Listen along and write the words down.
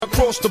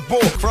across the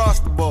board. Across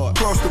the board.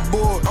 Across the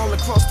board. All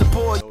across the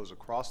board. Those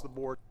across the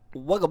board.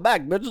 Welcome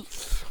back,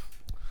 bitches.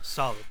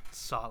 Solid.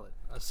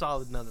 A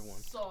solid another one.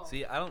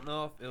 See, I don't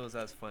know if it was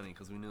as funny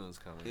because we knew it was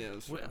coming. Yeah, it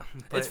was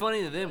It's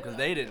funny to them because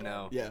they didn't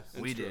know. Yeah,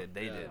 we true. did.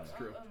 They did.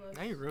 true.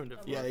 Now you ruined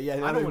it. For Yeah, me. yeah. I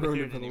Now don't they want to ruined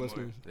hear it it for the anymore.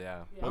 listeners. Yeah. I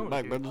don't Welcome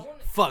back, wanna hear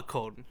bitches. it. Fuck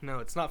Colton. No,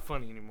 it's not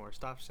funny anymore.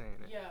 Stop saying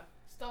it. Yeah,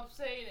 stop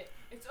saying it.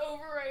 It's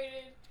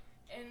overrated,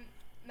 and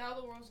now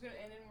the world's gonna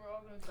end and we're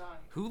all gonna die.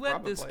 Who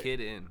let this Probably.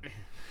 kid in?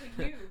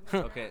 Like you.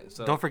 Okay,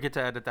 so Don't forget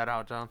to edit that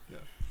out, John.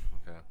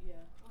 Okay. Yeah.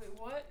 Wait,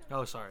 what?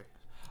 Oh, sorry.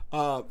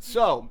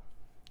 So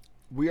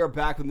we are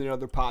back with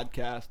another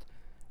podcast,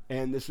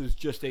 and this is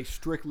just a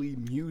strictly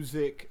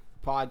music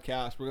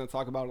podcast. We're going to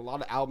talk about a lot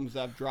of albums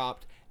that have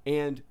dropped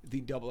and the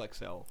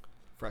XXL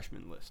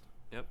Freshman list.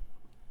 Yep.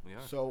 We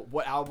are. So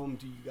what album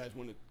do you guys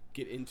want to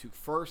get into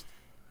first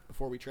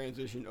before we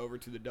transition over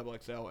to the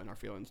XXL and our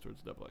feelings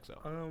towards the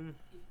XXL?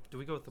 Do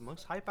we go with the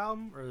most hype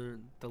album or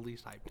the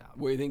least hyped album?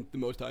 What do you think the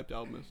most hyped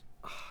album is?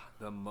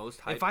 The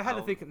most hype If I had to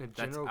album think in a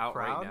general that's out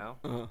crowd, right now.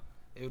 Uh-huh.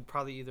 it would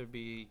probably either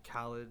be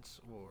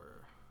Khaled's or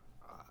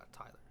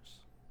Tyler's.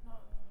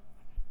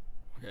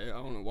 Okay, I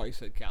don't know why you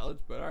said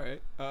Khaled's, but all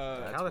right.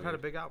 That's Khaled had a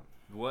weird. big album.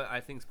 What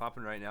I think's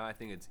popping right now, I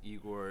think it's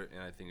IGOR,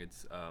 and I think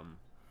it's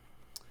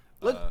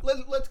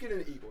Let's get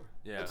into Igor.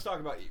 Yeah. Let's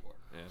talk about Igor.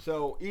 Yeah.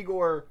 So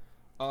Igor,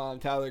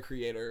 Tyler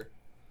Creator.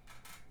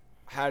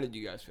 How did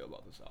you guys feel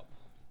about this album?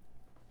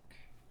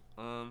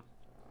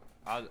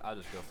 I'll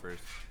just go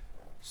first.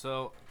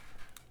 So,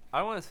 I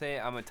don't want to say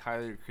I'm a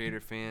Tyler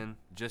Creator fan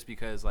just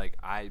because like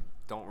I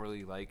don't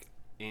really like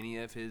any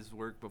of his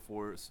work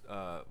before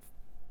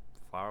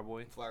Flower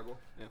Boy. Flowerboy.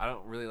 Yeah. I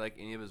don't really like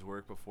any of his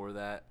work before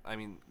that. I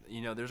mean,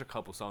 there's a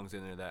couple songs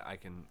in there that I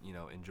can,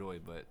 enjoy,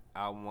 but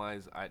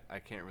album-wise, I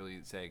can't really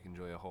say I can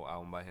enjoy a whole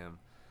album by him.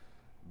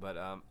 But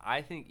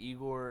I think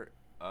Igor,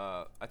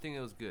 I think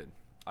it was good.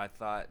 I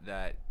thought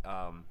that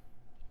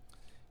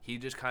he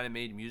just kind of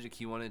made music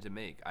he wanted to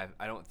make.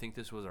 I don't think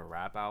this was a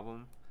rap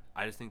album.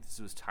 I just think this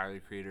was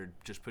Tyler Creator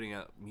just putting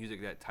out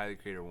music that Tyler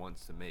Creator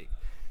wants to make.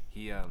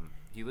 He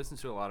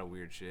listens to a lot of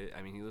weird shit.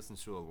 I mean, he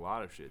listens to a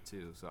lot of shit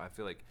too. So I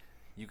feel like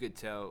you could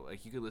tell,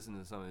 like you could listen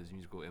to some of his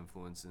musical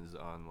influences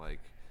on like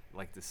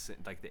the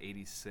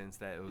 80s synths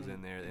that was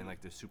in there, and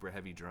like the super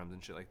heavy drums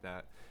and shit like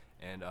that.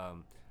 And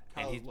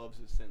Tyler loves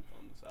his synth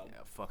on this album.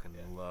 yeah, fucking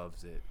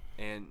loves it.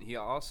 And he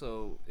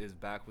also is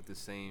back with the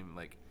same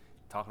like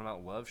talking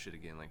about love shit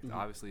again. Like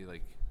obviously,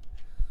 like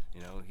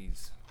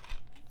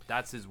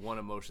that's his one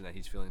emotion that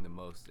he's feeling the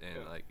most,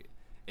 and like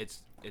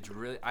it's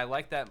really, I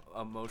like that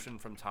emotion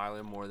from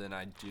Tyler more than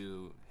I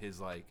do his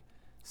like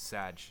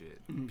sad shit,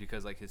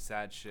 because like his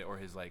sad shit or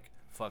his like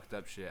fucked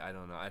up shit, I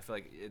don't know, I feel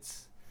like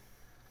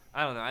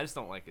I don't know, I just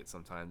don't like it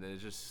sometimes.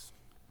 It's just,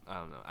 I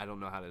don't know, I don't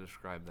know how to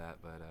describe that,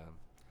 but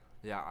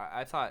yeah,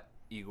 I thought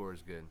Igor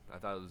is good.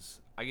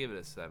 I gave it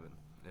a 7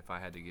 if I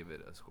had to give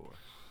it a score.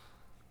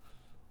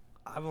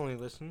 I've only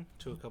listened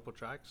to a couple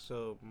tracks,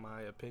 so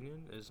my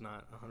opinion is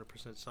not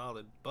 100%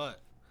 solid, but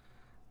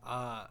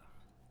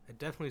it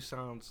definitely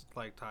sounds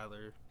like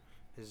Tyler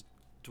is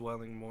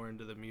dwelling more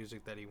into the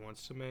music that he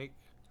wants to make.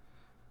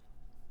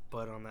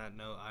 But on that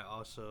note, I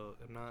also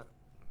am not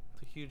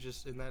the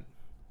hugest in that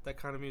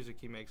kind of music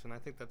he makes, and I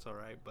think that's all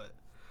right, but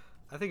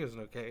I think it was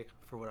okay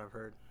for what I've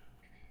heard.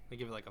 I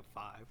give it like a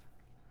 5.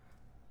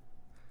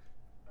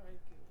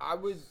 I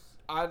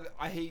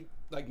hate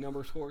like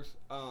number scores,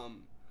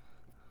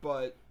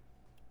 but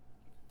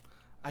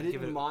I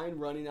didn't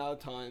mind running out of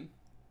time.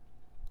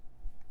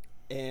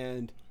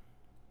 And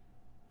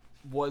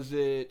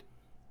it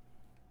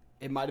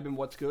might have been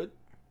What's Good.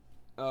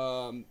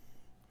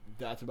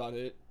 That's about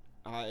it.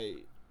 I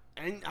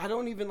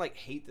don't even like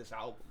hate this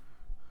album.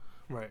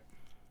 Right.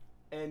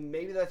 And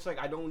maybe that's like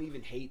I don't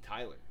even hate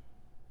Tyler.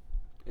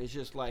 It's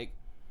just like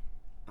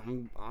I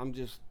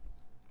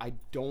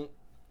don't,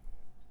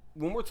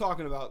 when we're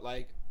talking about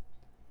like,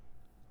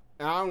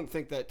 and I don't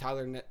think that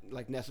Tyler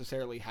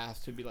necessarily has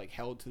to be like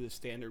held to the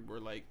standard where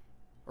like,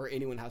 or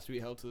anyone has to be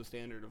held to the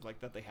standard of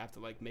like that they have to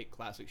like make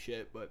classic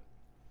shit, but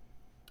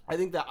I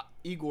think that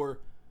Igor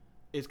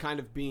is kind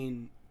of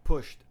being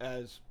pushed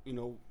as,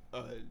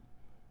 a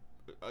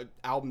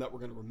album that we're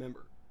going to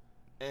remember,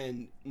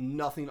 and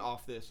nothing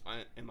off this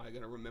am I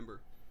going to remember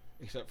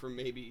except for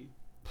maybe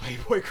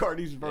Playboy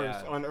Cardi's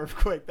verse on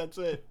Earthquake. That's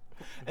it.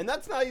 And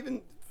that's not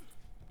even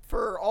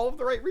for all of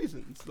the right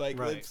reasons. Like,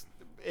 right.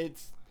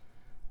 it's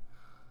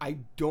I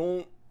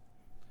don't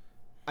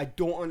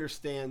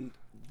understand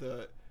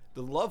the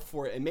love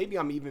for it, and maybe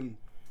I'm even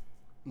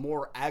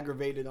more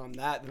aggravated on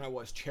that than I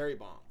was Cherry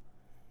Bomb.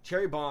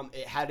 Cherry Bomb,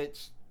 it had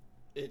its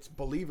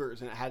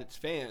believers and it had its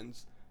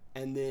fans,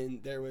 and then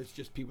there was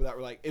just people that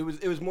were like, it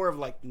was more of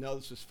like, no,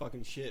 this was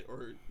fucking shit,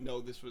 or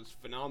no, this was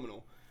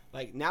phenomenal.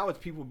 Like, now it's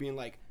people being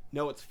like,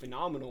 no, it's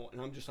phenomenal, and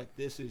I'm just like,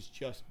 this is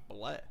just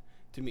bleh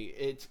to me.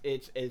 It's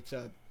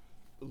a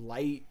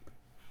light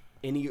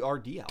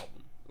NERD album.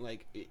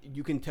 Like,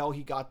 you can tell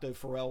he got the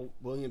Pharrell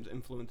Williams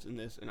influence in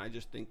this, and I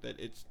just think that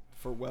it's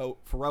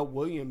Pharrell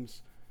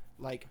Williams,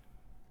 like,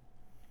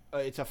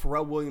 it's a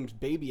Pharrell Williams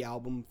baby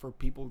album for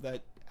people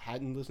that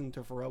hadn't listened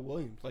to Pharrell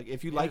Williams. Like,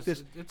 if you like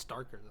this, it's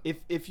darker though.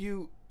 if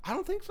you, I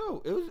don't think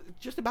so. It was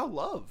just about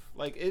love.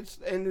 Like, it was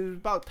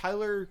about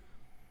Tyler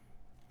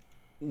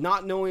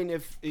not knowing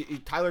if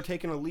Tyler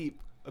taking a leap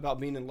about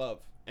being in love,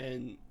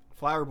 and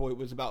Flower Boy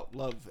was about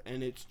love,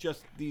 and it's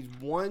just these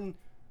one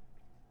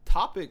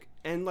topic,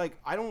 and like,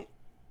 I don't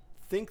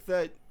think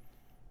that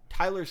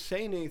Tyler's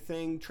saying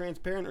anything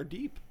transparent or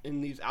deep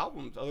in these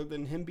albums other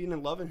than him being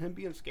in love and him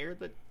being scared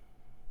that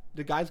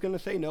the guy's gonna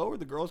say no or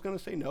the girl's gonna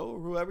say no or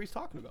whoever he's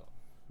talking about.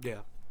 Yeah.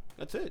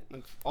 That's it.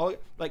 That's all.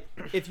 Like,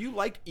 if you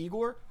like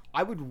Igor,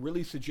 I would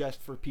really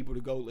suggest for people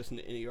to go listen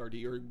to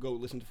NERD or go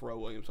listen to Pharrell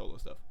Williams solo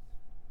stuff.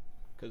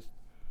 Because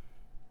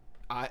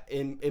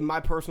in my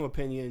personal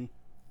opinion,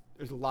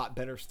 there's a lot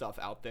better stuff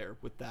out there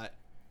with that,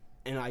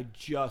 and I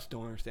just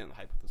don't understand the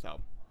hype with this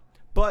album.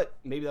 But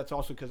maybe that's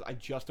also because I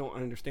just don't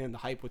understand the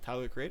hype with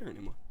Tyler the Creator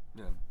anymore.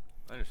 Yeah,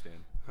 I understand.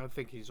 I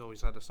think he's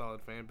always had a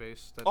solid fan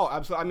base. Oh,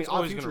 absolutely. I mean,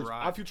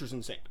 Odd Future's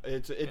insane.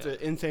 It's an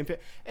insane fan.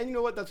 And you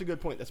know what? That's a good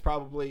point. That's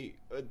probably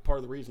part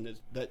of the reason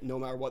is that no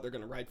matter what, they're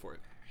going to ride for it.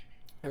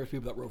 There's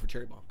people that rode for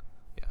Cherry Bomb.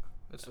 Yeah.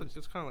 It's kind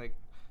of like,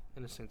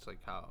 in a sense, like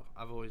how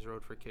I've always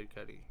rode for Kid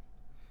Cudi.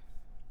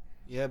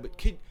 Yeah, but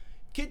Kid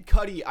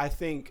Cudi, I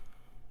think,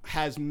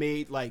 has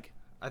made, like...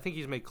 I think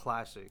he's made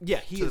classic. Yeah,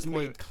 he has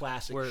made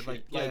classic where,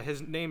 shit. Like,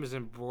 his name is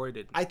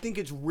embroidered. I think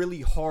it's really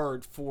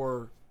hard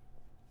for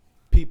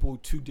people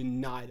to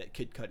deny that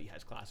Kid Cudi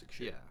has classic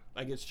shit. Yeah.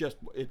 Like,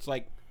 it's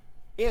like...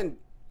 And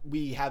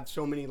we have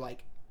so many,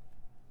 like,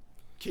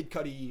 Kid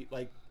Cudi,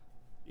 like,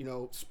 you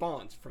know,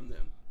 spawns from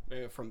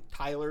them. From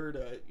Tyler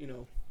to, you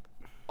know,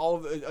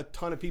 a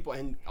ton of people.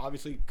 And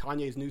obviously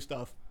Kanye's new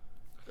stuff.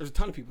 There's a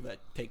ton of people that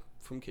take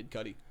from Kid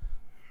Cudi.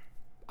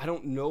 I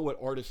don't know what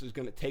artist is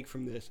going to take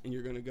from this, and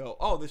you're going to go,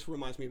 oh, this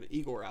reminds me of the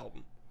Igor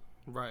album.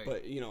 Right.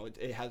 But, you know,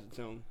 it has its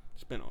own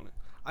spin on it.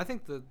 I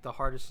think the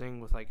hardest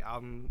thing with, like,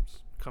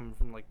 albums coming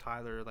from, like,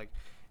 Tyler, like,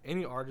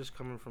 any artist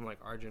coming from, like,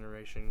 our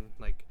generation,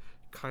 like,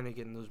 kind of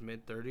getting those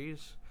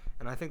mid-30s,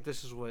 and I think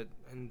this is what,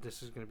 and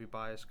this is going to be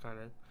biased kind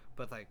of,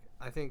 but, like,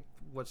 I think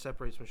what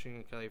separates Machine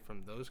Gun Kelly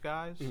from those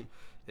guys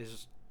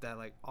is that,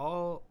 like,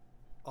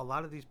 a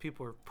lot of these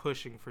people are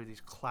pushing for these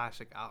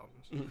classic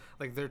albums. Mm-hmm.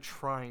 Like, they're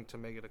trying to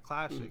make it a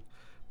classic,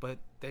 but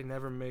they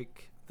never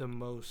make the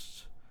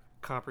most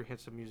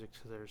comprehensive music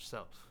to their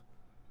self.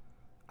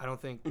 I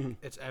don't think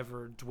it's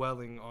ever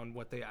dwelling on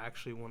what they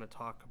actually want to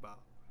talk about.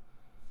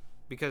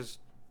 Because,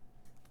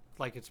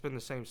 like, it's been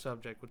the same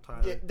subject with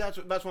Tyler. Yeah, that's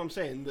what I'm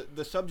saying.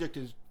 The subject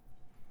is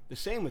the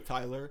same with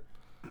Tyler,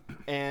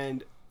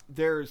 and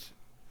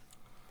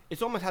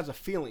it almost has a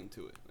feeling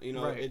to it. You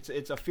know, right.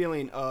 It's a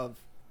feeling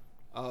of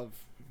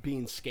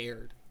being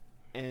scared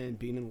and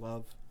being in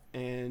love,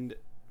 and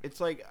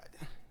it's like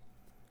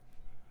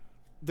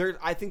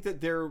I think that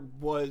there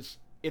was,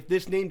 if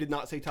this name did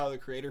not say Tyler the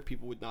Creator,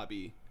 people would not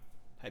be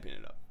hyping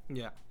it up.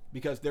 Yeah.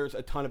 Because there's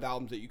a ton of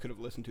albums that you could have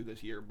listened to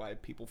this year by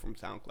people from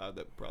SoundCloud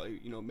that probably,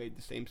 you know, made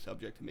the same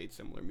subject and made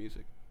similar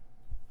music.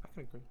 I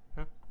can agree.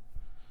 Yeah.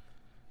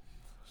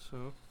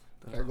 So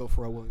There go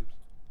Pharrell Williams.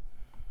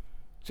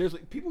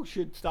 Seriously, people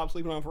should stop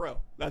sleeping on Pharrell.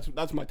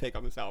 That's my take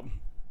on this album.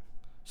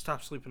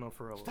 stop sleeping on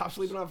Pharrell. Stop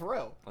sleeping on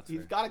Pharrell. That's He's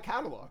fair. got a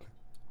catalog.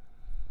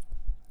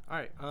 All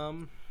right.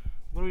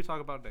 What do we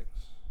talk about next?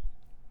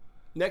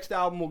 Next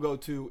album we'll go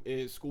to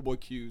is Schoolboy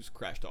Q's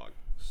Crash Dog.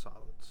 Solid.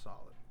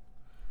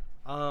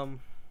 I'll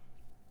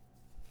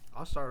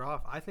start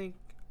off. I think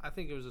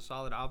it was a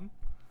solid album.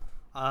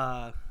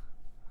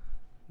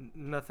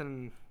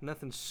 Nothing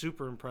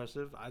super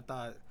impressive. I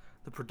thought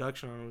the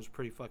production on it was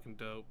pretty fucking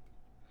dope.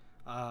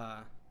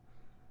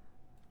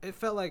 It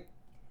felt like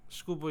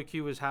Schoolboy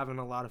Q was having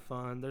a lot of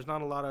fun. There's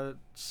not a lot of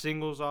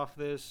singles off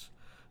this,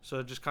 so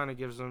it just kind of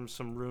gives them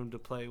some room to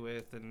play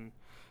with and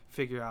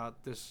figure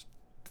out this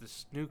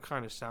new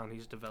kind of sound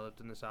he's developed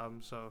in this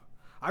album. So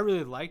I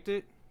really liked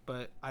it,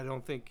 but I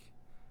don't think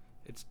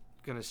it's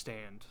gonna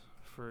stand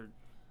for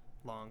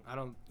long.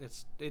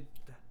 It's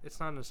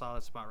not in a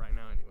solid spot right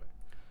now anyway.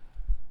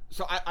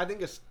 So I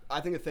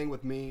think a thing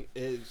with me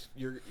is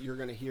you're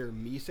gonna hear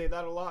me say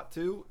that a lot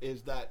too,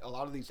 is that a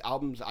lot of these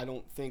albums I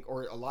don't think,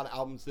 or a lot of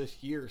albums this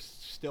year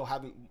still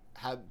have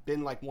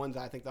been like ones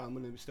I think that I'm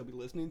gonna still be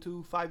listening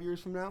to 5 years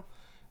from now.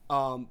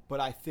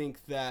 But I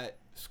think that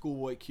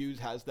Schoolboy Q's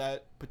has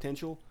that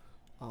potential.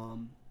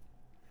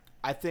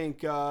 I think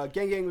Gang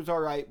Gang was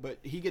alright, but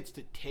he gets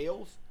to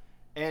Tails.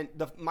 And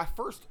my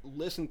first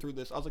listen through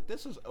this, I was like,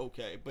 this is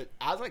okay. But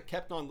as I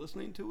kept on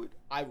listening to it,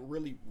 I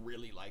really,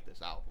 really like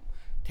this album.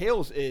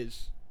 Tails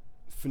is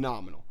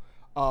phenomenal.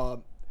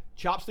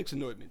 Chopsticks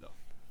annoyed me, though.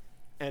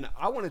 And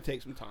I want to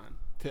take some time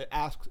to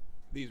ask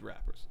these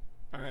rappers,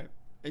 all right?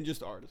 And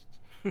just artists.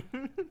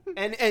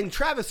 and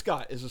Travis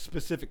Scott is a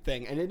specific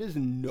thing, and it is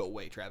in no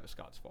way Travis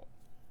Scott's fault.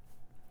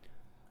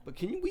 But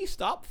can we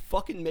stop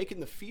fucking making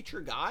the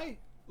feature guy?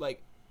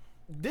 Like,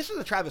 this is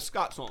a Travis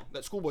Scott song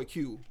that Schoolboy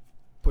Q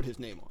put his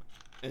name on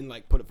and,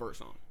 like, put a verse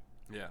on.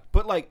 Yeah.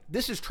 But, like,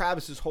 this is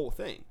Travis's whole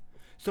thing.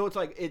 So it's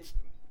like,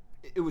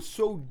 it was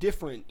so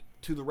different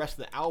to the rest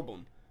of the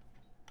album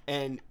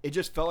and it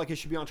just felt like it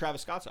should be on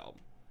Travis Scott's album.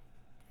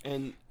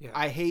 And Yeah.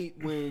 I hate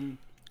when,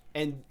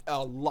 and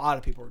a lot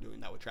of people are doing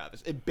that with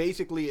Travis. It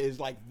basically is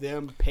like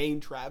them paying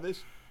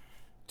Travis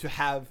to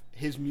have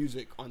his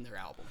music on their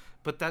album.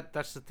 But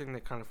that's the thing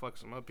that kind of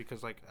fucks him up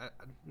because like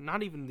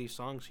not even these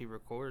songs he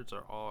records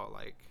are all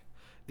like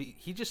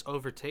he just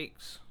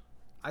overtakes.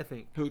 I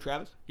think. Who,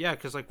 Travis? Yeah,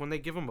 because like when they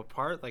give him a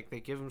part, like they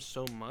give him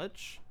so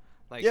much.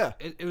 Like Yeah.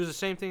 it was the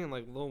same thing in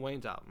like Lil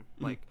Wayne's album.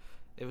 Like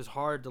it was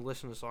hard to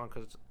listen to the song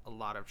because it's a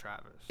lot of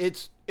Travis.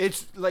 It's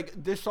like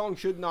this song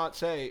should not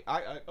say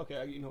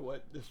okay, you know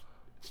what, this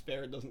it's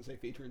fair, it doesn't say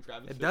featuring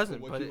Travis. It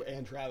doesn't, What but you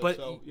and Travis, but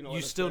so you know you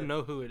what, still fair.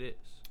 know who it is.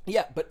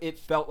 Yeah, but it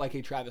felt like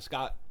a Travis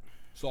Scott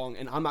song,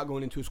 and I'm not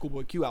going into a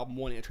Schoolboy Q album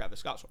wanting a Travis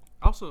Scott song.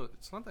 Also,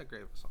 it's not that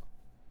great of a song.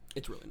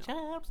 It's really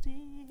not.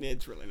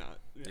 It's really not.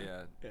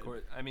 Yeah.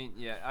 I mean,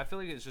 yeah, I feel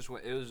like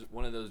it was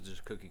one of those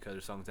just cookie cutter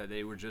songs that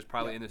they were just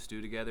probably in the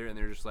stew together, and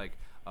they're just like,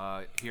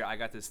 here, I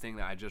got this thing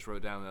that I just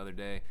wrote down the other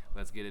day.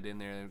 Let's get it in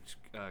there.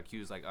 And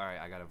Q's like, all right,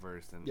 I got a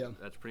verse, and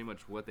that's pretty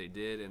much what they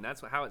did, and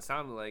that's how it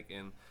sounded like.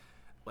 And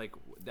like,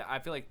 I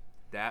feel like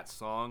that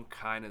song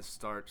kind of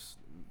starts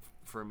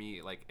for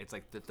me, like it's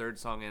like the third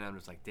song in. I'm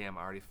just like, damn,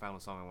 I already found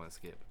a song I want to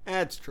skip.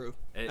 That's true.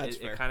 It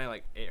fair. kind of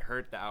like it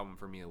hurt the album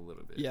for me a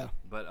little bit. Yeah.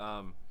 But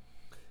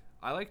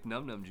I like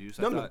Num Num Juice.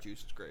 Num Num Juice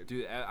is great.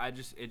 Dude,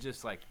 it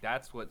just like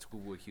that's what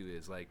Schoolboy Q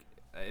is. Like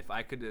if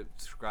I could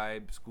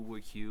describe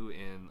Schoolboy Q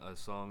in a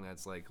song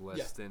that's like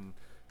less than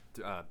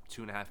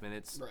 2.5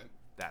 minutes, Right.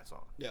 that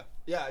song. Yeah.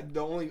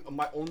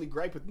 My only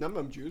gripe with Num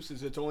Num Juice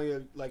is it's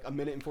only like a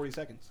minute and 40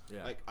 seconds.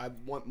 Yeah. Like I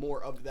want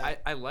more of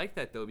that. I like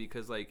that though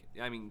because like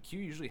I mean Q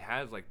usually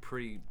has like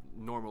pretty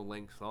normal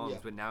length songs,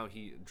 but now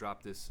he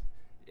dropped this,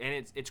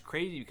 and it's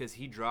crazy because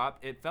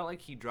it felt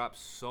like he dropped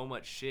so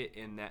much shit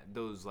in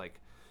those like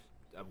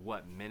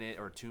minute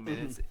or 2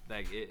 minutes.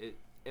 Like it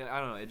I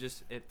don't know,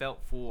 it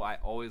felt full. I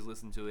always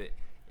listen to it.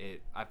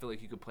 I feel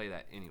like you could play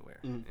that anywhere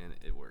and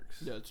it works.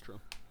 Yeah, it's true.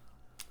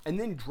 And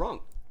then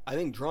Drunk. I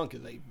think Drunk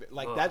is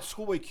that's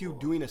Schoolboy Q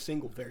doing a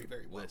single very,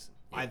 very well. Listen,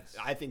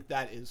 I think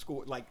that is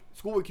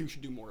Schoolboy Q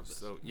should do more of this.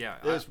 So yeah,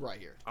 this right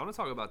here. I want to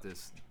talk about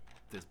this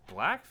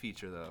Black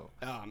feature though.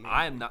 Oh,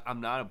 man.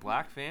 I'm not a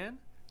Black fan.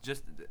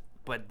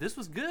 But this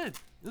was good.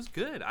 It was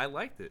good. I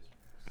liked it.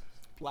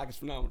 Black is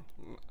phenomenal.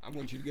 I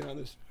want you to get on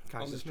this.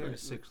 Guys, on this this name train.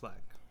 is Six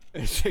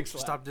Flag. Six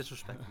Flag. Stop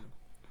disrespecting him.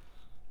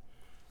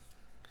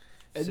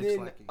 And Six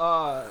then,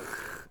 Flag.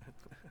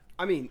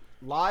 I mean,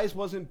 Lies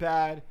wasn't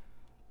bad.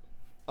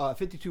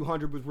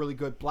 5200 was really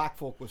good. Black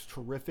Folk was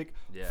terrific.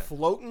 Yeah.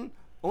 Floating.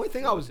 Only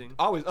thing I was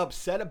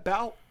upset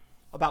about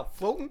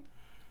Floating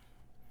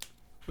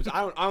was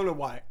I don't know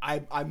why.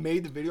 I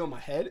made the video in my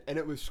head and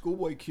it was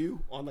Schoolboy Q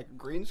on like a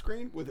green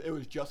screen it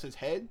was just his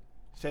head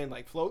saying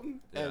like Floating,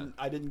 and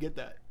I didn't get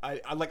that.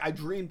 I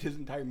dreamed his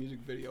entire music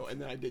video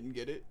and then I didn't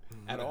get it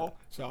at all.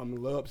 So I'm a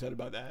little upset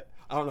about that.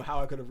 I don't know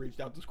how I could have reached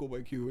out to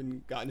Schoolboy Q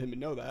and gotten him to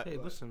know that. Hey,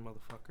 but, listen,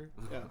 motherfucker.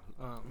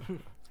 Yeah.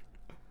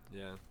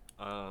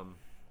 Yeah.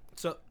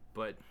 So,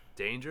 but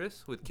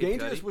Dangerous with Kid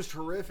Dangerous Cudi? was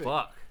terrific.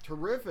 Fuck.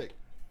 Terrific.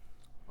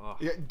 Oh.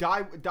 Yeah,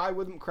 die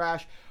with him,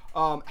 Crash.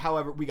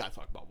 However, we gotta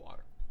talk about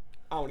Water.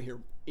 I don't want to hear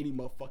any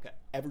motherfucker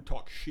ever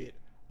talk shit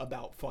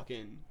about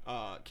fucking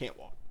Can't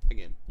Walk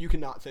again. You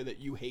cannot say that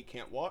you hate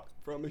Can't Walk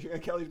from Machine Gun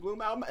Kelly's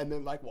Bloom album and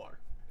then like Water.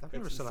 I've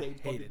never It's the said I same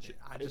fucking hated shit. it.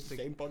 I It's just the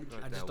think same fucking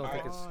shit. I just don't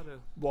think it's.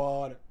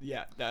 Water.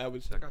 Yeah, that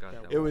was.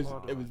 Goddamn It was.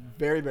 water. It was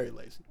very, very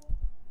lazy.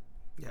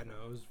 Yeah,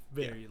 no, it was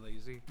very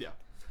lazy. Yeah.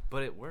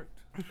 But it worked.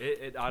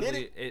 It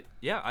oddly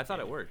yeah, I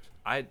thought it worked.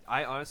 I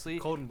honestly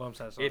Colton Bumps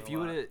has something.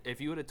 if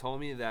you would have told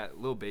me that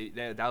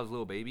that was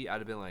Lil Baby, I'd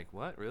have been like,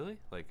 what, really?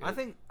 Like I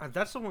think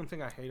that's the one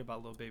thing I hate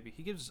about Lil Baby.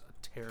 He gives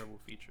terrible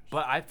features.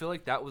 But I feel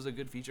like that was a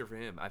good feature for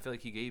him. I feel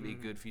like he gave a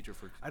good feature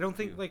for. I don't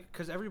think Q.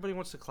 because everybody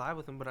wants to collab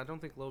with him, but I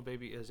don't think Lil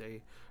Baby is a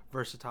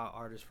versatile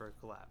artist for a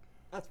collab.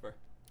 That's fair.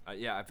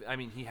 Yeah, I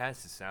mean he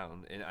has his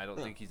sound, and I don't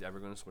think he's ever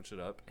going to switch it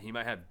up. He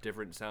might have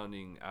different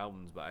sounding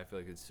albums, but I feel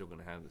like it's still going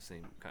to have the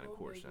same kind of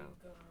core sound.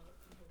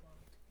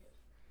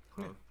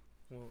 Huh?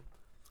 Well,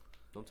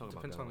 Don't talk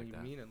about depends that on like how you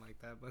that. mean it like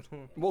that, but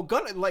Well,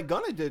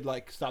 Gunna did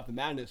like Stop the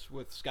Madness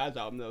with Sky's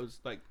album. That was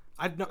like. but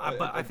I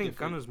think different-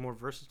 Gunna's more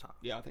versatile.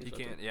 Yeah, I think He so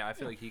can't. too. Yeah, I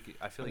feel like he. Could,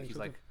 I feel like think he's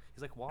so like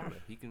he's like water.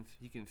 He can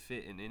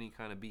fit in any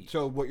kind of beat.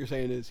 So what you're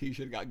saying is he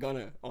should have got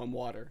Gunna on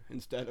Water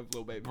instead of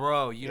Lil Baby.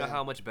 Bro, you know Yeah.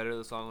 how much better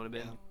the song would have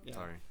been. Yeah,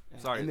 Sorry, yeah.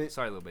 sorry, And then-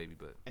 sorry, Lil Baby,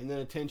 but And then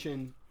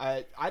Attention.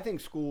 I think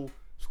School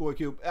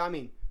Cube. I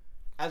mean,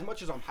 as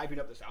much as I'm hyping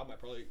up this album, I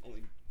probably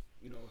only,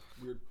 if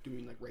we're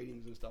doing like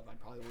ratings and stuff, I'd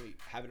probably only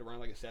have it around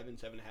like a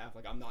 7.5.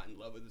 Like I'm not in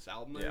love with this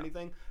album or Yeah.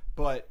 anything.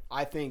 But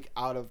I think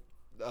out of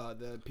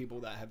the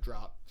people that have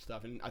dropped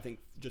stuff, and I think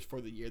just for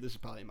the year, this is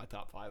probably in my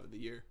top 5 of the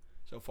year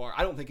so far.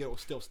 I don't think it will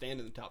still stand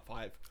in the top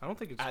 5 I don't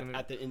think it's at, gonna.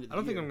 at the end of the I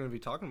don't year. think I'm gonna be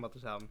talking about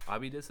this album. I'll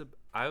be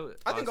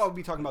I think I'll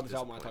be talking about this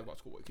album when I talk about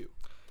Schoolboy Q.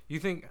 You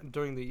think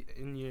during the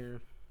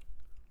in-year?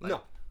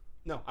 No,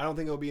 I don't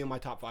think it'll be in my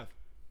top 5.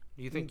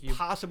 You think you?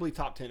 Possibly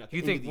top 10 at the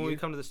You end think of the when year. we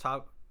come to this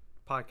top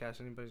podcast,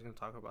 anybody's gonna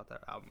talk about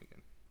that album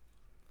again?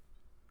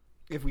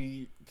 If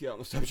we get on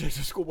the subject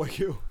of Schoolboy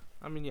Q.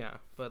 I mean, yeah,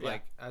 but Yeah.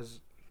 like as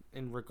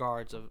in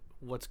regards of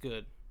what's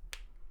good.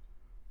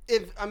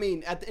 At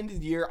the end of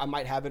the year, I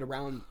might have it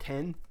around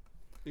 10.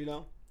 You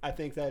know, I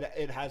think that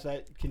it has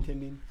that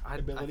contending I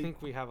ability.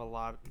 think we have a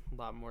lot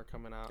more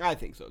coming out. I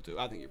think so too.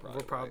 I think you're probably.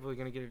 We're probably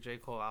gonna get a J.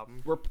 Cole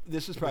album.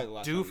 This is probably the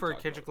last. Due time for we a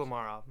talk Kendrick about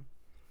Lamar album.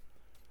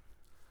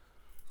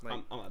 this.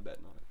 Like, I'm not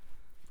betting on it.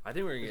 I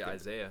think we're gonna get Okay.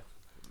 Isaiah.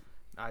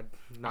 I'm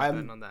not I'm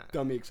betting on that.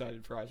 dummy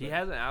excited for Isaiah. He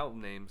has an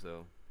album name,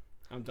 so.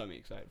 I'm dummy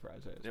excited for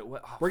Isaiah. Oh,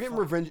 We're getting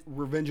fuck.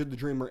 Revenge of the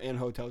Dreamer and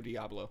Hotel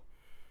Diablo.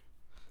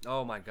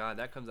 Oh my god,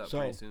 that comes out So,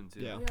 pretty soon too.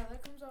 yeah. Yeah,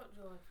 that comes out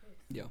July 5th.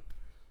 Yeah.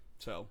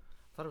 So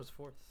I thought it was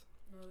 4th.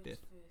 No, it's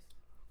Fifth. 5th.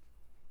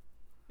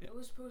 Yeah. It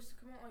was supposed to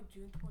come out like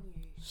June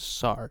 28th.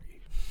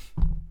 Sorry.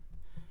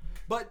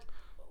 But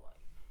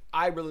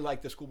I really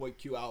like the Schoolboy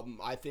Q album.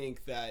 I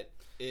think that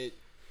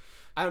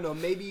I don't know,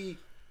 maybe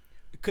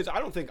because I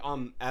don't think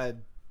I'm as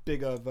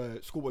big of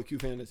a Schoolboy Q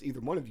fan as either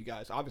one of you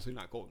guys. Obviously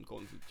not Golden.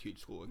 Golden's a huge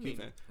Schoolboy Q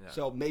fan. Yeah.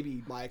 So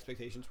maybe my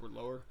expectations were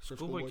lower for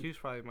Schoolboy Q's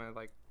probably my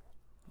like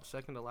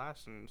second to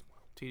last in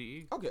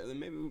TDE. Okay, then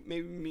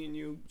maybe me and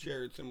you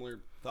shared similar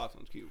thoughts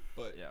on Q.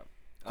 But Yeah.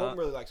 Colton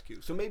really likes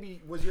Q. So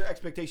maybe was your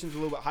expectations a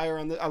little bit higher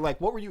on this?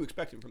 What were you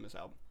expecting from this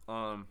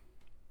album?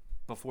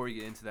 Before we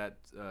get into that,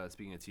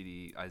 speaking of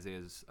TDE,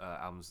 Isaiah's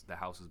album's "The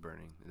House Is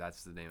Burning."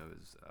 That's the name of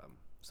his album.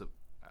 It's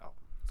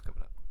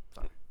coming up.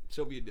 Sorry.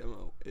 Sylvia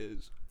Demo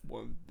is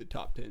one of the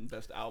top 10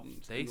 best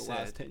albums in the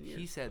last 10 years.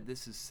 He said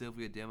this is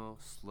Sylvia Demo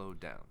slowed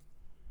down.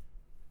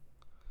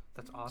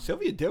 That's awesome.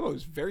 Sylvia Demo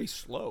is very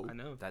slow. I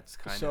know. That's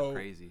kind So- of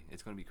crazy.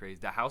 It's gonna be crazy.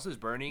 The House Is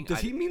Burning.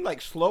 Does he mean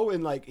like slow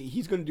and like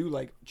he's gonna do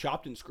like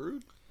Chopped and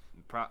Screwed?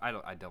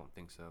 I don't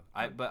think so.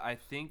 But I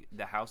think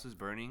The House Is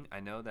Burning. I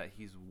know that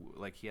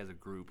he has a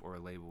group or a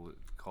label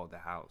called The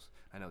House.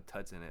 I know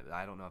Tut's in it. But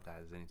I don't know if that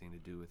has anything to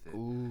do with it.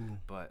 Ooh.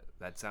 But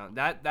that's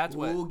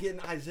what. Ooh,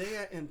 getting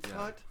Isaiah and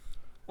Tut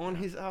on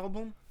his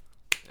album.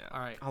 Yeah. All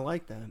right. I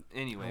like that.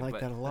 Anyway, I like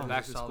but that a lot.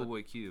 back to Solid.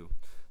 Schoolboy Q.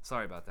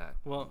 Sorry about that.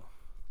 Well,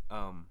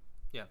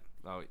 yeah.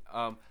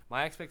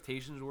 My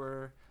expectations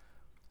were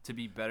to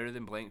be better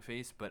than Blank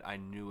Face, but I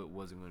knew it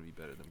wasn't going to be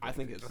better than Blank I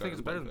think Face.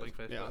 it's better than Blank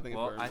Face. Yeah, I think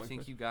Well, it's better I than think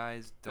Blank you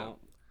guys don't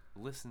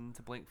listen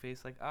to Blank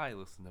Face like I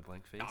listen to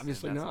Blank Face. Face. and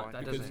Obviously that's not, why.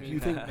 That because doesn't you mean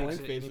think that Blank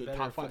makes it Face any is a better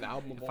top if 5 it-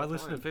 album of If all I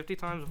listen time. to 50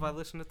 times, if I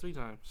listen to 3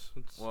 times,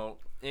 it's, Well,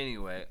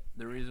 anyway,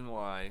 the reason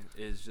why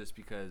is just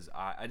because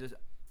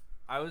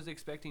I was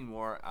expecting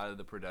more out of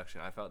the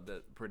production. I felt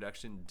that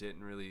production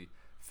didn't really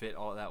fit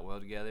all that well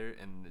together,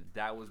 and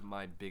that was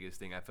my biggest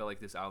thing. I felt like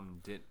this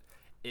album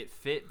it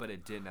fit, but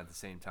it didn't at the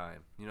same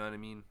time. You know what I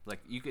mean? Like,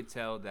 you could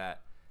tell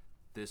that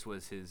this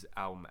was his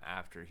album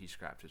after he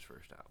scrapped his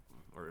first album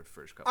or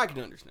first couple. I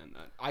can understand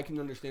that. I can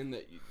understand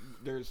that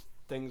there's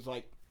things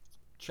like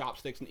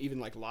Chopsticks and even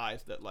like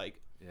Lies that like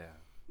Yeah,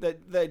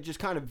 that just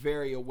kind of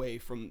vary away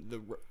from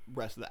the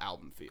rest of the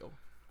album feel.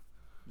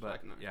 So I but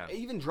can yeah,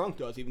 even Drunk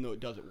does, even though it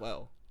does it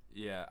well.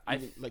 yeah.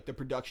 Like the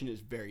production is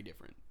very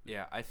different.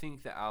 Yeah, I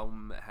think the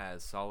album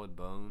has solid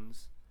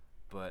bones,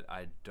 but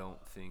I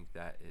don't think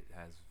that it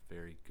has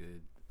very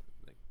good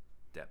like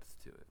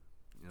depth to it.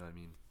 You know what I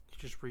mean?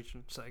 you're just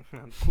reaching. Saying,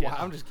 Wow.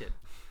 I'm just kidding.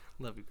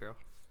 Love you, girl.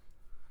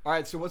 All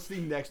right, so what's the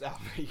next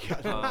album you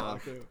guys want to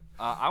talk to?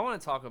 I want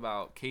to talk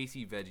about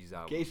Casey Veggie's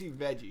album. Casey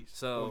Veggies.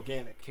 So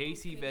Organic.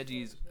 Casey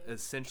Veggie's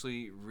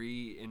essentially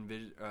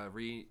reinvented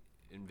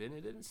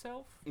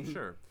himself. Mhm.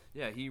 Sure,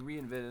 yeah, he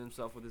reinvented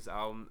himself with this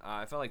album.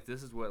 I felt like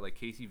this is what like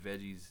Casey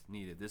Veggie's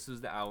needed. This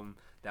was the album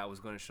that was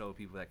going to show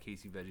people that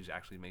Casey Veggie's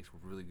actually makes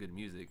really good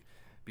music,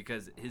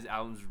 because his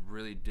albums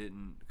really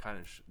didn't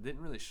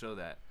really show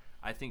that.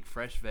 I think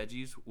Fresh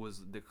Veggies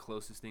was the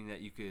closest thing that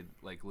you could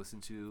like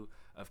listen to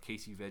of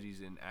Casey Veggie's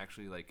and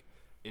actually like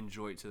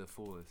enjoy it to the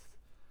fullest.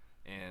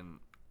 And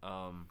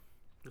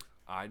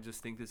I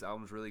just think this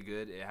album's really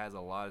good. It has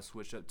a lot of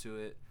switch up to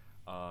it.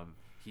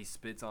 He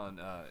spits on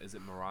is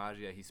it Mirage?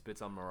 Yeah, he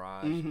spits on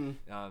Mirage.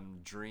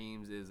 Mhm.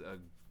 Dreams is a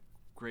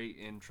great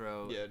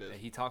intro. Yeah, it is.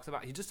 He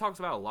just talks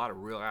about a lot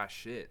of real ass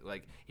shit.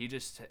 Like he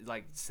just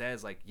like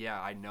says like, yeah,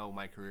 I know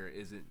my career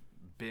isn't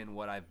been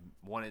what I've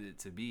wanted it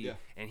to be, Yeah.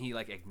 and he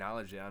like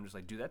acknowledged it. I'm just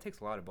like, dude, that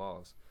takes a lot of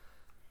balls.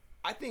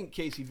 I think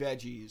Casey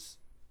Veggies,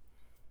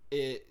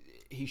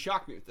 he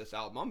shocked me with this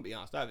album. I'm gonna be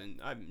honest, I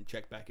haven't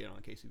checked back in on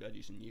Casey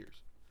Veggies in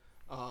years,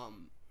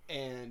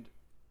 and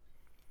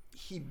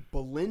he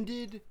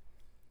blended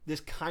this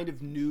kind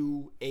of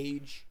new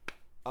age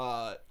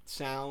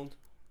sound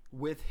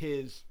with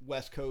his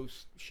West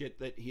Coast shit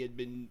that he had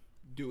been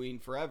doing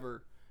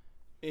forever,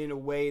 in a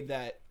way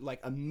that like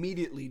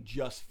immediately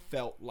just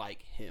felt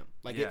like him.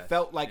 Like Yes, it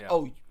felt like, yeah.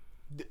 oh,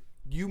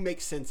 you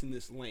make sense in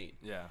this lane.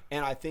 Yeah.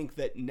 And I think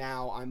that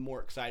now I'm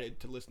more excited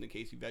to listen to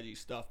Casey Veggie's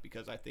stuff,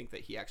 because I think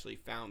that he actually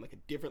found like a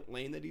different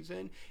lane that he's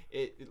in.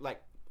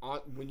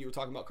 When you were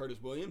talking about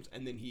Curtis Williams,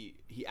 and then he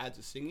adds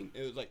a singing,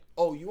 it was like,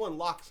 oh, you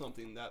unlocked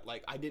something that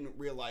like I didn't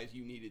realize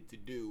you needed to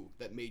do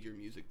that made your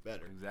music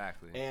better.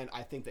 Exactly. And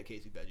I think that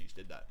Casey Veggies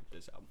did that with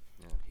this album.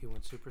 He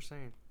went Super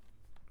Saiyan.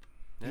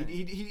 Yeah.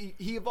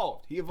 He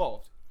evolved. He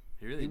evolved.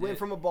 He really He did. went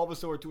from a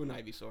Bulbasaur to an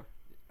Ivysaur.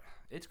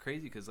 It's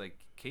crazy because like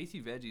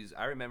Casey Veggies,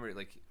 I remember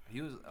like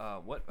he was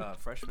what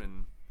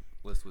freshman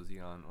list was he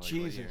on? Like,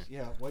 Jesus, what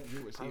year? yeah. What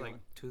year was he Probably like on?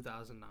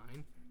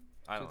 2009.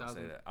 I don't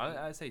say that.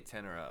 I say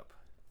 10 or up.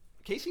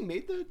 Casey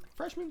made the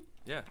freshman.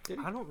 Yeah, Did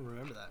he? I don't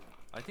remember that.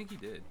 I think he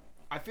did.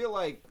 I feel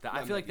like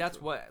I feel like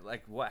that's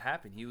what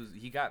happened.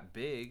 He got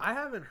big. I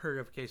haven't heard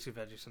of Casey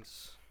Veggie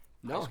since.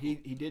 No, he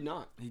did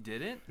not. He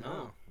didn't.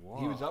 No, Whoa.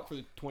 he was up for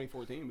the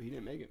 2014, but he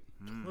didn't make it.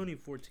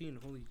 2014.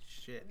 Holy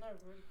shit. I'm not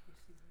ready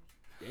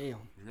for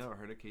Damn. You never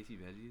heard of Casey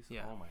Veggies?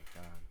 Yeah. Oh my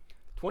god.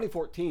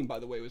 2014, by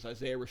the way, was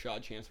Isaiah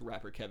Rashad, Chance the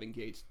Rapper, Kevin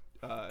Gates,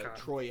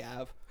 Troy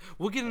Ave.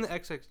 We'll get into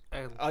XXL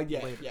Yeah,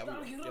 later. yeah.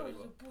 CC. We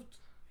will.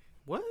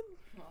 What?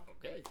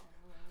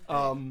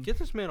 Okay. Get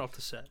this man off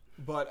the set.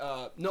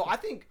 But no, I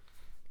think,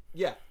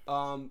 yeah.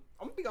 I'm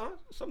gonna be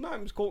honest.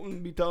 Sometimes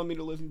Colton be telling me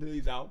to listen to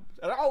these albums,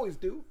 and I always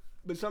do.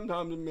 But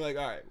sometimes I'm like,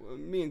 all right, well,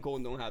 me and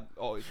Colton don't have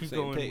always the Keep same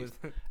going taste.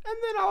 with- And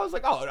then I was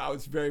like, oh, and I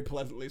was very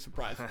pleasantly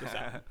surprised with this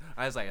album.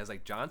 I was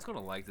like, John's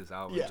gonna like this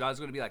album. Yeah. John's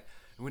gonna be like,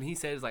 when he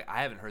says like,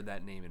 I haven't heard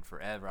that name in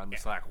forever. I'm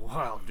just like,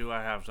 well, do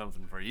I have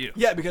something for you?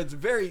 Yeah, because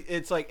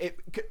it's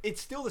like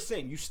it's still the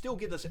same. You still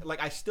get this.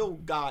 Like I still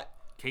got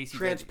Casey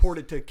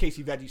transported to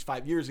Casey Veggies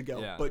 5 years ago,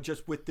 Yeah. but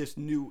just with this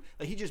new,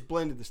 like he just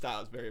blended the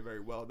styles very, very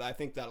well. That I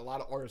think that a lot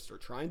of artists are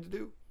trying to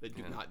do, they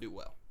do not do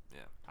well.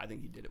 Yeah. I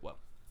think he did it well.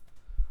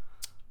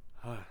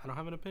 I don't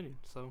have an opinion,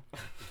 so.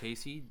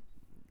 Casey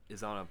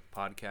is on a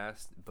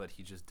podcast, but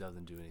he just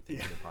doesn't do anything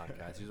with the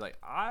podcast. He's like,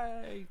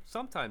 I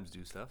sometimes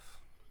do stuff,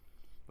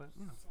 but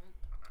you know,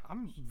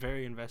 I'm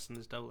very invested in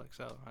this double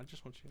XL. I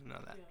just want you to know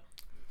that. Yeah.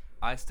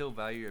 I still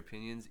value your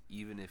opinions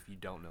even if you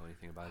don't know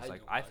anything about it. It's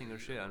like I think they're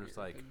shit. I'm just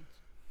like,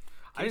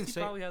 I didn't Casey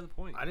say probably has a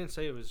point. I didn't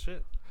say it was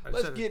shit. I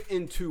Let's said get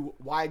into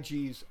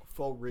YG's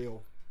For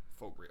Real.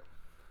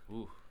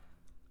 Ooh,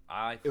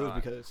 I It was thought-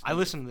 because I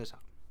listened to this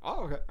album.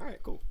 Oh, okay, all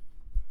right, cool.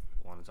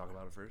 want to talk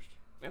about it first,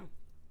 Yeah,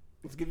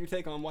 let's give your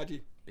take on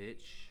YG.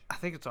 bitch. I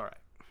think it's all right.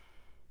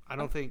 I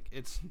don't think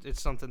it's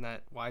something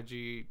that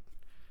YG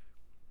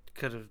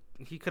could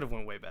have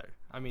went way better.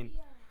 I mean,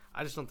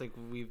 I just don't think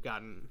we've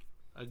gotten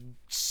a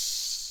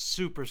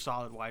super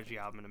solid YG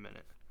album in a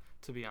minute,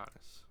 to be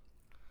honest.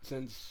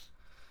 Since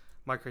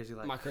My Crazy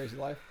Life. My Crazy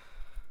Life.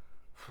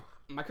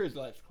 My Crazy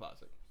Life's a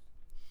classic.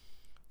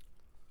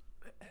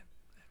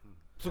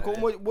 So,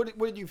 Colton, what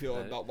did you feel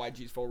about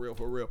YG's For Real?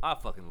 For Real. I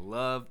fucking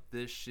loved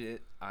this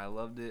shit. I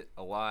loved it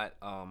a lot.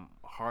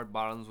 Hard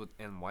bottoms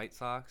and white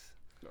socks.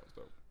 That was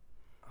dope.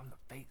 I'm the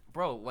fake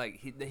bro. Like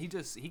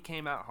he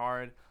came out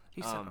hard.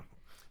 He said,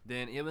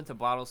 Then it went to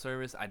bottle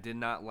service. I did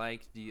not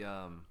like the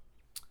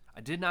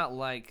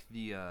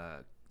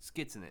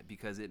skits in it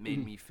because it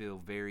made me feel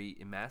very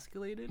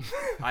emasculated.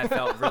 I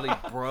felt really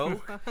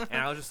broke,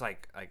 and I was just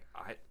like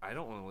I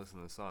don't want to listen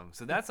to the song.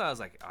 So that's why I was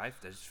like I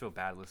just feel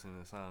bad listening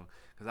to the song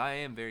because I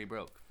am very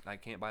broke. I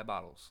can't buy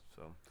bottles.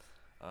 So,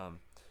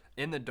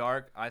 In the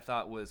Dark I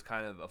thought was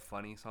kind of a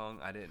funny song.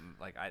 I didn't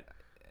like I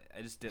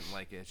just didn't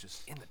like it. It's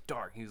just in the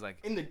dark. He was like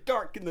In the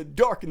dark, in the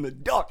dark, in the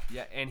dark.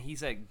 yeah, and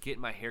he's like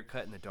getting my hair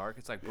cut in the dark.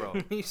 It's like bro,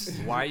 He's-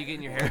 why are you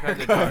getting your hair cut in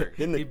the dark?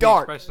 In the he'd be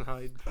dark. expressing how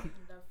he- That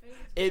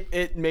phase.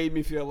 It made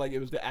me feel like it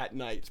was the At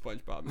Night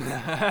SpongeBob.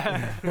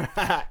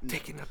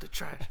 taking out the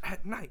trash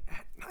at night.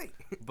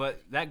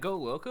 But that Go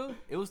Loco,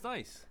 it was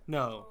nice.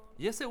 No,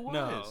 Yes, it was.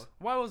 No.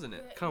 Why wasn't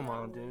it? come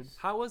on, dude.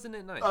 How wasn't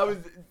it nice?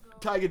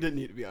 Tyga didn't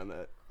need to be on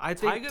that. I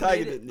think Tyga Tyga made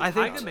didn't it. need I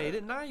think- Tyga made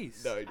it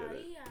nice. No, he didn't.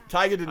 Yeah.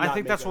 Tyga did not. I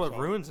think make that's that what song.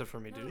 ruins it for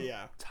me, dude.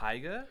 Yeah.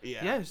 Tyga?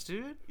 Yeah. Yes,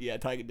 dude. Yeah,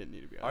 Tyga didn't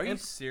need to be on Are that. you And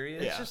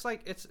serious? It's Yeah. just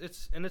like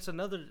it's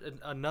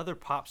another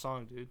pop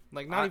song, dude.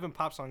 Like not even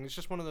pop song. It's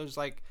just one of those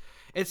like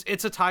it's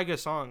a Tyga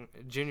song.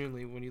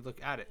 Genuinely, when you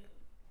look at it,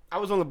 I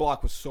Was on the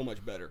Block was so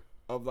much better.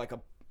 Of like a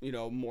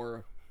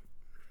more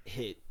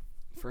hit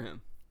for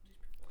him.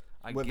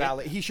 I With get,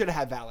 Valet, he should have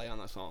had Valet on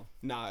that song,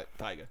 not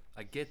Tyga.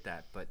 I get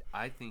that, but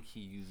I think he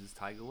uses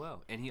Tyga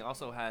well, and he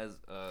also has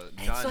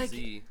John like-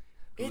 Z.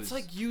 who It's is-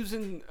 like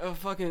using a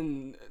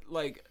fucking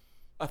like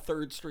a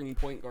third string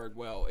point guard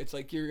well. It's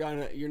like you're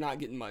not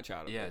getting much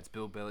out of yeah, it. it's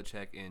Bill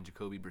Belichick and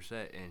Jacoby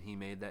Brissett, and he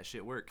made that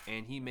shit work,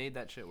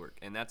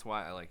 and that's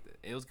why I liked it.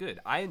 It was good.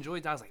 I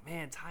enjoyed. I was like,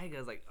 man,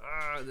 Tyga's like,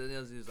 then he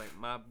was like,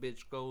 my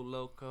bitch go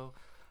loco.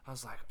 I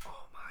was like,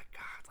 oh my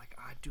god, like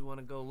I do want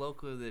to go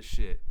loco with this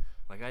shit,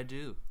 like I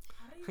do.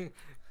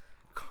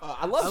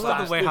 I love I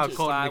love the way how Snitches. Colton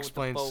Slide with the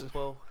explains.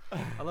 popo.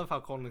 I love how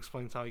Colton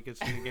explains how he gets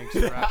into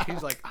gangster rap.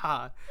 He's like,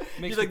 makes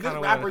He's me like, this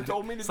kind rapper of.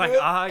 told me to It's do like, it,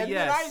 yes. and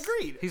then I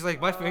agreed. He's like,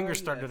 my fingers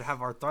started yes. to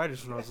have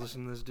arthritis when I was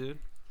listening to this dude.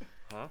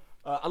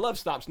 I love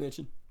Stop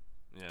Snitching.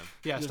 Yeah.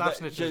 Yeah, Just stop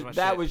that- snitching. just- is my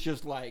that shit. was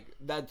just like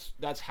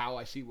that's how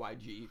I see YG.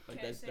 Like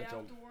Can't that's say that's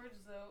all. afterwards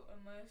though,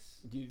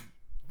 unless.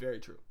 Very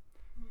true.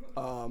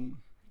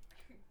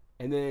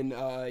 And then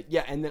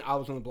and then I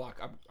Was on the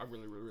Block. I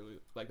really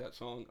like that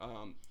song.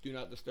 Do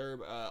Not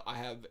Disturb. I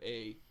have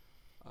a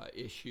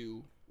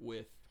issue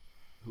with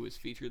who is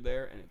featured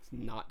there, and it's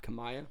not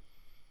Kamaya.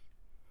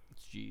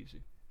 It's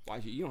G-Eazy.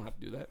 YG, you don't have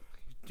to do that.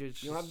 You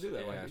don't have to do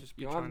that. Yeah. YG.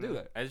 You don't have to do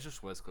that. It's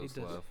just West Coast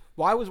does. love.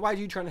 Why was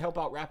YG trying to help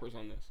out rappers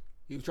on this?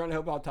 He was trying to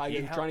help out Tyga. He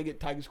He was trying to get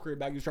Tyga's career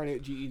back. He was trying to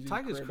get G-Eazy's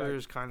Tyga's career career back.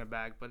 is kind of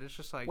back, but it's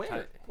just like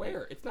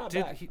Where? It's not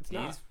Dude, back. It's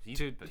not. He's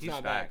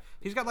not back. back.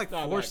 He's got like It's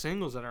not 4 back.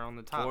 singles that are on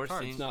the top Four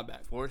charts. sing- It's not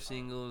back. 4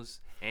 singles,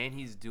 and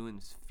he's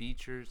doing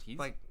features. He's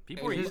Like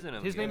people are his, using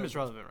him. his name Yeah. is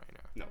relevant right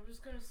now. No. I'm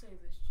just gonna say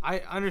this. I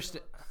G-Eazy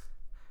understand. sucks.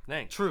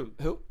 Thanks. True.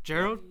 Who?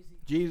 Gerald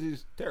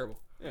Jeezy's terrible.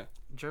 Yeah.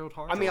 Gerald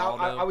Hart. I mean,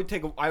 Geraldo. I would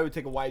take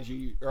a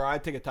YG or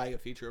I'd take a Tyga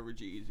feature over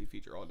G-Eazy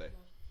feature all day.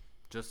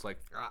 Just like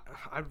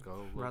I'd Go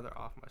look. rather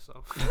off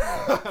myself.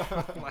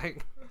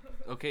 Like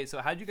okay. So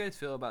how'd you guys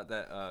feel about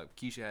that?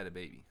 Keisha had a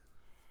baby.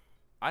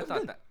 I That's thought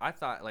good. that. I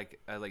thought like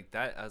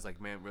that. I was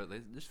like, man, bro,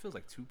 this feels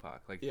like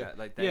Tupac. Like Yeah. that.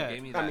 Like that Yeah.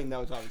 gave me that. I mean, that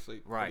was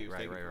obviously what he right. was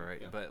taking from,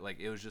 yeah. But like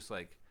it was just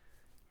like,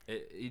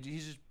 he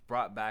just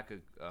brought back a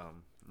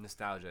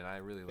nostalgia, and I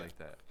really like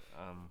that.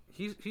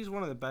 he's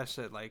one of the best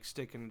at like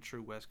sticking to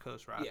true West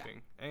Coast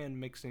rapping and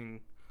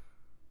mixing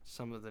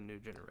some of the new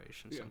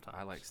generation. Yeah. Sometimes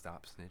I like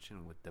Stop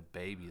Snitching with the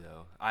baby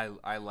though.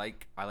 I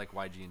like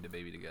YG and the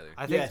baby together.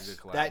 I think It's a Yes,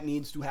 good collab. that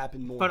needs to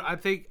happen more. But I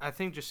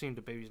think just seeing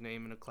the baby's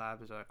name in a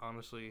collab is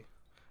honestly,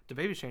 the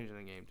baby's changing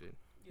the game, dude.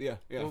 yeah.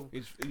 Well,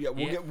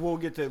 We'll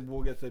get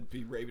to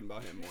be raving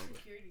about him more. But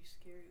Security's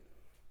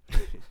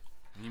scary.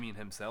 You mean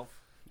himself?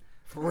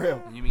 for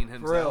real, You mean for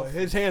real, himself?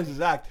 his hands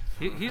is active.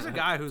 He's a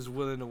guy who's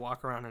willing to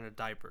walk around in a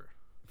diaper.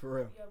 For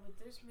real. Yeah, but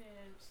this man,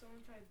 someone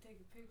tried to take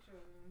a picture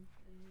of him,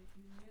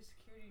 and his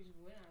security just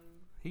went on him.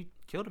 He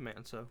killed a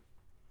man. So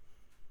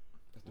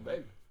That's the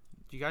baby.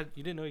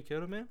 you didn't know he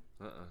killed a man?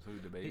 So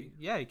the baby?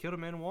 He killed a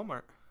man in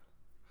Walmart.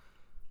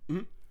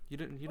 Mhm. You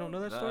don't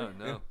know that story?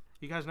 No.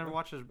 You guys never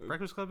watched his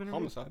Breakfast Club interview?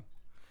 Homicide.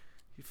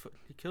 He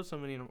killed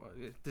somebody.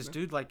 This Yeah.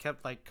 dude like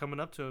kept like coming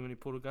up to him and he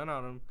pulled a gun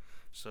on him.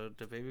 So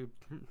the baby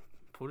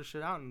pulled his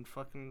shit out and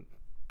fucking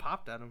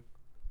popped at him.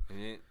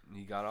 And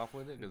he got off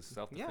with it because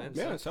self-defense?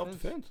 Yeah, Self-defense.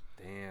 self-defense.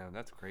 Damn,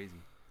 that's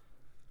crazy.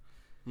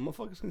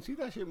 Motherfuckers can see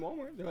that shit in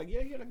Walmart. They're like,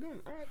 yeah, he got a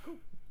gun. All right, cool.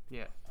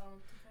 Yeah, I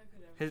don't think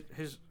I could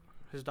ever.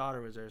 his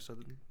daughter was there, so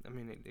I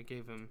mean it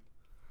gave him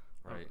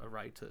Right. a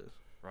right to.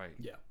 Right.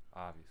 Yeah.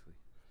 Obviously.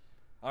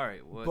 All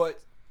right. What?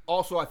 But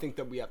also, I think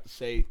that we have to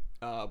say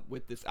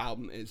with this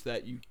album is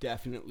that you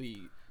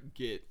definitely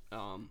get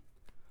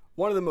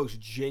one of the most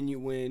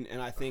genuine,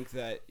 and I think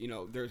that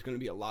there's going to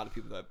be a lot of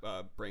people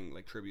that bring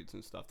like tributes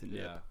and stuff to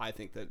Nip. Yeah. I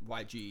think that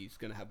YG is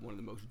going to have one of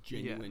the most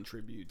genuine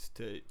tributes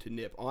to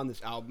Nip on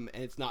this album,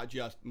 and it's not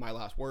just My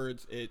Last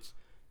Words. It's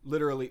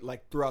literally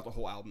like throughout the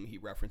whole album he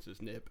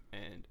references Nip,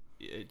 and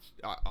it's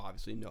I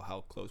obviously know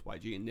how close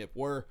YG and Nip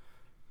were,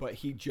 but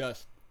he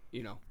just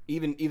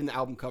even the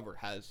album cover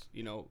has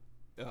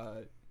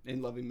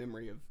in loving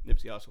memory of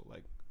Nipsey Hussle.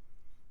 Like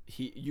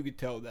you could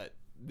tell that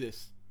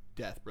this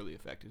death really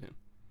affected him.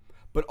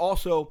 But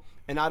also,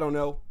 and I don't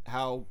know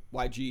how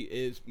YG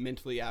is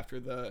mentally after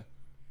the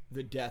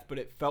death, but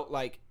it felt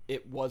like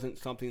it wasn't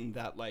something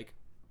that like.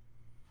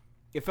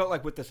 It felt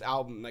like with this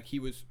album, like he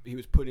was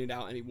putting it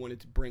out and he wanted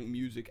to bring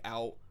music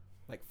out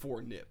like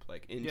for Nip,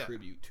 like in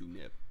tribute to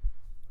Nip.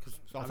 Cause,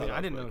 So I I thought mean, that I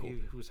was didn't know really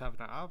cool. he was having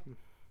an album.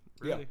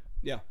 Really?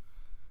 Yeah,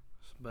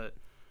 But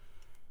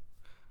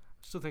I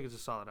still think it's a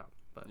solid album.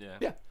 But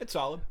yeah, it's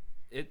solid.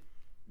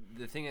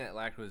 The thing that it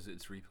lacked was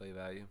its replay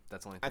value.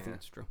 That's the only I thing. think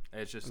that's true.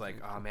 It's just like,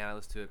 oh man, I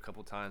listened to it a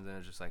couple times and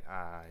it's just like,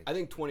 I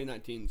think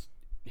 2019's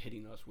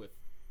hitting us with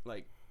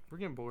like we're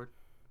getting bored.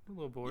 A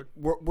little bored.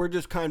 we're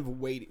just kind of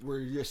waiting.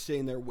 We're just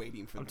sitting there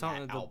waiting for. I'm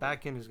telling you, the album.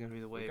 back end is gonna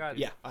be the wave. got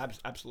dude. Yeah,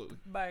 absolutely.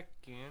 back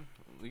in.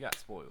 We got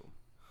spoiled.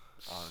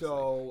 Honestly.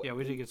 So Yeah,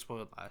 we did get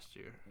spoiled last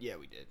year. yeah,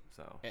 we did.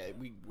 So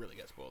We really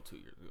got spoiled 2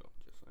 years ago.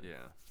 Just saying.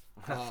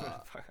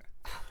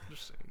 yeah.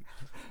 Just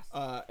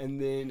saying. And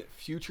then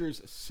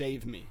Future's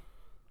Save Me.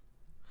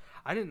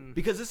 I didn't.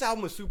 Because this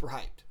album was super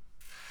hyped.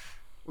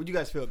 What do you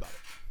guys feel about it?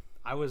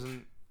 I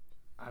wasn't.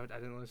 I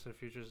didn't listen to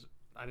Future's.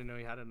 I didn't know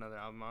he had another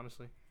album.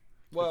 Honestly,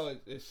 Well,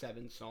 it's a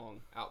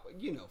 7-song album.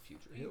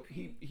 Future.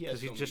 He has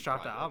because he so just many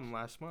dropped the projects. album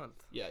last month,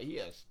 Yeah, he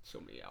has so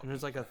many and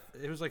albums.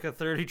 it was like a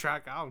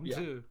 30-track album Yeah.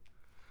 too.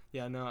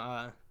 Yeah,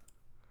 no,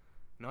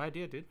 no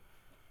idea, dude.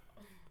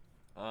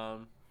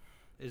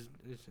 Is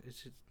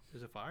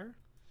it fire?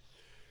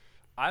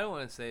 I don't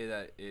want to say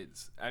that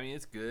it's. I mean,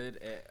 it's good.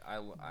 I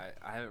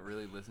haven't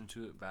really listened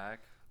to it back.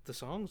 The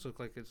songs look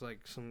like it's like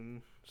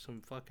some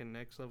fucking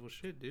next level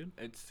shit, dude.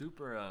 It's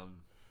super.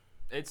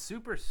 It's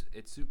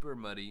super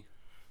muddy.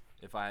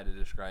 If I had to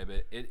describe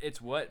it,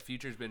 it's what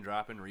Future's been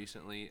dropping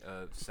recently,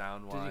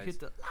 sound Did you wise. hit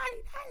the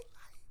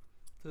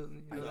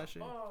that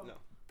shit? Oh, No.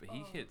 But he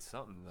hit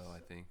something though. I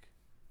think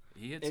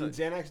he hits. In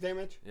Xanax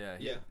Damage? Yeah,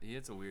 he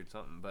hits a weird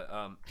something. But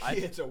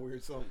It's a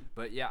weird song.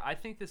 But yeah, I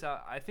think this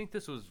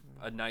was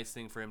a nice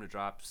thing for him to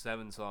drop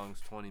 7 songs,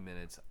 20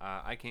 minutes.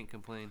 I can't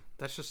complain.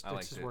 That's just I that's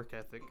liked his it. work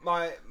ethic.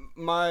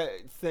 My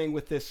thing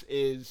with this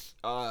is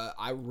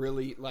I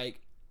really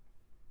like.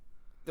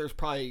 There's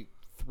probably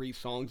 3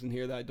 songs in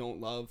here that I don't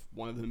love.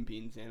 One of them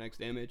being Xanax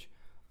Damage,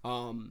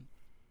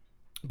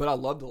 but I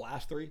love the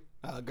last 3: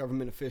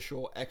 Government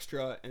Official,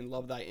 Extra, and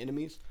Love Thy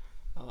Enemies.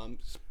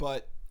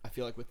 But I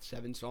feel like with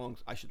 7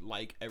 songs, I should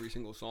like every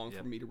single song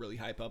Yep. for me to really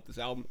hype up this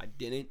album. I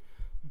didn't,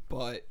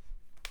 but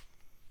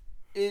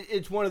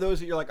it's one of those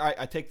that you're like, all right,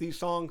 I take these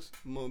songs,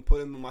 I'm gonna put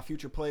them in my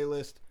future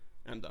playlist,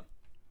 and I'm done.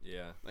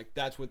 Yeah. Like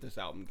that's what this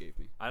album gave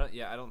me. I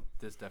don't.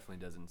 This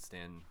definitely doesn't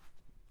stand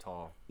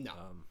tall. No.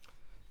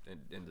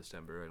 In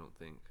December, I don't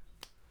think.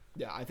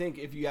 Yeah, I think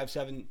if you have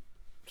 7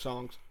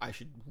 songs, I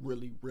should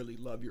really, really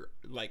love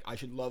I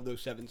should love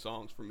those 7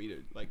 songs for me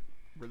to like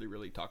really,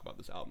 really talk about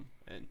this album.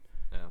 And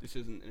Yeah. this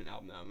isn't an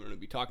album that I'm going to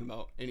be talking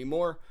about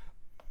anymore,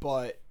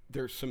 but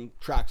there's some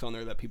tracks on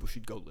there that people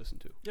should go listen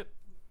to. Yep.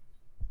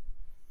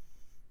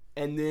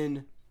 And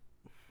then,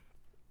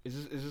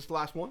 is this the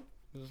last one?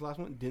 Is this the last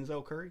one?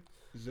 Denzel Curry?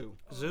 Zoo.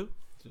 Zoo?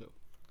 Zoo.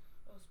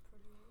 That was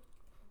pretty good.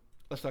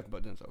 Let's talk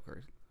about Denzel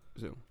Curry.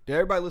 Zoo. Did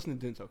everybody listen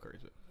to Denzel Curry?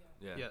 Zoo?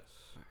 Yeah. Yes.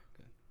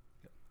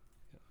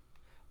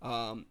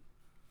 I'm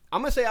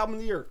gonna say album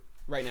of the year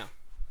right now.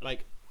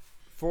 Like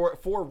for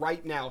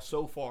right now,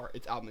 so far,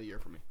 it's album of the year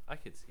for me. I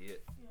could see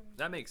it.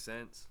 That makes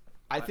sense.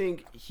 I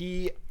think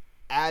he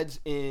adds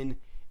in.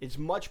 It's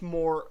much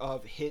more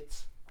of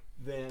hits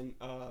than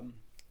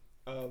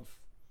of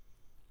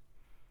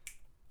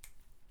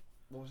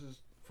what was his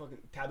fucking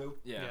Taboo.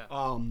 Yeah.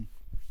 Yeah.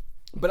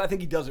 But I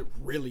think he does it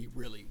really,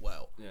 really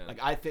well. Yeah. Like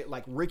I think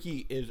like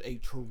Ricky is a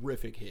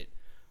terrific hit.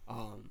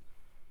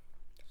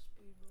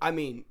 I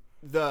mean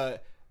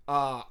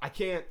I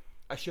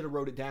should have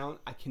wrote it down.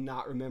 I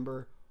cannot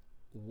remember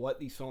what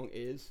the song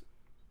is.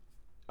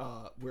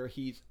 Where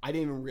I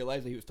didn't even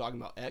realize that he was talking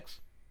about X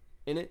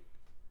in it.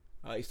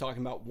 He's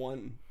talking about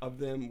one of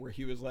them where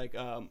he was like,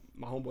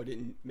 my homeboy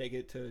didn't make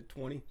it to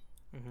 20.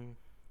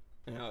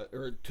 Mm-hmm.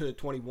 Or to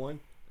 21.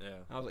 Yeah.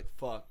 I was like,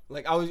 fuck.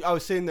 Like I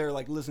was sitting there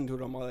like listening to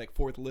it on my like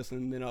 4th listen,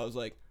 and then I was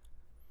like,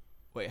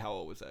 wait, how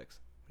old was X?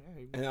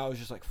 Yeah, And I was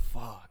just like,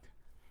 fuck.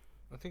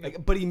 I think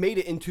Like, but he made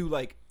it into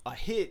like a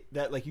hit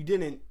that like you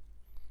didn't.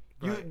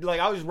 You Right. like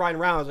I was just riding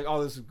around. I was like,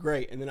 oh, this is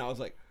great, and then I was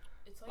like,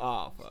 It's like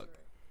oh Easter fuck. egg.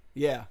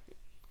 Yeah.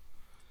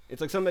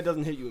 It's like something that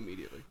doesn't hit you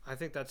immediately. I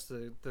think that's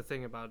the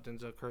thing about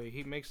Denzel Curry.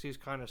 He makes these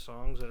kind of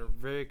songs that are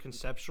very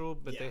conceptual,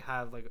 but they Yeah.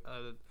 have like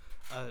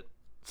a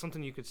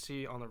something you could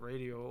see on the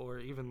radio or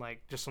even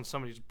like just on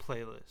somebody's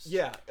playlist.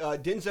 Yeah,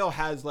 Denzel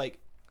has like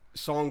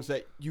songs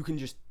that you can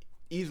just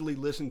easily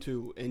listen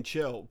to and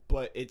chill,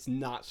 but it's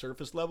not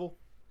surface level.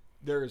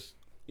 There's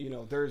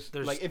There's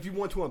like if you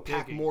want to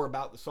unpack digging. more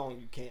about the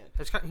song, you can.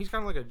 He's kind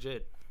of like a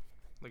Jid.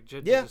 Like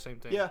Jid Yeah, does the same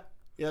thing. yeah,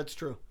 that's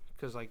true.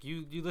 Because like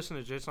you listen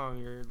to Jid song,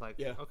 you're like,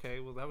 Yeah. okay,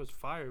 well that was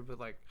fire, but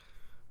like,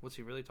 what's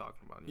he really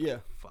talking about? And Yeah. you're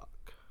like,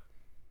 fuck.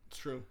 It's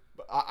true.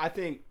 But I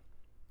think,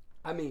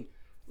 I mean,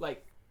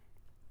 like,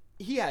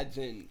 he adds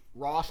in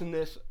Ross in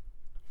this.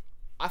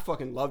 I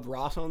fucking loved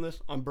Ross on this,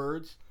 on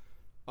Birds.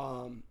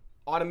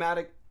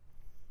 Automatic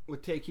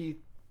with Take Heed,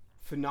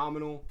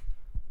 phenomenal.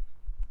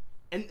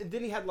 And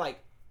then he had, like,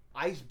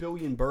 Ice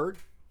Billion Bird.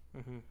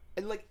 Mm-hmm.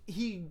 And, like,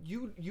 he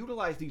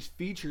utilized these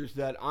features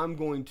that I'm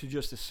going to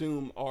just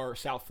assume are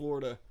South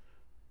Florida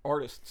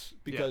artists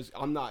because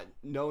I'm not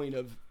knowing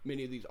of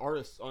many of these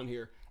artists on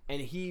here.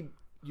 And he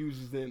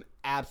uses them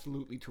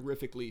absolutely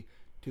terrifically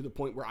to the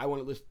point where I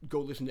want to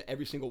go listen to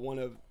every single one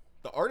of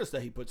the artists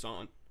that he puts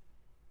on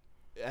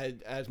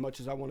as much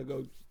as I want to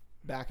go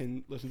back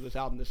and listen to this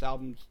album. This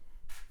album's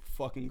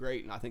fucking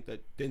great, and I think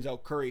that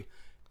Denzel Curry,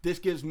 this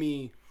gives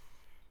me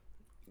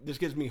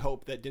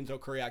hope that Denzel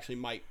Curry actually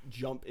might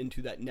jump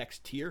into that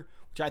next tier,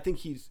 which I think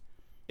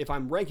if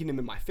I'm ranking him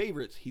in my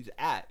favorites, he's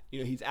at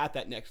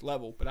that next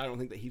level, but I don't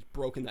think that he's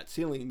broken that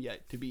ceiling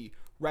yet to be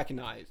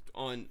recognized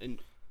on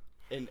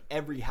in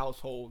every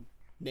household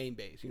name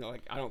base.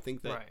 Like I don't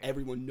think that Right.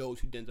 everyone knows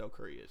who Denzel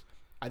Curry is.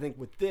 I think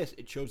with this,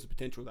 it shows the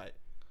potential that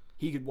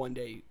he could one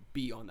day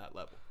be on that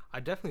level.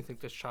 I definitely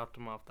think this chopped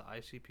him off the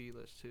ICP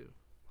list too.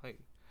 Like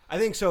I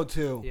think so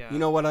too. Yeah. You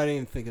know what? I didn't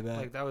even think of that.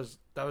 like that was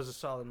a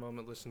solid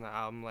moment listening to the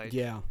album. Like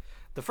yeah.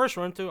 the first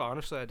run through,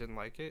 honestly, I didn't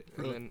like it, and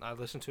Really? then I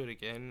listened to it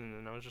again, and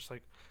then I was just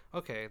like,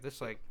 okay, this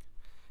like,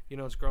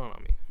 it's growing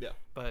on me. Yeah.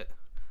 But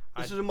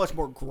This is a much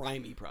more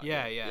grimy project.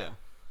 yeah.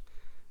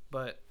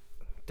 But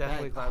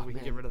definitely That- glad oh, we can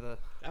man. get rid of the.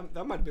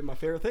 That might have been my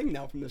favorite thing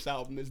now from this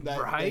album is that,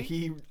 Right? that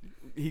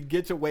he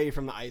gets away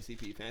from the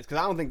ICP fans because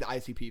I don't think the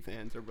ICP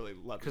fans are really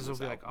loving Because this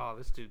they'll be like, album. oh,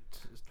 this dude,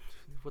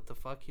 what the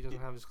fuck? He doesn't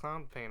have his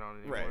clown paint on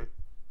anymore. Right.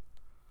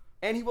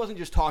 And he wasn't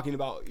just talking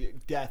about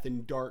death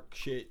and dark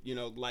shit.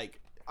 Like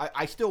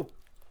I still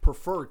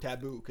prefer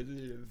Taboo because it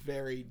is a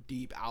very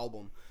deep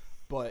album,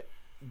 but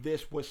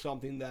this was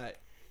something that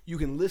you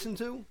can listen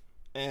to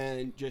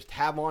and just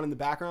have on in the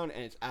background,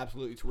 and it's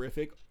absolutely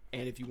terrific.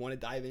 And if you want to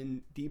dive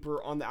in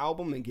deeper on the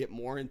album and get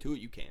more into it,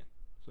 you can.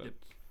 So Yep.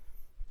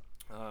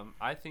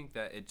 I think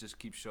that it just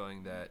keeps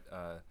showing that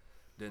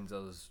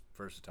Denzel's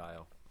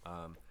versatile.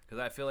 Because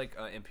I feel like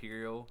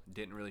Imperial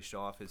didn't really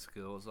show off his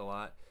skills a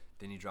lot.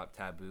 Then he dropped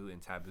Taboo, and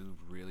Taboo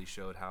really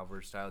showed how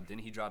versatile. Then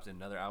he dropped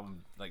another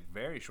album like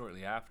very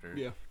shortly after.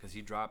 Yeah. Because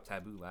he dropped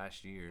Taboo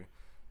last year.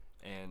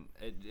 And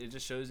it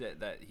just shows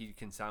that he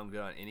can sound good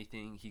on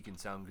anything. He can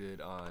sound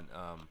good on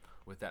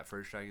with that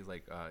first track. He's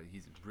like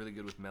he's really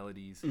good with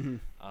melodies. Mm-hmm.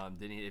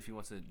 Then if he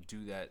wants to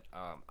do that,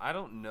 I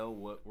don't know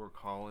what we're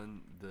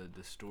calling the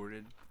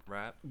distorted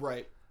rap,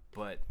 Right.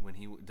 but when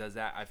he does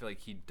that, I feel like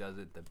he does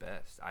it the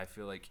best. I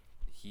feel like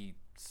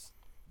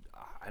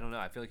I don't know.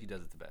 I feel like he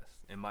does it the best,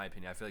 in my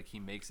opinion. I feel like he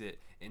makes it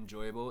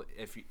enjoyable.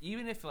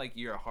 Even if like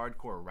you're a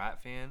hardcore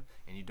rap fan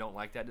and you don't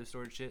like that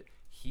distorted shit,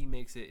 he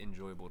makes it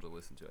enjoyable to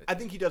listen to. I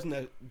think he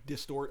doesn't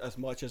distort as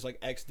much as like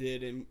X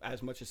did and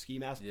as much as Ski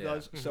Mask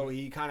does. So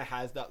he kind of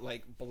has that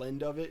like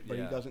blend of it, but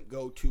he doesn't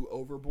go too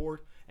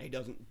overboard and he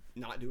doesn't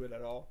not do it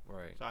at all.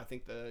 Right. So I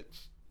think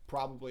that's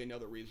probably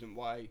another reason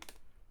why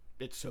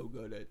it's so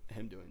good at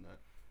him doing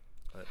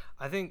that.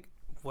 I think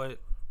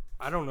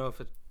I don't know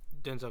if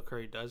Denzel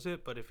Curry does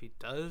it, but if he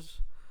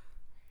does,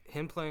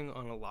 him playing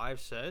on a live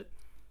set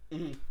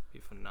be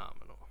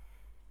phenomenal.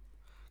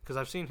 Because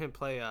I've seen him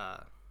play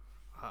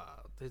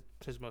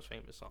his most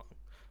famous song.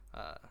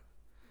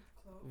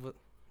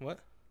 What?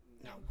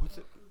 No, what's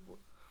it?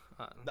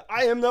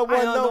 I am the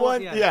one, the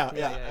one. Yeah.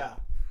 Yeah.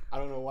 I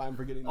don't know why I'm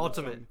forgetting.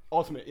 Ultimate.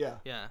 Ultimate, yeah.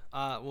 Yeah.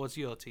 Well, it's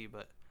ULT,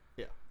 but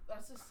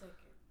That's the second.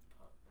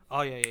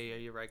 oh yeah.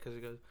 You're right, because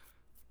it goes,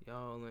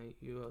 y'all only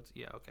ULT.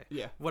 Yeah. Okay.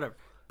 Yeah. Whatever.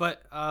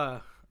 But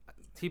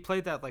he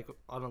played that like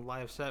on a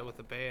live set with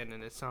the band,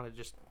 and it sounded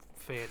just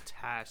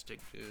fantastic,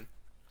 dude.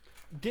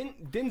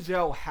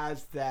 Denzel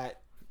has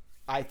that.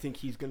 I think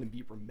he's going to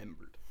be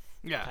remembered.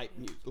 Yeah. Type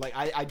music. Like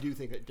I do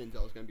think that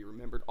Denzel is going to be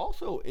remembered.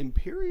 Also,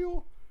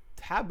 Imperial,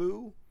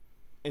 Taboo,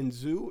 and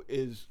Zoo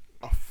is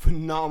a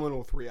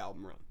phenomenal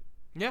 3-album run.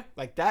 Yeah.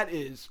 Like that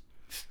is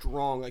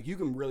strong. Like you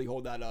can really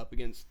hold that up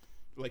against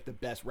like the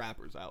best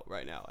rappers out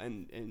right now,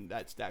 and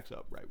that stacks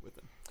up right with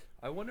him.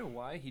 I wonder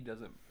why he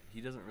doesn't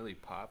really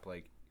pop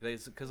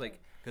because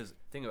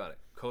think about it.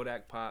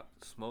 Kodak pop,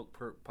 Smoke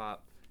Perp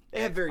pop.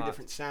 They have X very pop.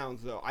 different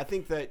sounds though. I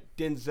think that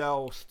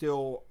Denzel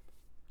still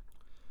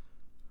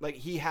like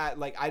he had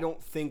like I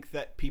don't think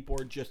that people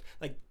are just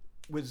like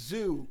with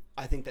Zoo.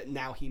 I think that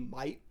now he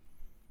might,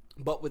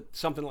 but with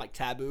something like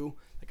Taboo,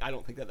 like I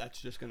don't think that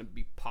that's just going to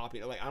be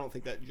popular. Like I don't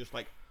think that just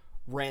like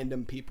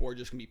random people are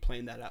just going to be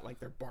playing that at like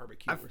their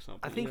barbecue or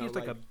something. I think you know, he's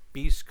like a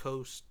Beast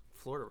Coast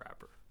Florida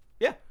rapper.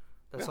 Yeah.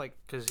 That's like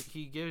because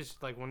he gives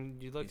like when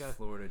you look He's at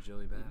Florida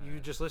Joey Badass. you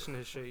just listen to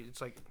his shit.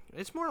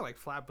 It's more like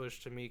Flatbush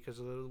to me because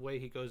of the way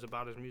he goes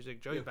about his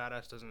music. Joey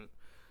Badass doesn't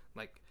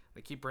like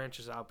he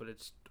branches out, but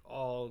it's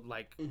all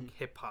like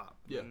hip hop.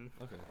 Yeah.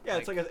 Okay. Yeah,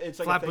 it's like a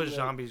Flatbush thing that-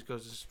 Zombies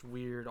goes this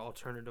weird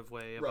alternative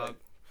way about. Right.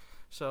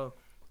 So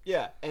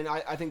Yeah, and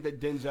I think that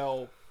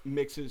Denzel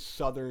mixes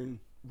Southern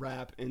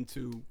rap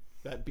into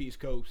that Beast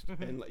Coast,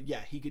 and like,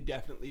 yeah, he could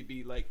definitely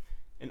be like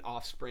an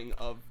offspring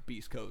of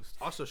Beast Coast.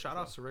 also shout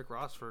outs to Rick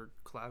Ross for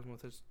collabing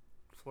with his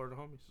Florida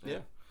homies. Yeah.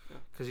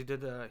 Because he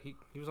did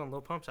he was on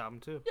Lil Pump's album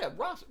too. Yeah,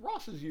 Ross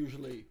is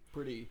usually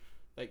pretty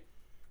like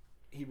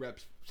he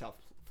reps South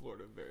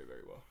Florida very,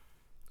 very well.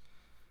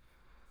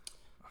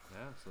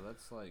 Yeah, so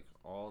that's like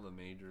all the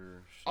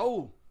major shit.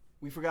 Oh,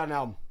 we forgot an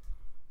album.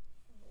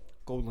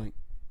 Gold Link.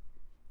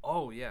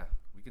 Oh yeah,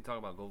 we can talk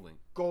about Gold Link.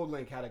 Gold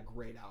Link had a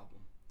great album.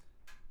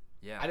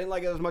 Yeah. I didn't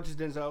like it as much as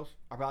Denzel's.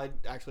 I probably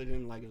actually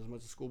didn't like it as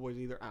much as Schoolboy's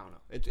either. I don't know.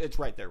 It's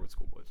right there with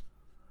Schoolboy's.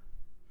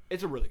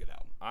 It's a really good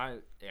album.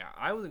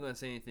 I wasn't gonna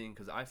say anything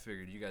because I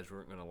figured you guys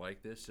weren't gonna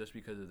like this just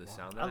because of the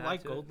sound. That I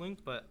like to it. Gold Link,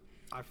 but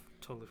I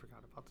totally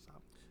forgot about this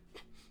album.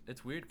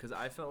 It's weird because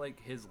I felt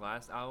like his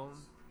last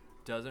album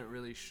doesn't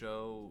really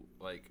show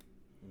like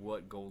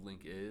what Gold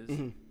Link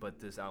is, but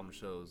this album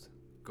shows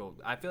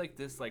Gold. I feel like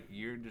this like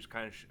year just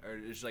kind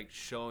of is like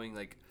showing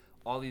like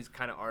all these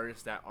kind of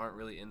artists that aren't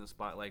really in the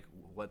spotlight,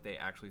 what they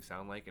actually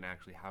sound like and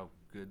actually how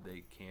good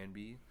they can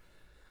be.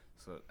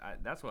 So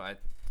that's what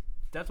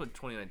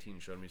 2019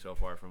 showed me so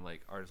far from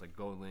like artists like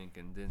Gold Link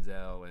and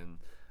Denzel and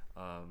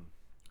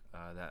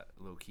that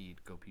Lil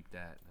Keed. Go peep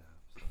that.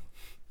 So,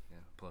 yeah,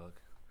 plug.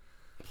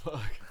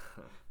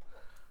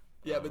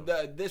 Yeah,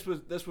 but this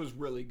was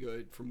really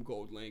good from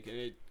Gold Link, and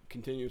it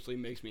continuously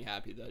makes me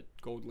happy that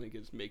Gold Link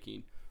is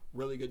making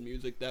really good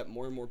music that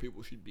more and more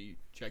people should be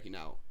checking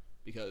out,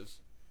 because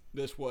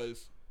this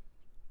was,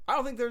 I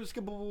don't think there's a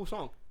skippable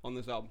song on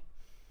this album.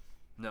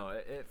 No,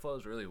 it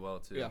flows really well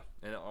too. Yeah.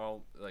 And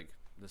all like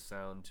the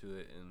sound to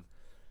it and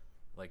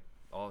like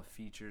all the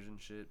features and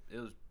shit. It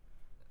was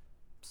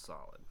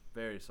solid,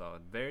 very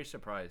solid, very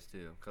surprised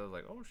too, cause I was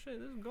like, oh shit,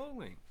 this is Gold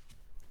Link.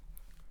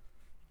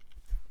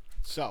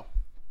 So,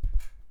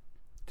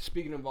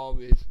 speaking of all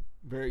these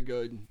very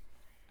good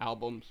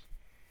albums,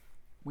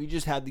 we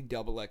just had the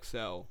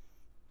XXL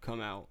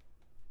come out,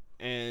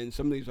 and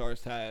some of these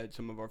artists had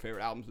some of our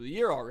favorite albums of the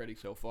year already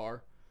so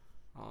far.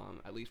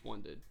 At least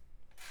one did.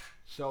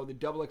 So the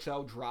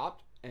XXL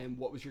dropped, and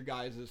what was your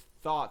guys'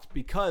 thoughts?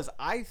 Because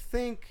I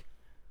think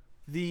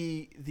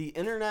the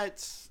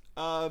internet's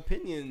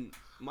opinion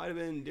might have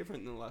been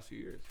different in the last few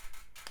years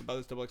about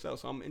this XXL.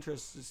 So I'm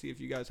interested to see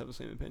if you guys have the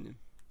same opinion.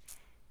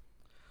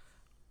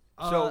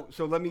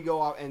 So let me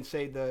go out and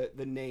say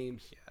the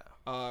names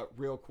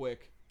real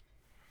quick,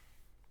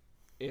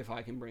 if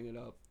I can bring it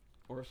up,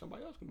 or if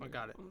somebody else can. I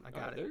got it.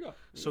 There you go.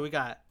 So we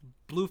got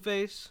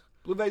Blueface,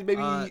 Blueface,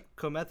 baby.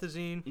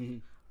 Comethazine. Mm-hmm.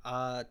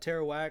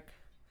 Tearawhack.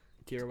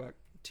 Tearawhack.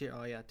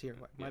 Tearawhack.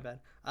 My Yeah.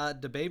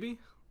 bad. DaBaby.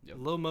 Yep.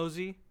 Lil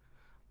Mosey.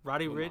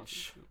 Roddy Lil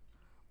Ricch.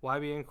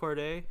 Mosey, YBN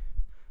Cordae.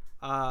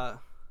 I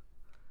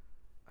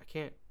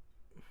can't.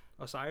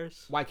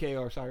 Osiris.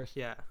 YK Osiris.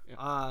 Yeah.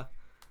 Yeah.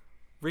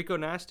 Rico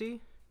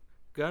Nasty,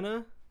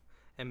 Gunna,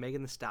 and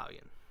Megan Thee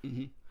Stallion.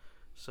 Mm-hmm.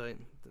 So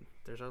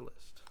there's our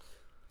list.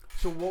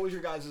 So what was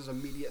your guys'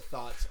 immediate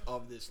thoughts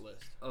of this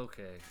list?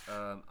 Okay.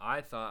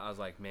 I was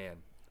like, man,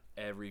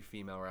 every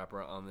female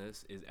rapper on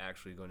this is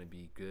actually going to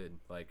be good.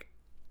 Like,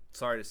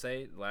 sorry to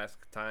say, last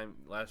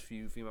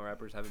few female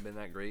rappers haven't been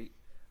that great.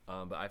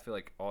 But I feel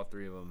like all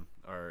three of them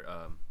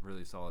are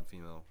really solid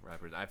female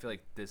rappers. I feel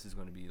like this is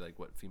going to be like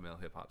what female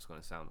hip hop's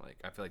going to sound like.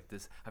 I feel like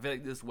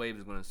this wave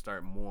is going to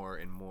start more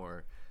and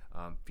more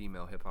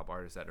female hip hop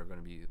artists that are going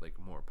to be like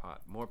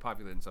more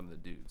popular than some of the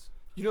dudes.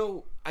 You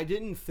know, I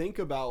didn't think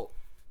about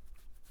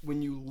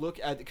when you look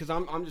at, because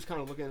I'm just kind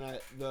of looking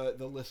at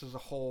the list as a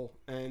whole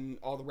and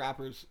all the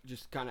rappers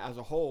just kind of as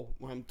a whole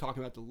when I'm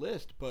talking about the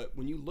list. But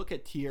when you look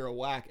at Tierra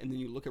Whack and then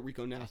you look at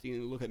Rico Nasty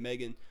and you look at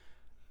Megan,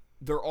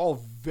 they're all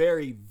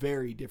very,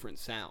 very different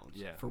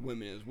sounds for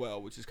women as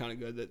well, which is kind of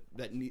good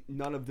that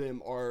none of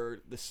them are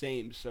the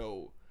same.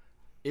 So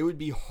it would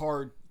be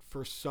hard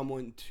for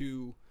someone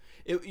to,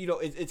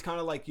 it's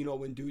kind of like,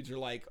 when dudes are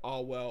like,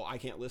 oh, well, I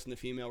can't listen to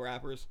female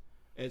rappers.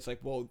 And it's like,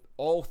 well,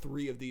 all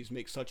three of these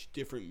make such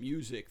different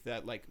music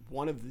that like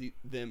one of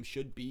them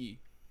should be,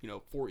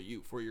 for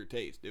your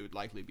taste. It would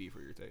likely be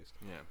for your taste.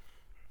 Yeah.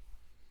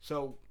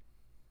 So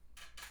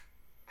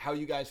how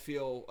you guys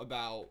feel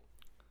about...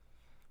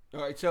 All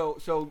right,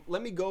 so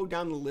let me go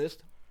down the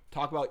list,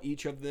 talk about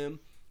each of them,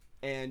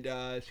 and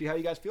see how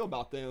you guys feel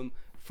about them.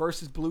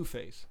 First is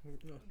Blueface.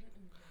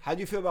 How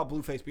do you feel about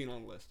Blueface being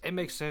on the list? It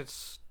makes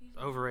sense.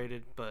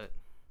 Overrated, but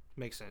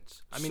makes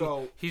sense. I mean,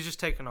 So- he's just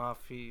taken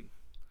off.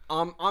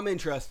 I'm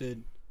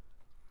interested.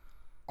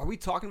 Are we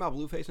talking about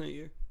Blueface in a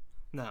year?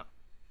 No.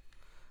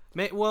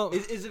 Well,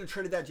 Is it a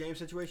Trinidad James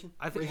situation?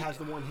 I think where he has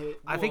the one hit.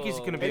 I think he's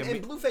going to be.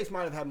 And Blueface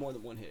might have had more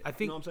than one hit. I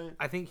think. You know what I'm saying?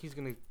 I think he's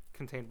going to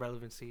contain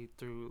relevancy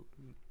through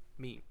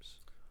memes.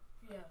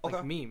 Yeah. Okay.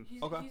 Like meme.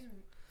 Okay.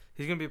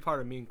 He's going to be a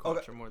part of meme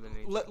culture more than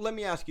anything. Let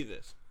me ask you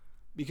this,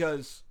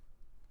 because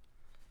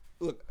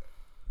look,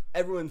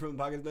 everyone from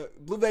the podcast,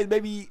 Blueface,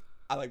 baby,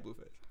 I like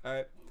Blueface. All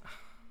right,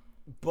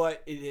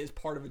 but it is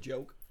part of a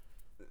joke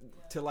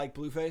to like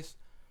Blueface,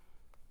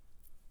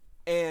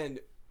 and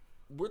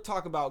we're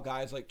talking about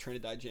guys like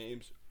Trinidad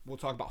James. We'll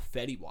talk about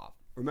Fetty Wap.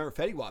 Remember,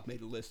 Fetty Wap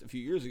made the list a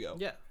few years ago.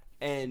 Yeah.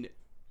 And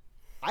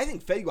I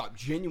think Fetty Wap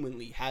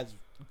genuinely has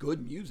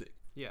good music.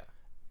 Yeah.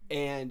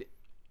 And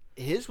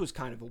his was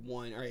kind of a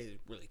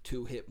really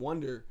two-hit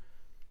wonder,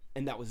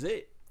 and that was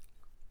it.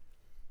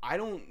 I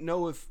don't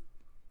know if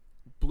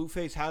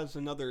Blueface has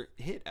another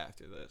hit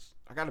after this.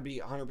 I got to be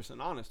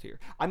 100% honest here.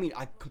 I mean,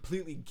 I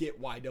completely get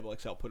why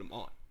XXL put him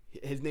on.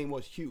 His name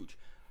was huge,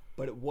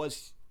 but it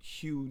was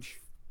huge.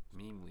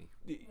 Memely.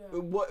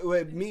 What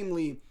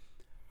memely.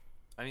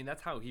 I mean,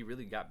 that's how he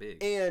really got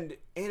big. And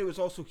it was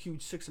also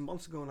huge 6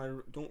 months ago, and I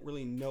don't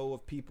really know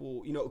if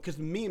people, because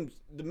the meme,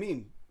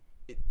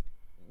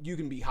 you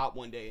can be hot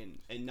one day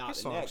and not His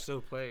the song next.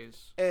 still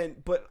plays.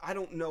 But I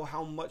don't know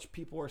how much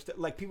people are still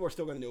people are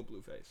still gonna know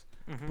Blueface,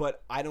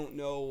 but I don't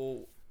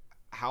know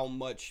how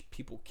much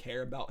people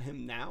care about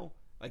him now.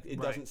 Like it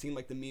doesn't seem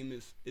like the meme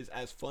is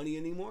as funny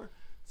anymore.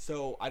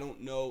 So I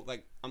don't know.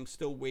 Like I'm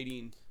still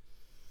waiting.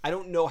 I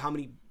don't know how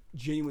many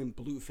genuine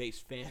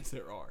Blueface fans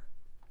there are.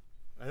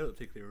 I don't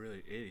think they're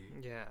really any.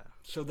 Yeah.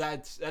 So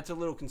that's a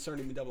little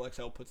concerning when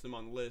XXL puts them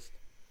on the list,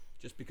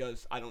 just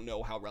because I don't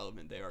know how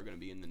relevant they are going to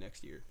be in the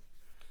next year.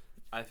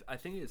 I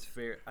think it's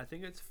fair. I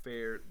think it's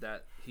fair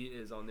that he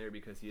is on there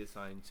because he is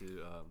signed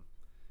to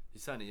he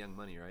signed to Young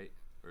Money, right?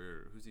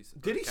 Or who's he?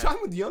 Did he sign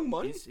with Young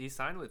Money? He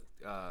signed with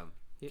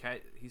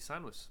he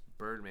signed with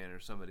Birdman or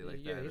somebody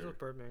like that. Yeah, he's or, with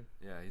Birdman.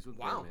 Yeah, he's with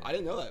Wow, Birdman. I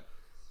didn't know that.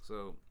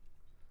 So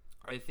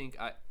I think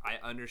I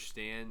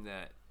understand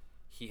that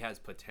he has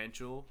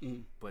potential,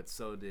 but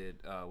so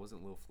did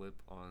wasn't Lil Flip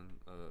on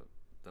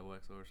Double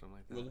XO or something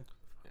like that? Really?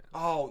 Yeah.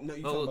 Oh no,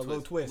 you're talking about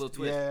Lil Twist. Lil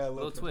Twist. Yeah,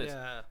 Lil Twist.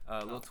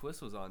 Yeah. Lil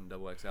Twist was on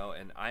Double XL,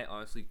 and I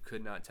honestly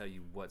could not tell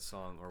you what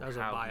song or That was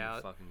a how buyout.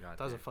 he fucking got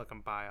That was there. a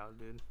fucking buyout,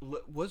 dude.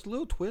 Was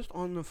Lil Twist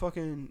on the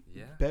fucking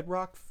Yeah.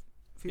 Bedrock?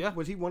 Yeah.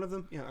 Was he one of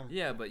them? Yeah. all right.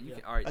 Yeah, but you Yeah.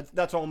 can. All right.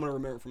 That's all I'm gonna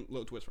remember from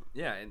Lil Twist from.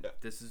 Yeah, and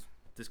Yeah.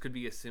 this could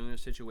be a similar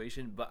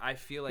situation, but I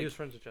feel like He was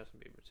friends with Justin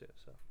Bieber too,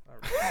 so. I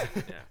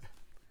remember. yeah.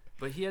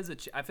 But he has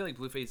I feel like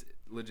Blueface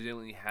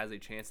legitimately has a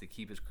chance to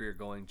keep his career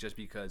going just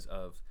because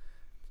of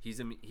he's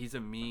a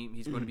meme.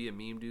 He's going to be a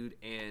meme dude,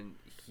 and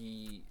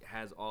he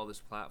has all this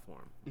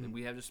platform. And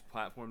we have this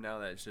platform now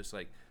that it's just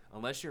like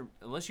unless you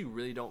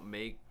really don't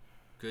make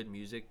good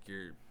music,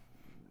 you're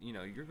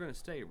going to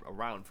stay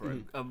around for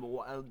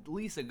at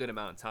least a good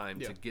amount of time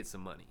to get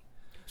some money.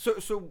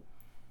 So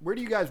where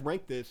do you guys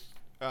rank this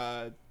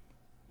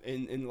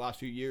in the last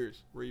few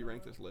years? Where you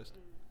rank this list?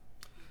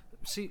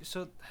 See,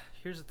 so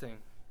here's the thing.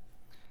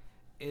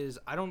 Is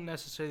I don't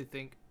necessarily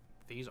think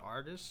these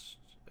artists,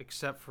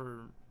 except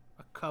for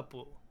a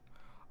couple,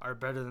 are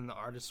better than the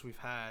artists we've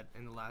had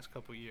in the last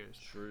couple years.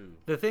 True.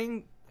 The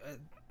thing,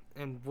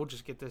 and we'll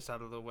just get this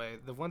out of the way.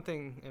 The one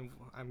thing, and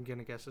I'm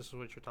gonna guess this is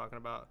what you're talking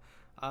about.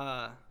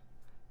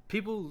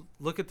 People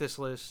look at this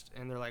list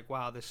and they're like,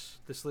 "Wow, this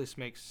list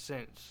makes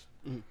sense."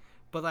 Mhm.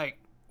 But like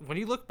when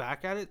you look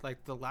back at it,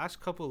 like the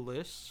last couple of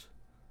lists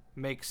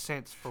make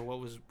sense for what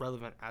was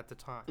relevant at the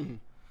time, Mhm.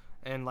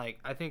 and like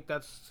I think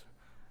that's.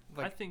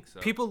 Like, I think so.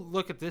 People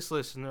look at this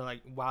list and they're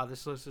like, "Wow,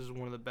 this list is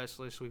one of the best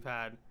lists we've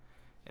had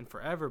in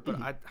forever."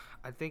 But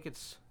I think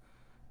it's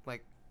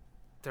like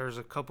there's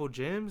a couple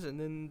gems, and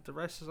then the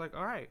rest is like,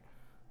 all right.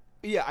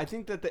 Yeah, I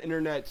think that the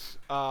internet's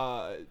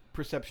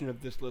perception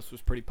of this list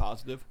was pretty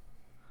positive.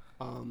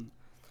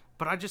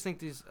 But I just think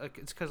these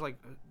it's because like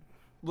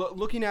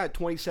Looking at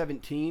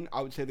 2017,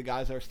 I would say the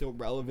guys that are still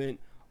relevant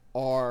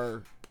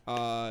are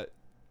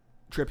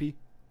Trippy,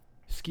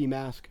 Ski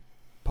Mask,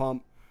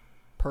 Pump,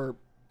 Perp,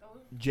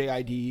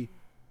 JID.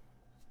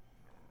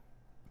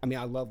 I mean,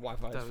 I love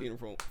Wi-Fi's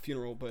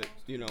funeral, but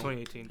you know.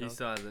 2018. He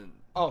still hasn't.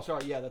 Oh,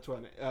 sorry. Yeah, that's what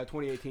I meant.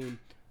 2018.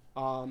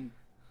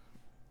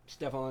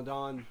 Stefan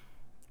Ladon,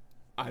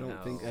 I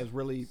don't think has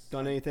really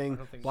done anything.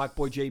 Black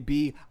Boy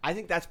JB, I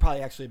think that's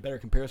probably actually a better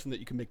comparison that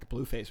you can make to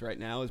Blueface right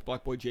now. Is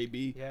Black Boy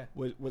JB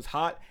was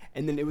hot,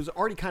 and then it was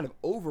already kind of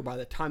over by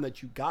the time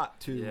that you got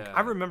to. Yeah.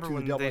 I remember to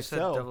when the they said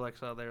XXL. Double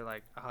XL, they were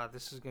like,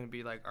 this is gonna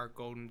be like our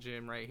golden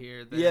gem right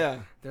here.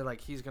 They're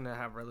like, he's gonna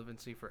have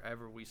relevancy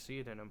forever. We see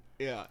it in him.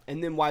 Yeah,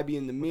 and then YB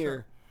in the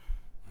mirror.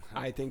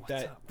 I think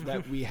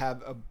that we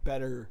have a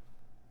better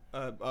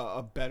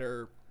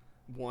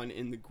one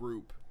in the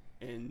group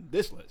in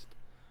this list.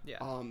 Yeah.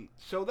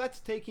 So that's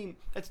taking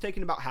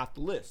about half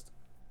the list,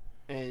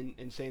 and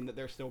saying that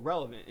they're still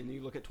relevant. And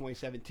you look at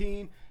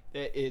 2017,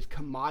 that is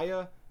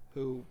Kamaya,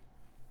 who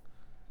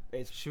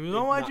is She was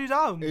on YG's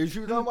album. She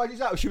was on YG's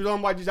album. She was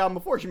on YG's album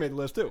before she made the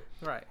list too.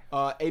 Right.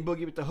 A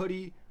Boogie with the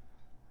hoodie.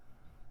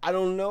 I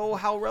don't know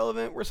how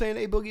relevant we're saying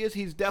A Boogie is.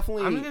 He's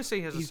definitely. I'm gonna say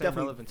he has the he's same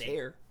definitely relevancy.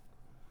 there,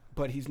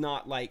 but he's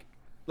not like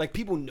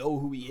people know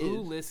who he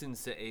Who is.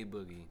 listens to A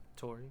Boogie?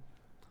 Tory.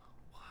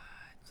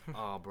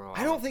 Oh, bro.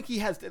 I don't think he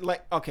has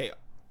okay.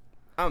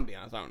 I'm gonna be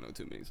honest. I don't know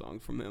too many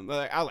songs from him,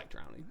 but I like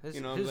Drowning. His,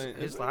 you know what I'm saying?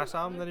 his last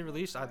album that he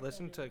released, I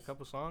listened to a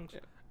couple songs.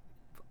 Yeah.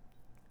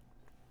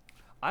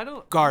 I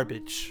don't.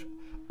 Garbage.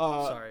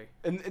 Sorry.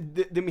 And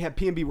then we have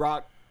P&B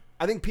Rock.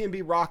 I think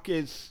P&B Rock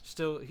is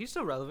He's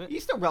still relevant.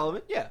 he's still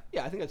relevant. Yeah,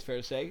 I think that's fair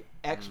to say.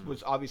 X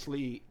was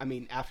obviously. I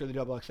mean, after the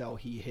Double XL,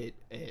 he hit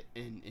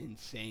an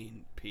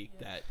insane peak.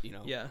 That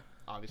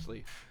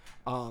obviously.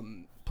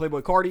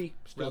 Playboy Cardi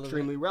still Relevant.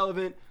 extremely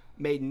relevant.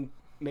 Made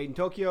in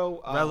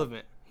Tokyo.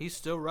 Relevant. He's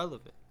still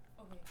relevant.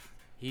 Okay.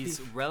 He's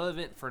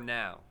relevant for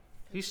now.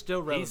 He's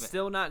still relevant. He's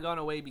still not gone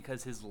away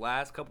because his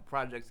last couple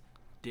projects,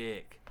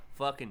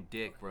 fucking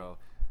dick, bro.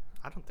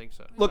 I don't think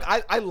so. Look,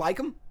 I like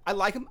him.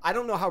 I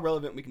don't know how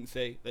relevant we can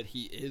say that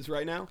he is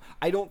right now.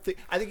 I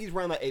think he's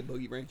around that A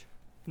Boogie range.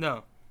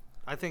 No,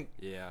 I think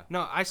Yeah.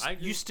 no. I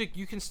agree.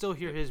 You can still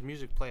hear his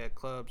music play at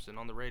clubs and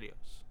on the radios.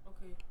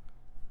 Okay.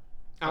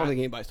 I don't think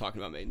anybody's talking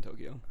about Made in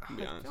Tokyo, to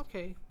be honest.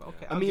 Okay. I'll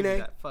give Amine, you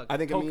that. Fuck. I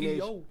think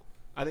Tokyo.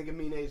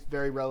 Amine's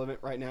very relevant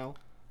right now.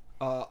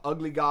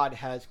 Ugly God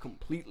has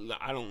completely.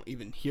 I don't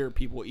even hear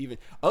people even.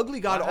 Ugly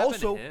God What happened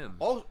to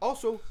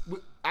also. him?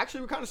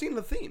 Actually, we're kind of seeing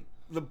the theme.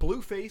 The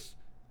blue face,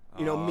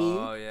 meme,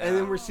 yeah. and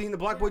then we're seeing the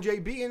Black Boy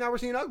JB, and now we're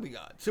seeing Ugly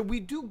God. So we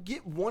do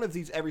get one of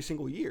these every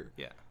single year.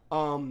 Yeah.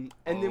 And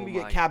then Oh we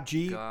get my Cap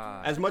G.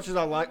 God. As much as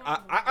I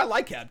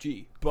like Cap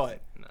G,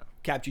 but No.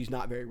 Cap G's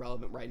not very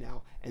relevant right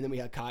now. And then we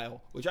have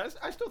Kyle, which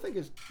I still think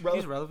is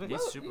relevant. He's relevant.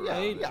 He's super Yeah,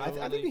 relevant.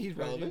 I think he's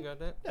relevant. You got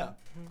that? Yeah.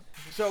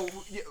 So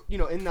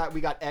in that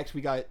we got X,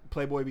 we got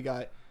Playboy, we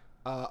got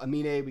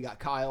Amine, we got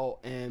Kyle,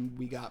 and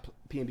we got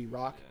P&B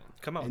Rock.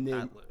 Come on. And then-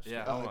 that list.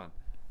 Yeah, hold on.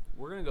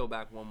 We're gonna go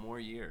back one more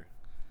year.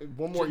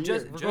 One more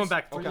Just- year. We're going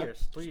back 3 okay.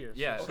 years. 3 years.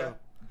 Yeah, Okay.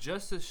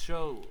 just to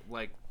show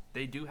like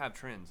they do have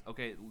trends.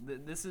 Okay,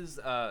 this is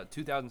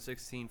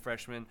 2016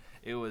 freshman.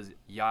 It was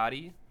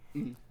Yachty,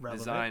 Relevant.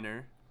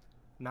 Designer,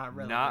 Not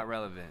relevant. not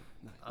relevant.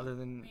 Other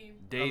than Meme.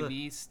 Dave Other-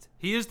 East,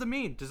 he is the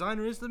meme.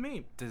 Designer is the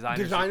meme.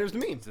 Designer's the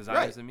meme.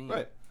 Designer's the meme.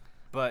 Right.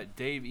 But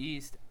Dave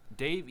East,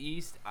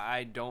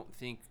 I don't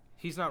think.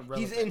 He's not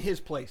relevant. He's in his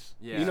place.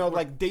 Yeah.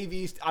 Like Dave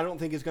East, I don't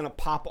think is going to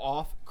pop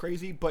off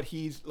crazy, but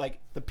he's like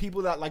the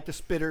people that like the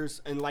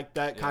spitters and like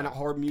that kind of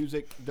hard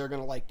music, they're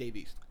going to like Dave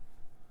East.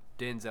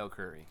 Denzel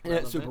Curry, And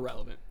it's super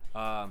relevant.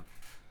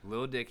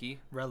 Lil Dicky,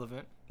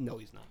 relevant. No,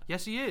 he's not.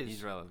 Yes, he is.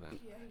 he's relevant.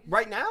 Yeah.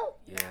 Right now?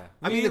 Yeah.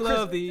 I mean, we the Chris-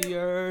 love the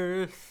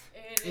earth.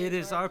 It It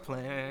is our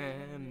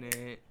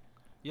planet.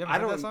 You ever I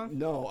heard that don't song?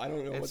 know. I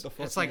don't know what It's, the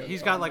fuck. it's like you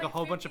he's guys got are. like a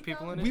whole bunch of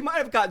people in it. We might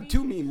have gotten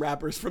 2 meme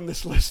rappers from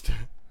this list.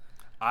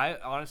 I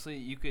honestly,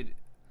 you could.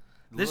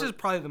 This look- is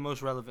probably the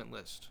most relevant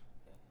list.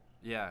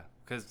 yeah,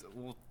 because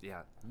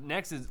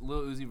Next is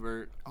Lil Uzi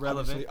Vert,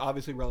 Relevant.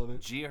 Obviously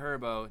relevant. G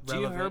Herbo. G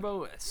Relevant.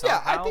 Herbo. Yeah,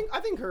 Somehow, I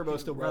think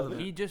Herbo's still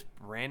relevant. he just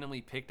randomly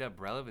picked up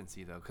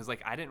relevancy though, because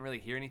like I didn't really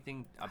hear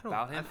anything I don't-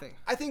 about him.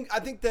 I think I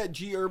think that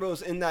G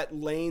Herbo's in that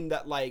lane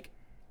that like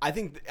I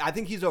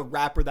think he's a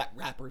rapper that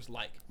rappers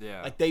like.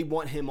 Yeah. Like they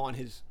want him on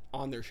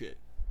their shit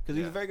because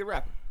he's a very good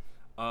rapper.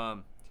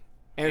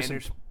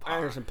 Anderson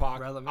 .Paak.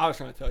 Relevant. I was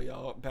trying to tell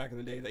y'all back in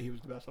the day that he was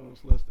the best on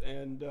this list.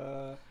 And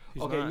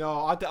He's okay, not.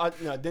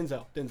 no,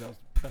 Denzel's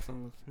best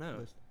on this No.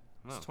 list.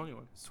 No, It's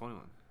 21. It's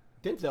 21.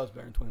 Denzel's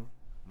better than 21.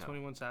 No.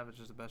 21 Savage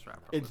is the best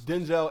rapper. It's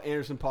Denzel,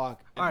 Anderson .Paak,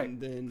 and Alright.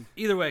 then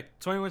Either way,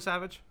 21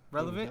 Savage,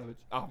 relevant. Savage,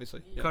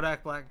 obviously. Yeah.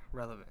 Kodak Black,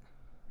 relevant.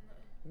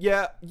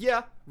 Yeah.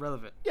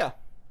 Relevant.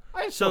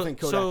 I still think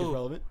Kodak is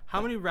relevant.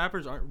 How many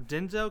rappers aren't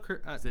Denzel?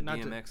 It's the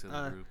DMX of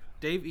the group.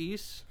 Dave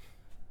East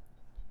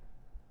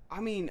I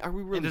mean, are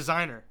we and really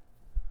Designer.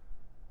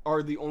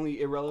 are the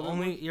only irrelevant?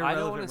 Only ones? irrelevant I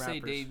don't want to rappers. say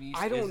Dave East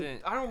I don't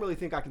isn't. really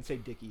think I can say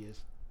Dickie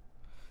is.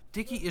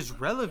 Dickie is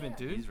relevant,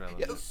 dude. He's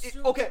Yeah,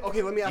 relevant.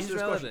 okay, let me ask He's you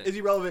this relevant. question. Is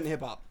he relevant in hip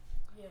hop?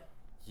 Yeah.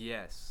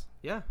 Yes.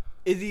 Yeah.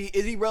 Is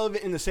he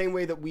relevant in the same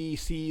way that we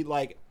see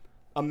like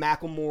a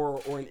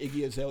Macklemore or an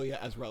Iggy Azalea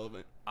as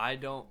relevant? I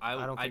don't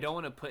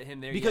want to put him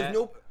there Because yet.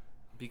 nope.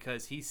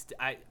 Because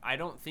I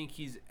don't think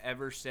he's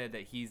ever said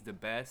that he's the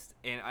best,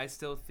 and I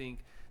still think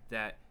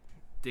that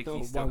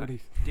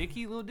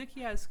Dickie Lil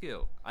Dicky has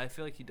skill. I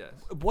feel like he does.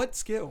 What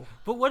skill?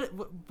 But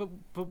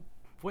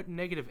what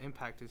negative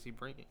impact is he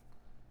bringing?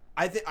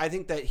 I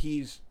think that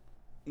he's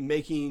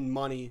making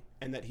money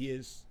and that he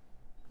is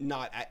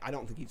not. I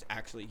don't think he's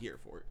actually here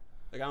for it.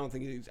 Like I don't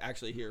think he's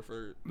actually here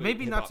for the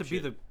Maybe not hip-hop to be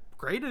shit. the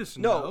greatest.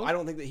 No, I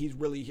don't think that he's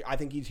really. I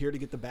think he's here to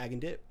get the bag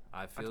and dip.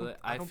 I feel don't- it.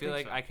 I I don't feel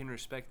think like so. I can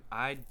respect.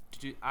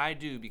 I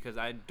do because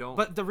I don't.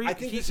 But the I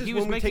think this is he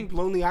when was we making take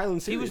Lonely Island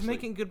he seriously. was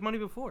making good money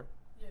before.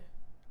 Yeah.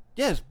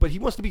 Yes, but he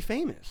wants to be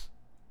famous.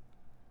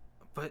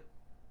 But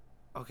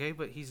okay,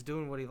 but he's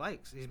doing what he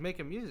likes. He's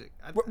making music.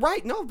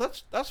 Right? No,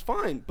 that's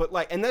fine. But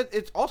like, and that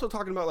it's also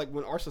talking about like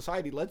when our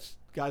society lets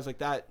guys like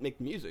that make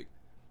music.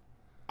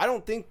 I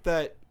don't think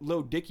that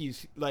Lil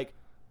Dicky's like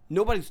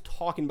nobody's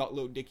talking about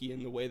Lil Dicky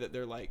in the way that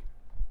they're like,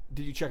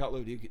 did you check out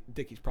Lil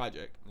Dicky's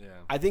project? Yeah.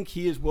 I think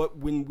he is what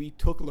when we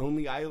took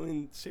Lonely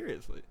Island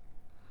seriously.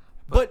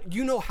 But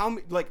you know how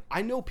many, like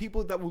I know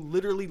people that will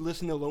literally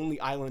listen to Lonely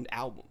Island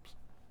albums.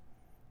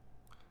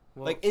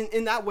 Well, Like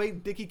in that way,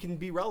 Dicky can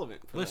be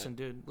relevant. For listen,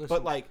 that. dude. Listen.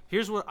 But like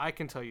here's what I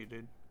can tell you,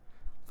 dude.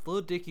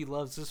 Lil Dicky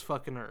loves this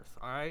fucking earth.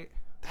 All right.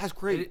 that's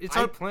great. It's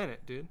our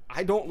planet, dude.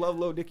 I don't love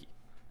Lil Dicky,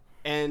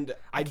 and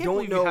I can't don't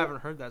believe know. you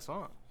haven't heard that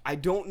song. I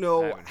don't I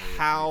know haven't heard it, to be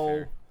how.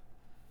 fair.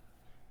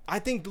 I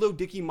think Lil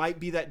Dicky might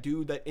be that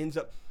dude that ends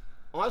up.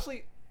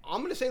 Honestly,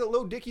 I'm gonna say that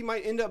Lil Dicky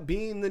might end up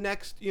being the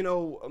next,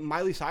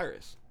 Miley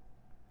Cyrus.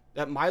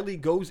 That Miley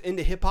goes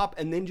into hip hop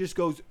and then just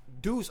goes,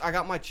 "Deuce, I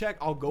got my check.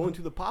 I'll go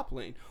into the pop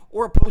lane."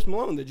 Or a Post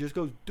Malone that just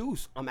goes,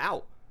 "Deuce, I'm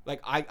out.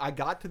 Like I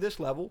got to this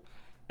level,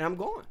 and I'm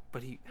gone."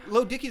 But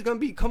Lil Dicky's gonna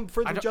become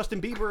friends I with don't-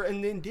 Justin Bieber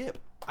and then dip.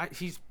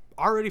 he's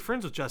already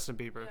friends with Justin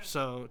Bieber, Yeah.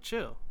 so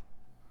chill.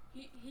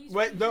 He's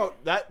Wait, no,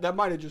 that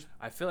might have just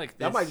I feel like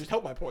that might this- just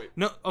help my point.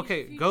 No,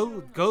 okay, featured go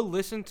on go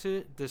listen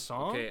to this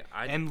song Okay,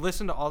 and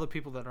listen to all the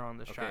people that are on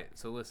this Okay, track.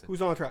 so listen.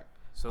 Who's on the track?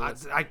 So I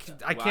let's-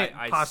 can't well,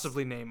 I-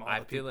 possibly name all I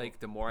the feel people. like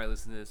the more I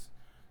listen to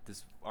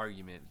this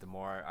argument, the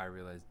more I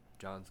realize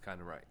John's kind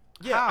of right.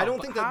 Yeah, How? I don't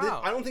But think that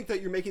how? I don't think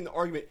that you're making the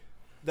argument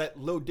that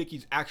Lil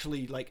Dicky's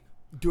actually like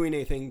doing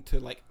anything to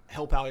like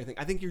help out anything.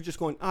 I think you're just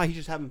going, he's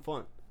just having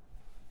fun.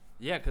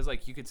 Yeah, because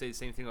like you could say the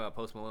same thing about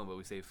Post Malone, but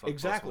we say fuck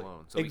Exactly. Post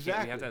Malone. So we have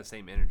Exactly. to have the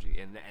same energy.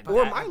 And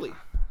Or that- Miley.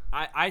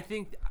 I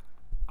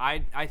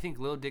think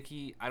Lil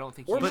Dicky. I don't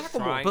think Or he's Macklemore.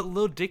 trying. But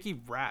Lil Dicky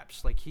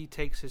raps like he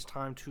takes his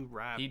time to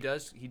rap. He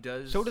does.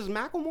 So does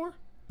Macklemore.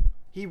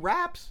 He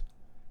raps.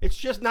 It's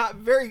just not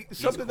very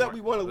something that corny.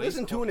 we want to Well, he's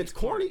listen to, corny. and it's He's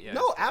corny. corny. Yeah,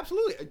 No, it's corny.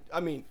 absolutely. I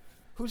mean,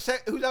 who's out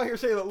here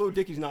saying that Lil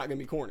Dicky's not gonna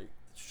be corny?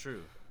 It's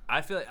true.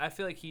 I feel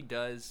like he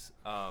does.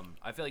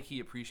 I feel like he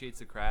appreciates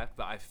the craft,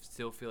 but I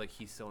still feel like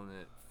he's still in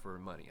it for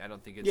money. I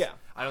don't think it's. Yeah.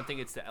 I don't think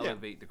it's to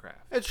elevate the craft.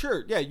 It's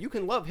sure. Yeah, you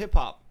can love hip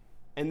hop,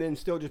 and then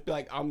still just be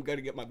like, I'm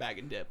gonna get my bag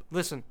and dip.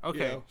 Listen, okay,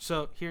 know?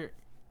 so here,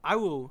 I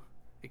will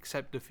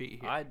accept defeat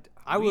here.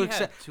 I will we had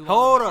accept. too long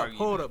Hold of an up,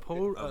 hold argument up,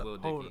 hold of up, Lil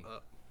hold Dicky.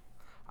 up.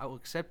 I will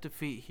accept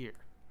defeat here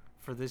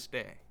for this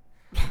day.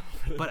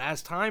 But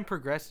as time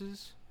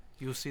progresses,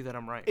 you'll see that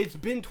I'm right. It's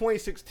been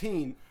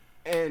 2016,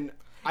 and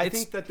I It's-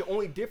 think that the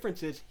only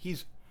difference is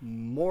he's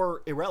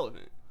more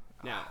irrelevant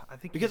now. I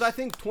think because he's- I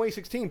think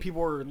 2016 people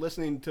were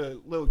listening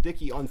to Lil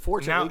Dicky,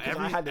 unfortunately, now because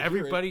I had to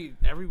hear it.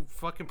 every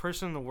fucking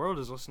person in the world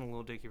is listening to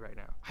Lil Dicky right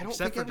now. I don't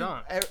except think for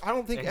John. I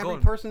don't think And every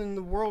Golden. person in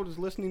the world is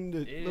listening to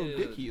Lil Ew,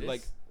 Dicky. this-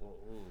 Like,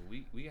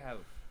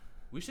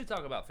 we should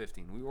talk about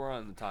 15. We were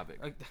on the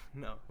topic.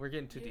 No, we're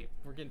getting too deep.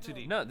 We're getting too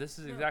deep. No, this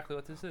is exactly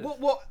what this is.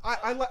 well,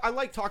 I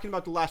like talking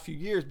about the last few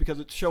years because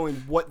it's showing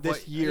what this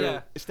What- year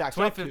yeah. stacks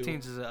up to. 2015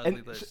 is an ugly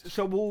And list.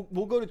 So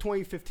we'll go to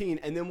 2015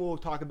 and then we'll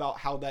talk about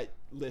how that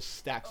list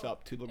stacks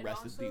up to the And rest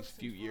of also, these since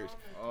few we're years. on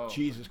the- Oh.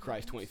 Jesus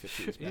Christ,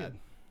 2015 is Yeah. bad.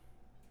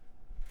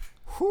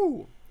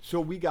 Whew. So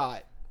we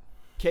got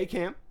K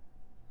Camp.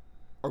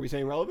 Are we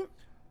saying relevant?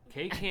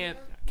 K Camp.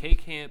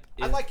 Is,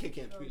 I like K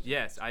Camp's music.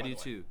 Yes, I by do the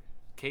way. too.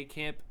 K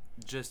Camp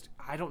just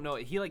I don't know.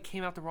 He like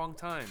came out the wrong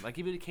time. Like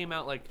if it came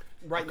out like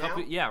Right now?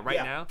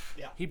 now,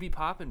 Yeah. he'd be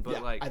popping. But Yeah,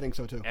 like I think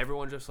so too.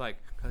 everyone just like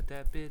cut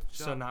that bitch.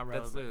 So off. not That's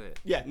relevant. literally it.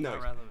 Yeah, no.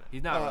 Not relevant.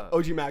 He's not relevant.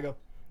 OG Mago.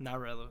 Not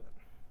relevant.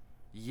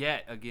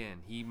 Yet again.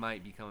 He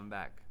might be coming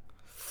back.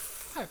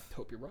 I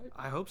hope you're right.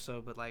 I hope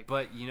so, but like,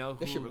 But you know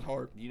That shit was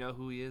hard. You know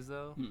who he is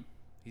though?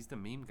 He's the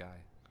meme guy.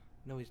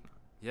 no, he's not.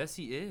 Yes,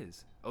 he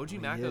is. OG he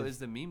Mako is. is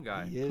the meme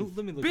guy. He is. Who,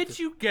 let me look. at Bitch, this.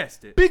 you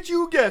guessed it. Bitch,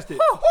 you guessed it.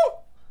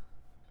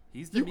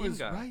 He's the You meme was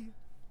guy. right.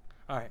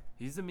 All right.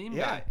 He's the meme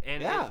Yeah, guy,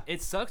 and yeah.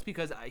 it sucks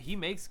because he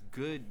makes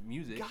good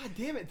music. God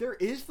damn it! There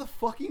is the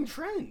fucking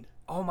trend.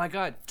 Oh my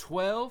god,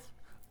 12.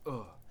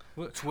 Ugh.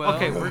 12.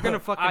 Okay, we're gonna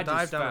fucking I dive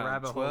just down a found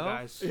rabbit hole, 12?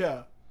 guys.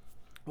 Yeah.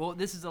 Well,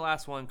 this is the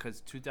last one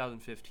because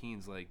 2015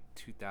 is like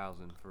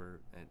 2000 for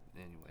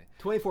anyway.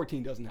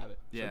 2014 doesn't have it.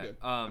 So Yeah. good.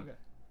 Okay.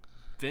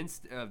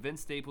 Okay.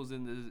 Vince Staples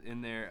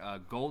in there.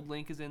 Gold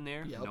Link is in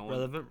there. Yep. No one-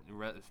 Relevant.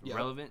 Yep.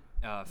 Relevant.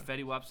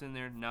 Fetty Wap's in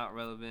there. Not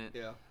relevant.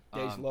 Yeah.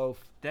 Dej Um,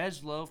 Loaf.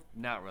 Dej Loaf.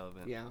 Not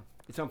relevant. Yeah.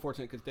 It's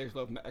unfortunate because Dej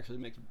Loaf actually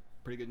makes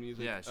pretty good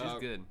music. Yeah, she's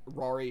good.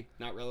 Rory,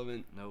 not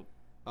relevant. Nope.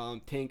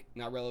 Tink,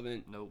 not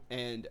relevant. Nope.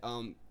 And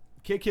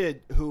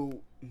Kid,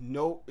 who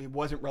it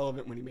wasn't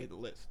relevant when he made the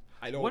list.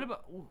 I don't. What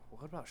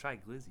about Shy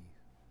Glizzy?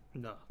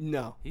 No,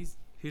 No. He's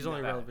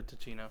only not bad. relevant to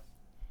Chino.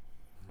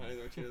 I didn't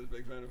know Chino's a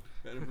big fan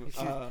of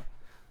him.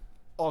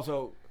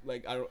 Also,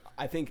 like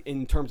I think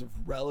in terms of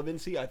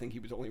relevancy, I think he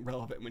was only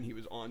relevant when he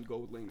was on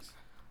Gold Link's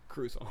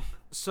crew song.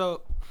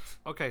 So,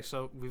 okay,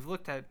 so we've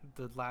looked at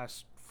the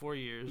last 4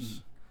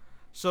 years.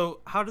 So,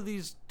 how do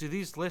these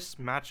lists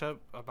match up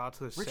about to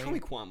the Rich same?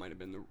 Homie Quan might have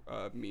been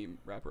the meme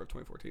rapper of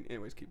 2014.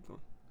 Anyways, keep going.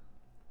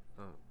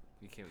 Oh,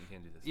 you can't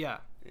do this. Yeah.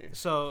 Yeah.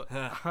 So,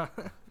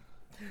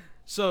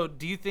 so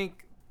do you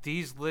think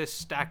these lists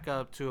stack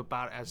up to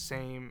about as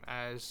same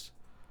as?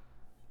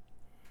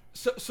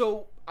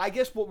 So I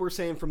guess what we're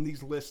saying from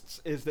these lists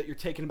is that you're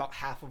taking about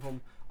half of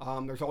them.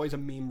 There's always a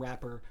meme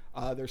rapper.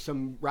 There's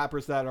some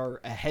rappers that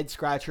are a head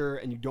scratcher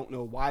and you don't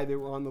know why they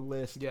were on the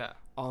list. Yeah.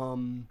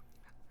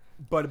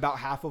 But about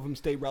half of them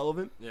stay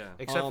relevant. Yeah.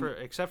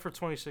 Except for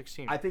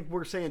 2016. I think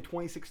we're saying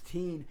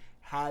 2016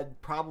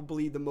 had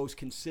probably the most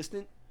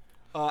consistent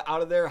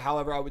out of there.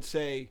 However, I would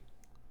say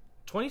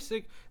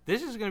 26.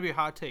 This is gonna be a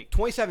hot take.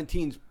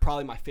 2017 is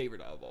probably my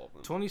favorite out of all of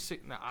them.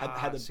 26.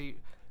 Had the- See,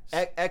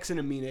 X and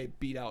Amine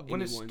beat out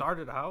when anyone. it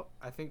started out,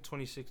 I think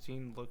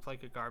 2016 looked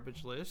like a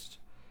garbage list,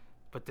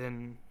 but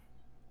then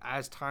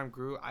as time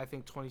grew, I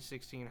think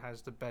 2016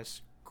 has the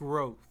best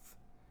growth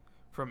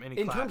from any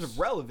in class. terms of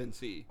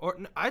relevancy.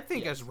 I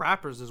think Yes. as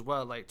rappers as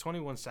well. Like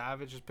 21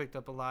 Savage has picked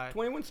up a lot.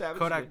 21 Savage.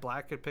 Kodak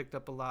Black had picked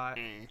up a lot.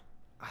 Eh.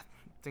 I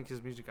think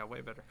his music got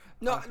way better.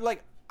 No,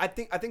 like I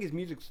think his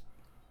music's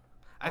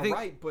I think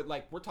right, but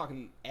like we're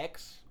talking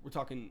X, we're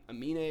talking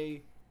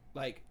Amine,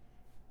 like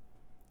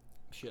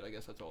shit. I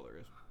guess that's all there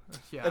is.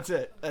 yeah. That's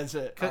it.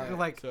 All right,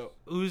 like so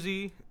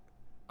Uzi,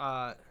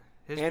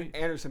 his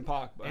Anderson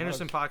 .Paak. but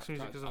Anderson I was .Paak's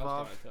music trying- is I was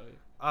evolved. trying to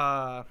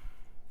tell you.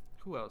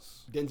 Who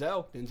else?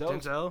 Denzel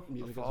Denzel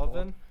music has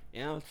evolving.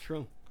 Yeah, that's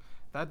true.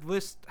 That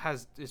list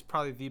is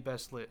probably the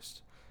best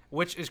list,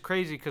 which is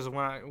crazy because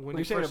when When you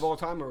you're saying first, of all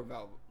time or of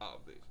out of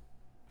these?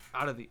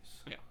 out of these,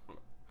 Yeah,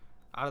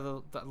 out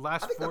of the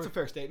last I think four, that's a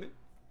fair statement.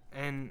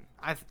 and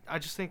I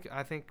just think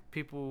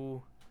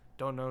people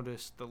don't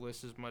notice the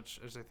list as much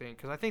as they think,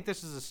 because I think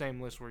this is the same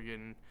list we're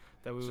getting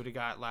that we would have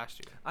got last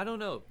year. I don't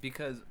know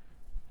because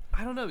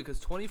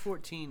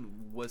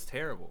 2014 was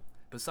terrible.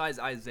 Besides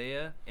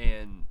Isaiah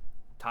and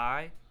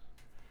Ty,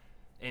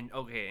 and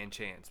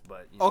Chance,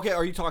 but you know, Okay,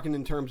 are you talking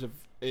in terms of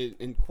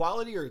in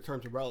quality or in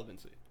terms of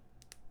relevancy?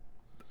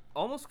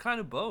 almost kind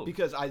of both.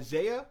 Because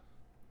Isaiah,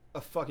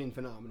 a fucking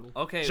phenomenal.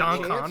 Okay, John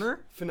Chance, Connor?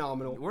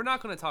 phenomenal. We're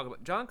not going to talk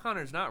about John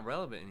Connor's not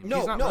relevant anymore. No,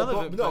 He's not no,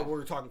 relevant, no. but-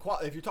 We're talking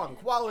quality. If you're talking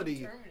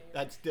quality, Terminator.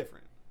 that's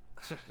different.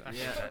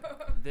 Yeah.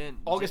 Then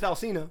August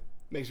Alsina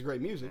makes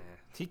great music.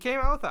 He came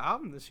out with an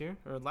album this year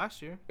or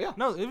last year. Yeah.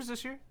 No, it was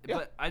this year. Yeah.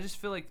 But I just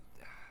feel like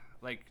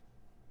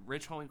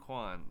Rich Homie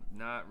Quan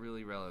not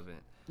really relevant.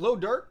 Lil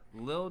Durk.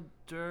 Lil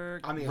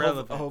Durk. I mean,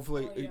 Relevant.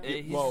 hopefully, Oh,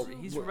 yeah.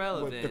 He's with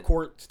relevant. the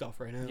court stuff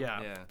right now.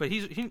 Yeah. Yeah. But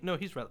he's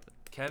relevant.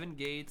 Kevin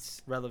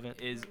Gates Relevant.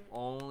 is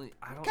only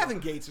I don't Kevin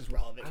know. Gates is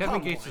relevant. Kevin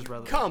Come Gates on. is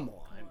relevant. Come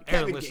on.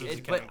 Kevin listens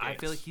Gates. to But Kevin I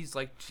feel like Gates. he's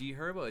like G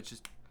Herbo. It's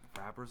just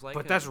rappers like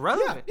But him. that's Yeah,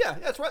 relevant. yeah,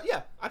 that's right.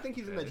 Yeah, I think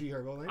he's in that G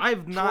Herbo lane.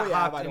 I've not Troy Ave,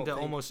 hopped I don't into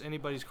think. almost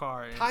anybody's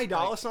car. And, Ty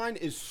Dolla $ign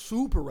is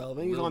super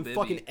relevant. He's Lil on Bibby.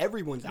 fucking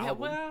everyone's Yeah,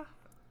 album. well,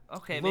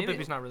 okay, Lil maybe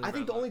Bibby's not really. I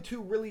think the relevant. only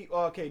two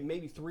really,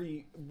 maybe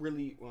three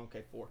really,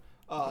 four.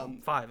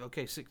 5.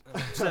 Okay, 6,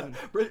 7.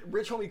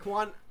 Rich Homie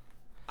Quan,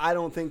 I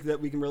don't think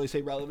that we can really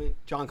say relevant.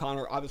 John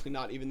Connor, obviously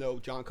not, even though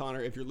John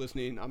Connor, if you're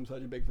listening, I'm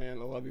such a big fan.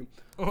 I love you.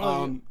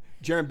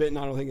 Jaron Benton,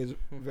 I don't think is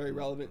very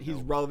relevant. He's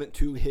relevant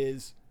to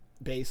his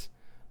base.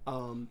 Troy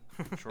and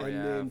Ave.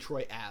 then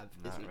Troy Ave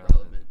Not isn't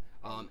relevant.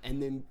 relevant.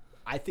 And then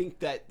I think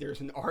that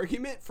there's an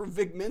argument for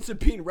Vic Mensa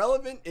being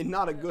relevant in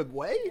not a good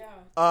way.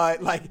 Yeah.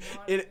 Like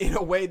in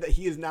a way that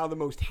he is now the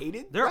most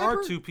hated. There are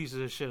rapper. 2 pieces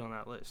of shit on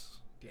that list.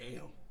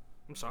 Damn.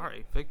 I'm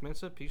sorry. Vic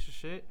Mensa, piece of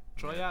shit.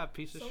 Troya,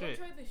 piece of Someone shit.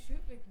 tried to shoot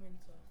Vic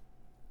Mensa.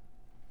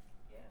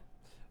 Yeah.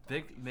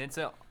 Vic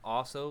Mensa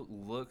also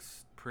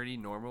looks pretty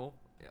normal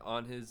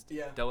on his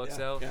Yeah, double yeah,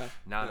 XL. yeah,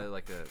 Not yeah.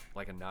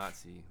 like a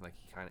Nazi. Like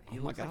he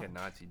Oh my looks like a God.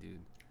 Nazi dude.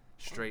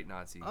 Straight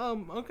Nazi.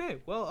 Okay.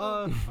 Well,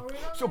 Are we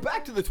not So gonna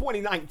back to the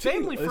 2019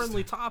 family list.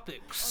 friendly Are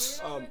topics.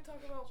 we not Um, going to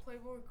talk about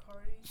Playboy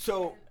Cardi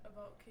so- and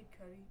about Kid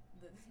Cudi,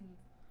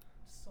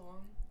 the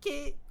song?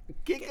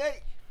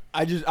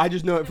 I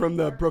just know it from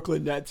the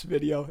Brooklyn Nets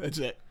video. That's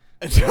it.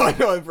 That's all I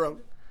know it from.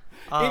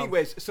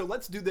 Anyways, so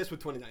let's do this with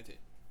 2019.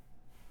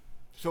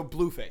 So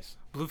Blueface.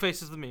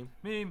 Blueface is the meme.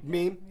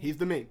 Meme. He's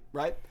the meme,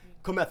 right?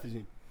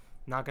 Comethazine.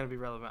 Not gonna be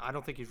relevant. I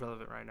don't think he's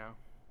relevant right now.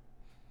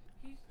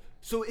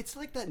 So it's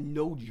like that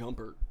no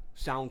jumper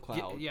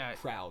SoundCloud Yeah,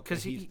 crowd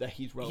because he's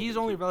relevant he's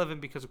only to.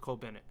 relevant because of Cole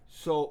Bennett.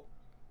 So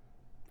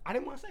I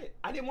didn't want to say it.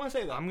 I didn't want to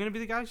say that. I'm gonna be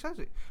the guy who says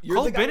it. You're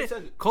Cole the guy who Bennett.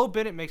 says it. Cole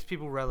Bennett makes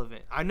people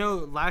relevant. I know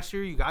last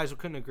year you guys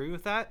couldn't agree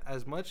with that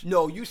as much.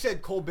 No, you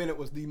said Cole Bennett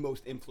was the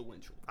most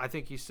influential. I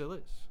think he still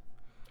is.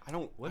 I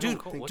don't. What I is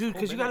don't Cole- think- what's Dude,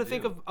 Cole because you got to Bennett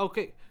think do? of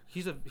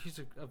he's a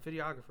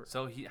videographer.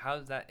 So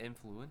how's that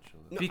influential?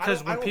 No,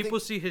 Because I when don't people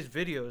think- see his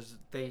videos,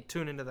 they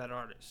tune into that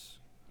artist.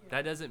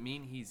 That doesn't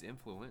mean he's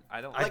influent.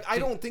 I don't. I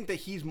don't think that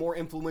he's more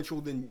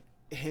influential than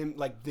him,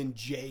 like than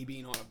Jay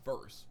being on a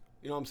verse.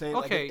 You know what I'm saying?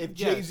 Okay, Like if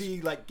yes.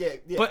 Jay-Z, like yeah.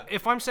 But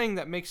if I'm saying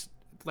that makes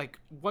like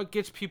what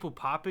gets people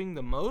popping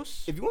the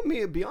most, If you want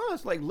me to be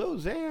honest, like Lil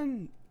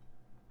Xan,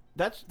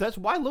 that's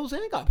why Lil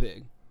Xan got big.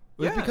 It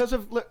was Yeah. because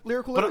of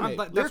Lyrical But Lemonade.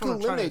 that's Lyrical what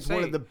I'm trying to Lemonade's one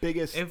say. of the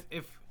biggest.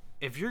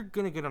 if you're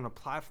gonna get on a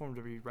platform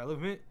to be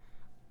relevant,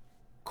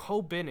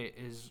 Cole Bennett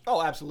is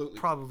oh, absolutely.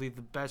 probably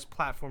the best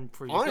platform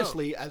for you. to go.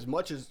 Honestly, as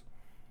much as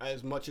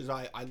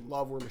I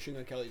love where Machine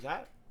Gun Kelly's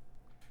at,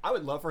 I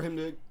would love for him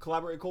to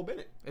collaborate with Cole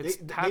Bennett. It's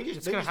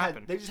gonna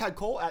happen. They just had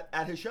Cole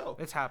at his show.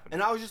 It's happening.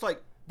 And I was just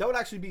like, that would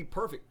actually be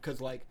perfect because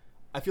like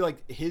I feel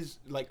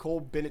like Cole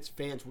Bennett's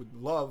fans would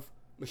love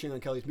Machine Gun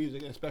Kelly's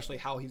music, and especially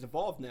how he's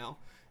evolved now.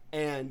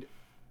 And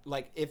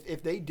like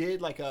if they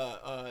did like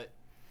a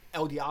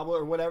El Diablo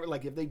or whatever,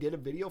 like if they did a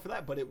video for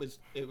that, but it was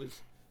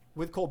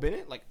with Cole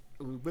Bennett, like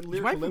with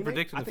Lyrical might be Lemonade,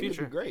 predicting I the think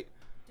future. it'd be great.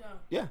 Yeah.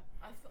 Yeah.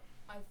 I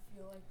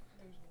feel like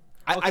there's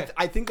one. Okay.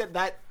 I think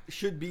that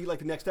should be like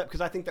the next step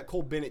because I think that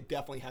Cole Bennett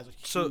definitely has a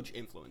So- huge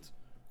influence.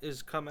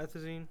 Is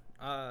Comethazine,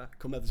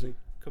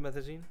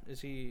 Comethazine.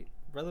 is he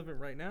relevant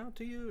right now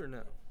to you or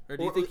no? Or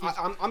do you think he's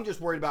I'm just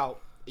worried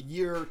about a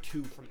year or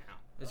two from now.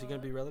 is he gonna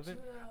be relevant?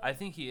 I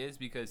think he is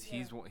because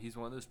he's one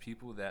of those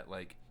people that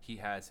like he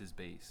has his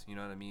base. You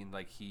know what I mean?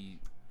 Like he.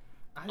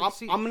 I'm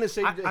going to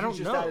say that I don't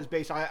he's just know. at his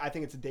base. I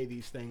think it's a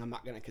Davies thing. I'm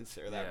not going to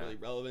consider that Yeah. really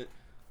relevant.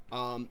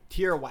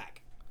 Tierra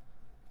Whack.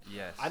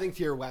 Yes. I think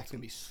Tierra Whack's going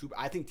to be super.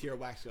 I think Tierra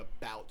Whack's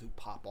about to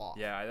pop off.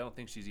 Yeah, I don't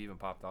think she's even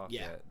popped off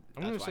Yeah. yet.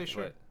 I'm gonna That's say why-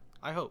 sure. but-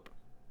 I hope.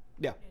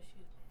 Yeah. Yeah, she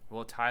is.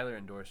 Well, Tyler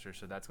endorsed her,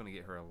 so that's gonna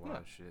get her a lot Yeah.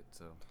 of shit.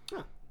 So.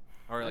 Yeah.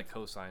 Or like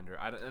co-signed her.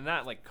 And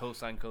not like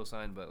co-sign,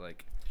 but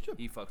like Sure.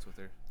 he fucks with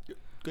her.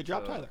 Good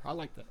job, So- Tyler. I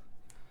like that.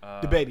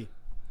 Uh, The baby.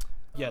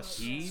 Yes.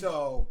 He.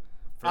 So,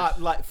 First-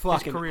 like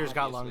fucking. career's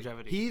got obviously.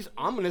 longevity.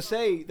 I'm going to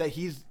say that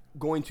he's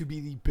going to be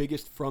the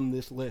biggest from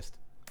this list.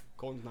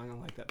 Colton's not going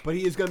to like that. But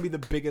he is going to be the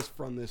biggest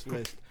from this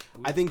list.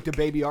 I think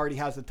DaBaby already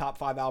has the top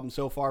 5 albums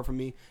so far for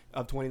me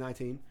of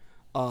 2019.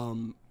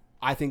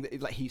 I think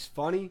that like he's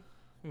funny,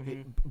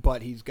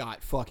 but he's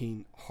got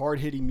fucking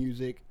hard-hitting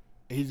music.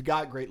 He's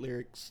got great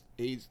lyrics.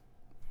 He's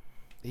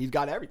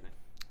got everything.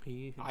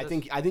 I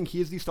think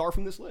he is the star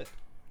from this list.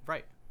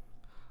 right.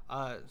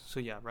 So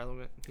yeah,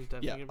 relevant. He's Yeah.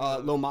 definitely gonna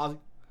be Lil relevant.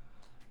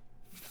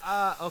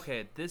 Mozzie.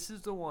 Okay, this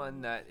is the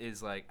one that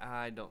is like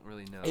I don't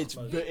really know. It's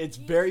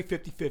very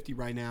 50-50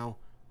 right now.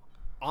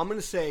 I'm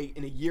gonna say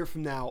in a year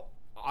from now.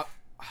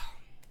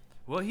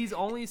 well, he's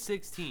only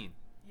 16.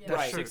 Yeah.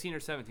 Right. 16 or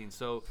 17.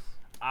 So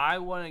I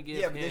want to give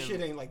Yeah, him. but this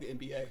shit ain't like the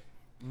NBA.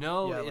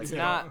 No, Yeah, like it's they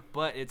not. don't.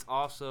 But it's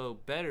also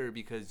better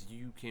because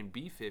you can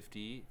be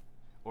 50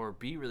 or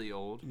be really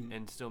old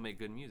and still make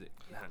good music.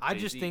 I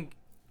just Jay-Z. think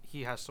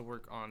he has to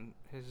work on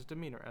his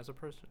demeanor as a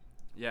person.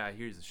 Yeah,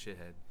 here's a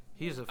shithead.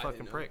 He's a I fucking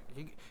didn't know. prick.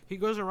 He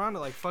goes around to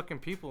like fucking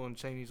people and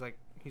saying he's like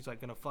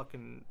gonna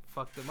fucking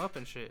fuck them up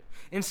and shit.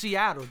 In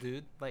Seattle,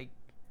 dude. Like,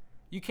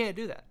 you can't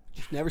do that.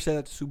 Just never say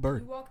that to Sue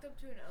Bird. He walked up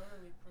to an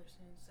elderly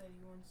person and said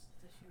he wants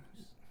the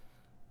shoes.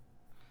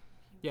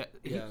 Yeah,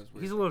 Yeah, that's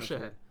weird. he's a little That's shithead.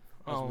 weird.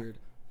 That's Oh.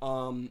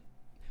 weird.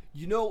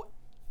 You know,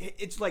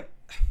 it's like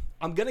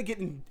I'm gonna get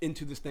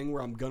into this thing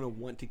where I'm gonna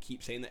want to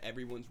keep saying that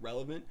everyone's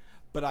relevant,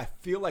 but I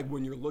feel like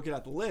when you're looking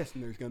at the list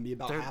and there's gonna be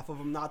about There- half of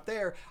them not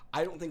there,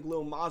 I don't think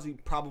Lil Mozzie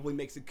probably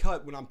makes a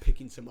cut when I'm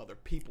picking some other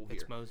people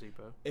here. It's Mosey,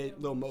 bro.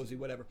 Lil Mosey,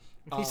 whatever.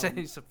 He said Um,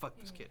 he's a fuck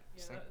this kid.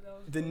 Yeah, So- that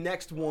was the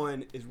next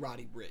one is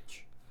Roddy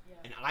Ricch, Yeah.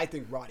 and I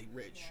think Roddy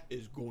Ricch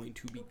is going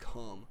to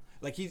become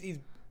like he's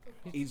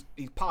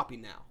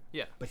popping now,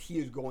 Yeah, but he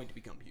is going to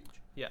become huge.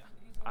 yeah.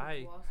 He's on the I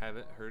Velocity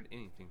haven't Ball. heard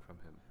anything from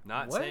him.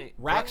 Not What? saying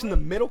Racks in the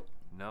middle.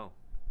 no.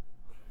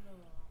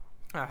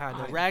 No. I had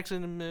no I- racks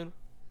in the middle.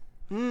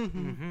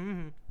 Mm-hmm.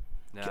 Mm-hmm.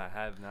 No, I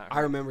have not. I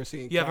remember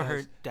seeing. You ever Kaz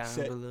heard Down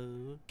said-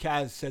 Below?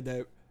 Kaz said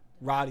that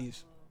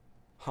Roddy's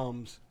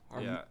hums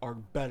Yeah. are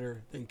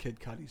better than Kid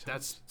Cudi's hums.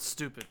 That's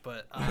stupid,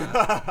 but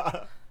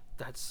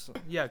that's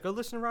go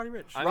listen to Roddy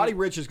Rich. Roddy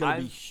Rich is going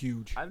to be I've-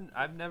 huge.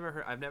 I've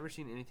never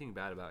seen anything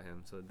bad about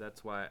him, so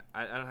that's why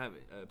I don't have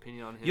an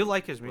opinion on him. You'll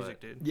like his but music,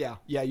 dude. Yeah,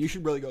 you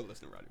should really go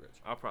listen to Roddy Rich.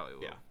 I probably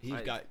will. Yeah,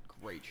 he's got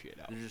great shit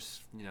out. There's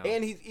just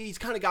And he's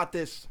kind of got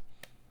this.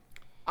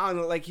 I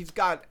don't know, like he's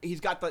got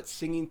that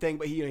singing thing,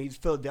 but he's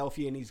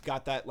Philadelphia and he's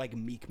got that like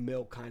Meek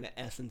Mill kind of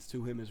essence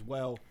to him as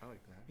well. I like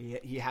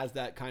that. He has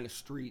that kind of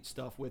street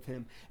stuff with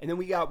him. And then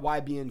we got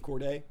YB and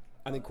Cordae.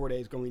 I think Cordae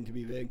is going to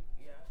be big.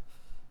 Yeah.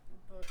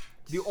 But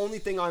The only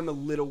thing I'm a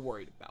little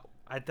worried about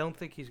I don't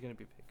think he's gonna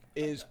be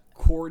big. is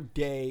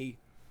Cordae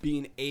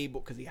being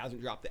able, because he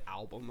hasn't dropped the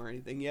album or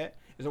anything yet,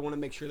 is I want to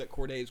make sure that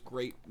Cordae is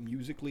great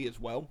musically as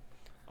well.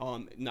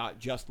 Not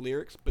just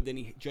lyrics, but then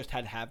he just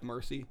had Have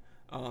Mercy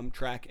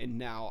track, and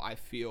now I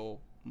feel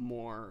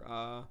more.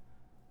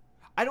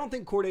 I don't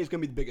think Cordae is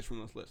going to be the biggest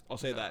from this list. I'll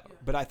say that,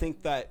 but I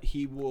think that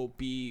he will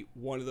be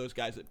one of those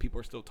guys that people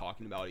are still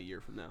talking about a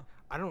year from now.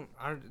 I don't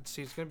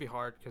see. It's gonna be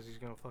hard because he's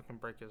gonna fucking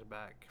break his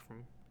back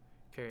from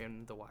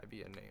carrying the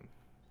YBN name.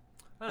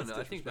 I don't That's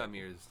know. I think disrespectful.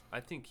 Namir's. I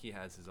think he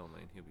has his own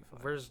lane. He'll be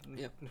fine.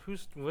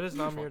 What has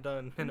Namir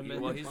done in a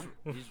minute? Well, he's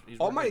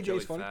Almighty working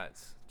with J's funny.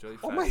 Fats. Joey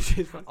Fats. Almighty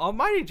J's fun.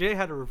 Almighty J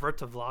had to revert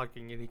to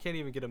vlogging, and he can't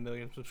even get 1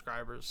 million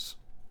subscribers.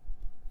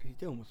 He's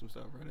dealing with some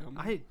stuff right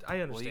now. I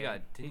understand. Well,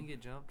 didn't he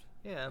get jumped?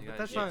 Yeah, He but got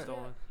that's his not shit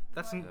stolen?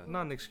 that's Uh,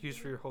 not an excuse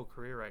for your whole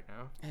career right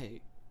now.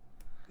 Hey,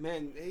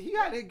 man, he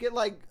got to get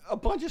like a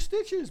bunch of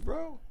stitches,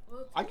 bro.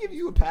 well, I'll give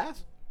you a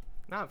pass.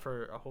 Not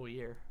for a whole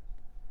year.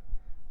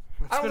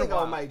 I don't been a think while.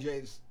 Almighty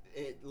J's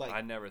like.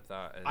 I never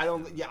thought. I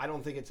don't. Yeah, I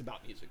don't think it's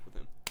about music with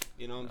him.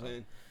 You know what I'm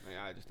saying? Like,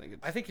 I just think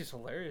it's. I think he's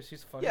hilarious.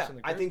 He's the funniest Yeah, in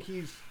the group. I think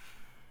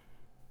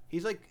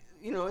he's like,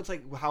 it's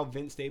like how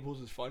Vince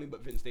Staples is funny,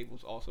 but Vince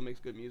Staples also makes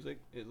good music.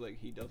 It's like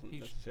he doesn't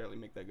He's- necessarily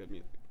make that good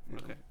music. you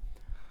know? Okay.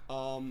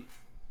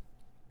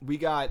 We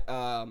got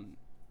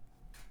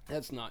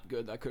that's not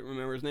good. I couldn't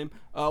remember his name.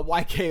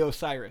 YK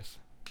Osiris.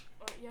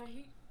 yeah, I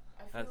feel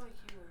That's- like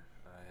he would.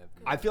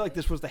 I feel like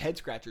this was the head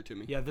scratcher to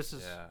me. Yeah, this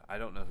is. Yeah, I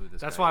don't know who this.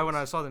 That's guy why is. when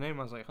I saw the name,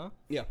 I was like, huh?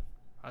 Yeah.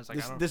 I was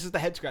like, I don't. This is the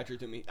head scratcher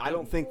to me. I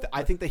don't think Well,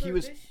 I think that he for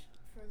was. for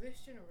this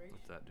generation.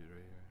 What's that dude right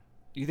here?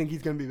 You think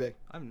he's gonna be big?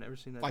 I've never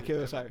seen that. YK dude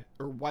ever. Osiris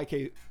or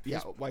YK? Yeah,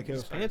 YK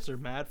His Osiris. pants are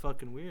mad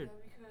fucking weird.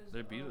 Yeah, because,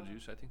 They're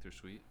Beetlejuice. I think they're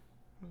sweet.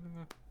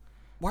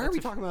 Why are That's we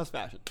a- talking about his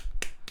fashion?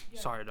 Yeah,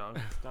 Sorry, dog.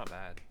 It's not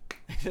bad.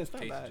 It's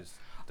not Taste bad. just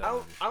I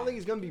don't think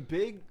he's gonna be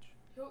big.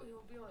 He'll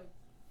be like.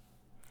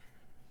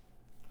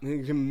 I think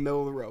he's in the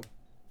middle of the road.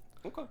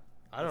 Okay.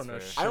 I don't know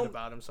That's shit fair.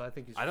 about him, so I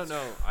think he's. I don't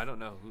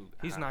know who.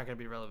 He's I- not gonna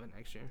be relevant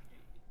next year.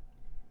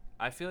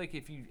 I feel like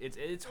if you,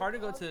 it's hard to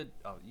go to.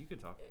 Oh, you can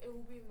talk. It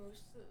will be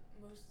mostly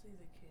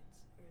the kids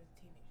or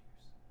the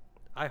teenagers.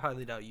 I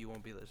highly doubt you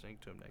won't be listening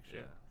to him next Yeah.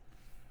 year.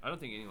 I don't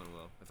think anyone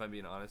will. If I'm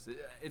being honest,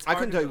 it's. I hard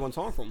couldn't to tell you go- one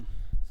song from him.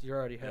 You're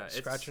already Yeah, it's-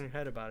 scratching your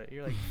head about it.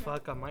 You're like,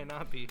 fuck, I might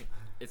not be.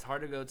 It's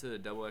hard to go to the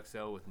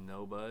XXL with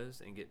no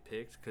buzz and get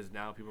picked because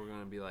now people are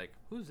gonna be like,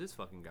 "Who's this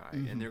fucking guy?"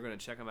 Mhm. And they're gonna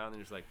check him out and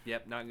they're just like,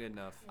 "Yep, not good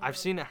enough." I've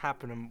seen it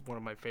happen to one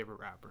of my favorite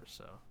rappers.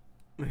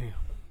 So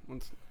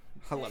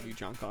I love you,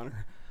 John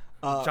Connor.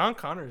 John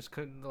Connors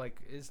couldn't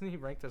isn't he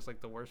ranked as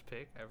like the worst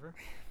pick ever,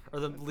 or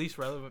the least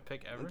relevant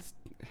pick ever?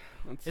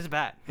 It's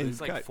bad. He He's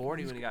was like got-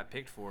 40 he's when he got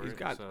picked for He's it.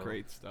 got so.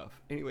 great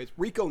stuff. Anyways,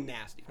 Rico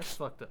Nasty. That's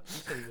fucked up. He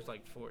said he was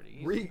like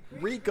 40.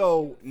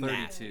 Rico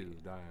Nasty. 32.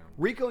 Damn.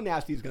 Rico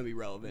Nasty is going to be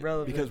relevant,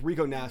 because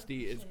Rico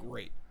Nasty is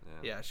great.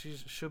 Yeah,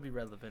 she'll be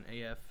relevant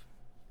AF.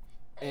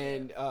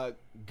 And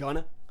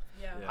Gunna.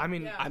 Yeah. Yeah. I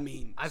mean, Yeah. I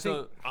mean, I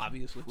So- think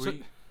obviously. Were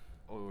you,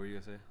 what were you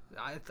gonna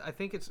say? I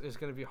think it's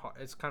gonna be hard.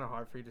 It's kind of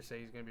hard for you to say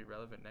he's gonna be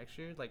relevant next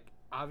year. Like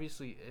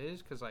obviously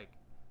is because like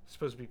he's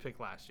supposed to be picked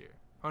last year.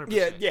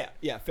 100%.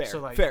 Yeah, fair, So,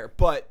 like, fair.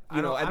 But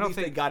I don't- I at don't least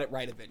they think- got it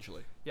right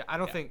eventually. Yeah, I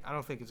don't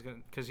Yeah. think it's gonna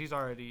because he's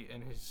already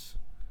in his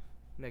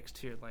next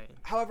tier lane.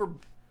 However,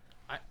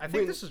 I think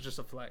When- this is just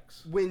a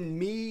flex. when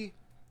me,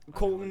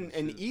 Colton, this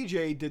and is-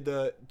 EJ did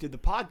the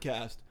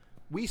podcast,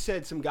 we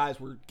said some guys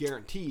were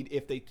guaranteed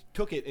if they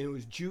took it, and it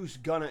was Juice,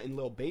 Gunna, and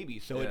Lil Baby.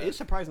 So it Yeah. is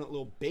surprising that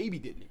Lil Baby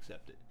didn't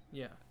accept it,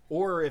 Yeah.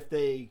 or if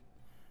they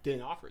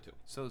didn't offer it to him.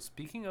 So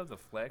speaking of the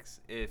flex,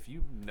 if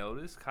you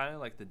notice, kind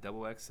of like the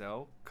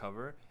XXL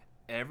cover,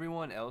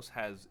 everyone else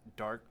has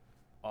dark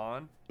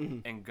on,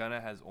 Mhm. and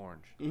Gunna has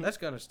orange. Mhm. That's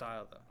Gunna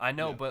style though. I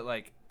know, Yeah. but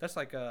like, That's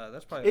like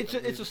that's probably.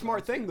 It's a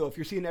smart thing though. If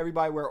you're seeing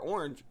everybody wear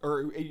orange,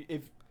 or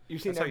if you're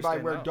seeing That's how you everybody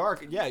stand wear out.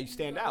 dark, yeah, you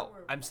stand out.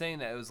 I'm saying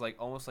that it was like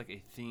almost like a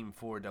theme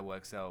for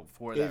XXL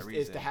for Is- that is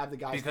reason. to have the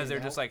guys because stand they're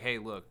just out? like, hey,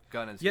 look,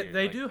 Gunna's Yeah, here.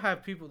 they like, do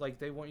have people like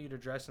they want you to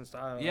dress in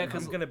style. Yeah, and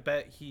 'cause- I'm gonna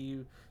bet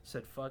he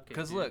said fuck it.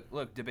 Because dude.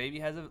 look, the baby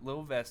has a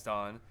little vest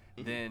on.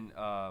 Mhm. Then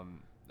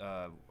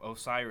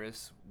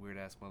Osiris, weird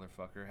ass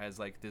motherfucker, has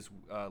like this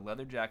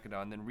leather jacket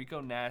on. Then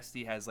Rico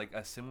Nasty has like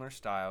a similar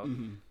style.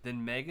 Mhm.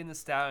 Then Megan Thee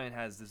Stallion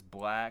has this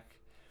black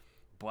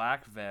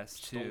black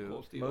vest Stone too.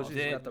 Cold Steve Mosey's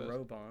Then- got the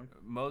robe on.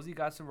 Mosey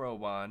got some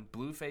robe on.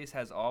 Blueface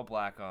has all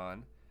black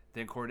on.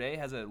 Then Corday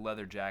has a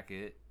leather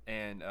jacket,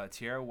 and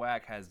Tierra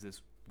Whack has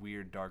this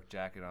weird dark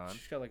jacket on.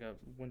 She's got like a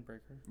windbreaker.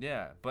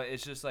 Yeah, but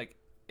it's just like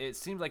it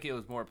seems like it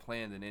was more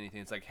planned than anything.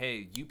 It's like,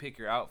 hey, you pick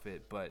your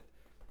outfit, but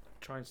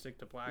Try and stick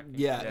to black.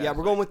 Yeah, Yeah,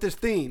 we're going with this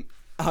theme.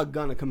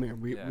 Gunna, come here.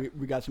 Yeah.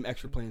 We got some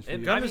extra plans for you.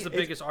 Gun I is mean, the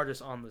biggest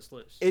artist on this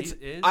list. It's. He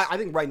is, I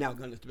think right now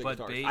Gunna's the biggest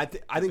but artist.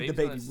 Babe- I think the Babe's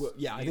baby gonna will.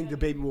 Yeah, I s- think the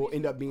baby will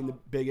end up being the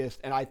biggest,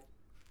 and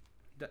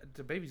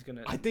The baby's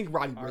gonna. I think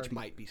Roddy Ricch Already.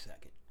 might be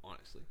second.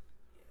 Honestly,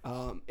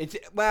 it's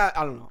well,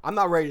 I don't know. I'm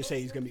not ready to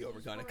say he's gonna be over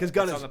Gunna because it's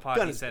Gunna's on the pod.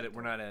 He Gunna's. said it.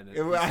 We're not editing.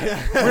 We're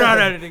We're not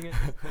editing it.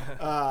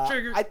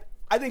 Trigger.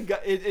 I think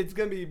it's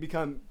gonna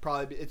become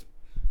probably it's.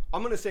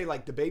 I'm gonna say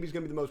like the baby's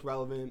gonna be the most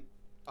relevant.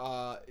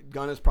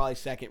 Gunna's probably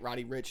second.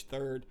 Roddy Ricch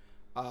third.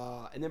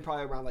 And then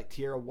probably around like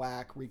Tierra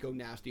Whack, Rico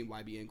Nasty, and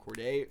YB and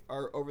Corday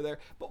are over there.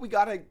 But we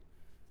gotta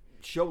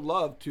show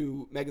love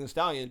to Megan Thee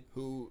Stallion,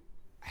 who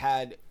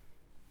had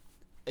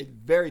a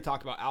very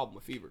talked about album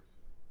with Fever.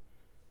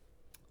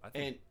 I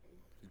think And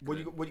what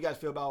do you guys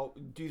feel about?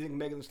 Do you think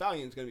Megan Thee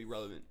Stallion is gonna be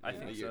relevant? I in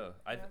think a year? so.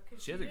 Yeah,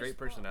 'cause She has a she great is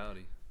pop.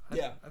 personality.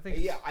 Yeah, I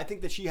think I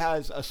think that she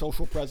has a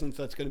social presence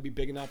that's going to be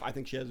big enough. I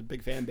think she has a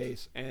big fan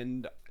base,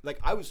 and like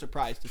I was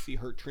surprised to see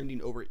her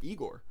trending over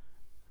Igor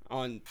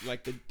on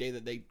like the day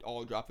that they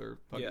all dropped their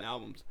fucking Yeah.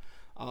 albums.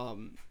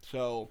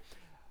 So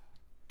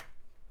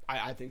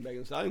I think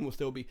Megan Thee Stallion will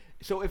still be.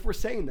 So if we're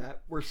saying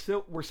that, we're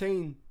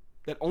saying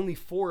that only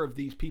 4 of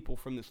these people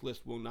from this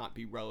list will not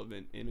be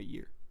relevant in a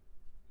year,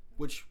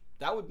 which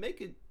that would make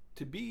it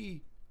to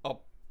be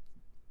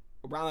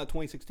around that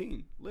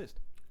 2016 list.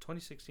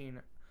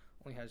 2016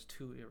 only has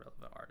 2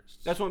 irrelevant artists.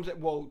 That's what I'm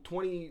saying. Well,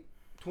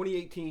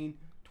 2018,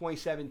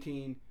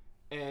 2017,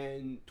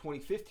 and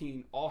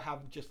 2015 all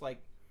have just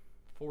like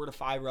 4 to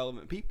 5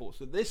 relevant people.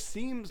 So this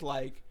seems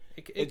like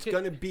it's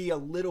going to be a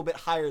little bit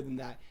higher than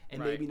that,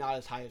 and Right. maybe not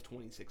as high as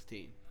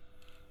 2016.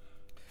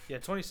 Yeah,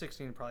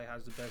 2016 probably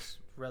has the best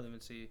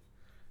relevancy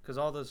because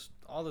all those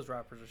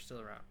rappers are still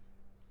around.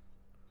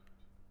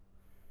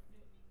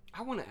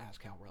 I want to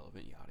ask how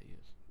relevant Yachty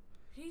is.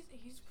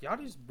 He's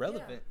Yachty's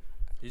relevant.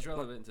 He's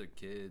relevant to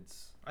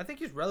kids, I think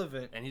he's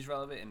relevant. and he's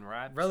relevant in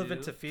rap.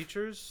 Relevant too. to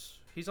features.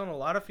 He's on a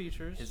lot of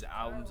features. His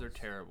albums are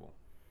terrible.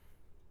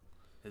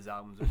 His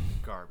albums are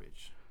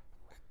garbage.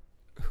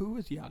 Who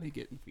is Yachty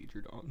getting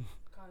featured on?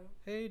 Kyle.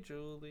 Hey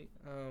Julie.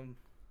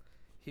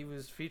 He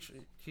was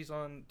featured. He's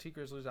on T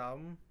Grizzly's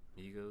album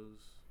Migos.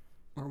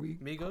 Are we?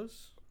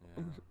 Migos.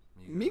 Yeah.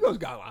 Migos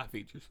got a lot of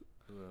features.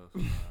 Who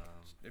else?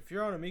 If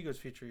you're on a Migos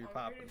feature, you're I'm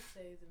popping. here to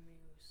say the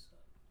Migos suck.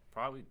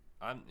 Probably.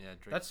 Drake.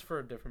 That's for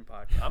a different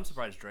podcast. I'm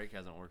surprised Drake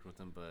hasn't worked with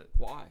him, but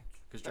Why?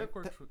 because Drake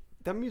works with.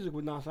 That music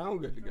would not sound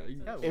good together.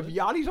 Yeah, it If would.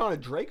 Yachty's on a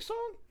Drake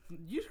song,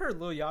 You heard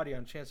Lil Yachty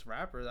on Chance the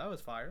Rapper. That was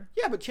fire.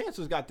 yeah, but Chance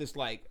has got this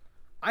like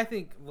I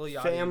think Lil Yachty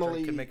and family,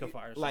 Drake could make a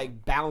fire song.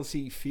 like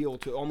bouncy feel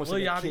to almost Lil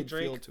like a Yachty kid feel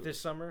Drake to this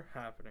it. summer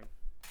happening.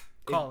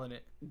 Calling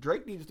it.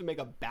 Drake needs to make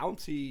a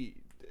bouncy,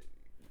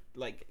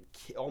 like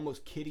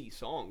almost kiddie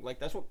song. Like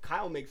that's what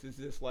Kyle makes is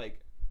this like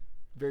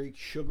very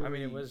sugary. I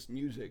mean, it was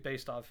music.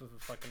 based off of a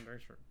fucking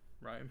nurse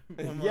rhyme.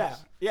 Yeah,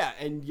 yeah,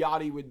 and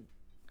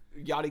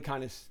Yachty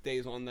kind of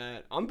stays on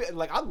that.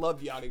 I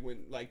loved Yachty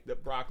when like the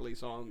Broccoli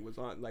song was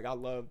on. Like I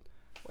loved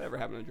whatever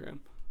happened to Dram.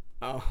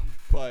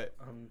 But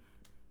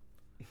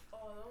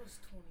Oh, that was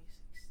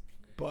 2016.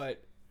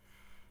 but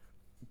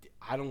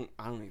I don't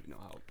even know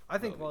how. I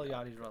think Lil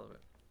relevant Yachty's relevant.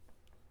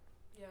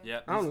 Yeah. Yeah.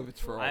 I don't know if it's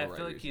for all I the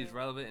feel right like he's reasons.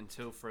 relevant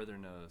until further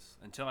notice.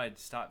 Until I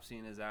stop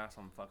seeing his ass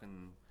on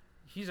fucking.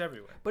 He's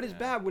everywhere. But it's Yeah.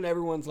 bad when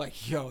everyone's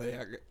like, "Yo,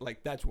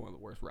 like that's one of the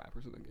worst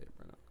rappers in the game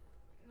right now."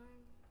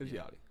 No. Is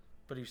Yeah. Yachty?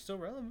 But he's still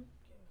relevant.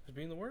 He's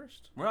being the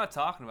worst. We're not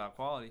talking about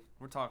quality.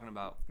 We're talking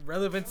about.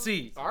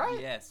 Relevancy. All right.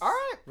 Yes. All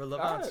right.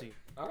 Relevancy.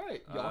 All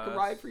right. Y'all can Uh,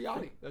 ride for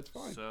Yachty. That's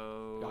fine.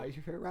 So. Yachty's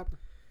your favorite rapper.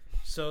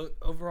 So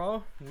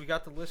overall, we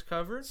got the list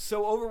covered.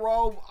 So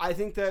overall, I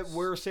think that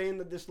we're saying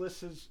that this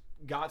list has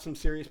got some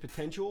serious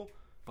potential.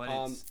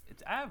 But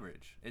it's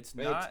average. It's It's,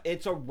 not.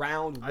 it's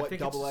around I what think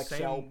Double it's the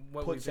XL same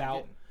what we've puts been out.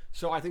 getting.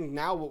 So I think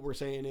now what we're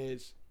saying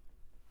is,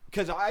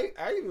 because I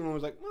even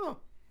was like, oh,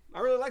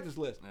 I really like this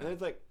list, and Yeah.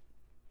 it's like,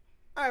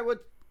 all right,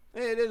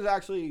 it is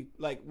actually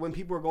like when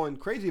people are going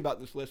crazy about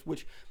this list.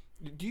 Which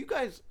do you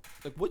guys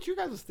like? What's your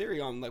guys'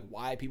 theory on like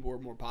why people were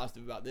more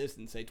positive about this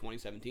than say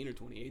 2017 or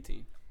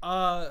 2018?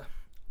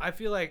 I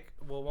feel like,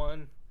 well,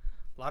 one,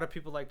 a lot of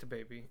people like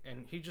DaBaby,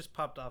 and he just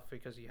popped off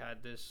because he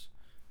had this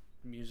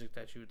music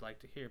that you would like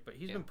to hear. But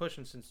he's Yeah. been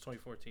pushing since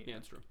 2014. Yeah,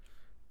 it's true.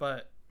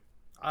 But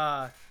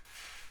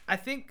I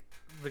think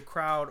the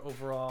crowd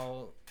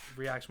overall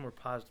reacts more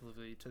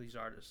positively to these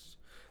artists.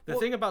 The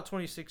Well- thing about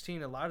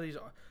 2016, a lot of these,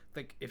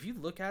 like, if you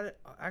look at it,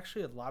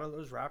 actually, a lot of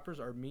those rappers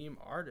are meme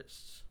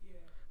artists. Yeah.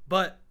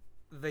 But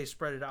they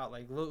spread it out.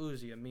 Like Lil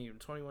Uzi, a meme.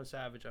 21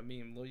 Savage, a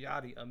meme. Lil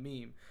Yachty, a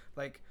meme.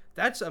 Like,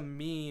 that's a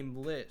meme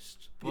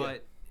list.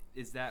 but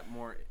is that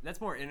more?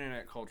 That's more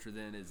internet culture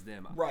than it is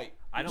them. Right.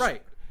 I don't.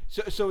 Right.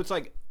 So it's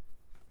like,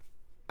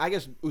 I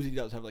guess Uzi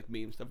does have like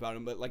meme stuff about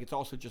him, but like it's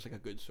also just like a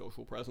good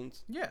social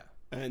presence. Yeah.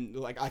 And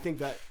like I think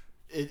that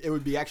it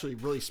would be actually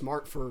really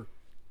smart for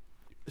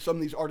some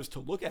of these artists to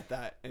look at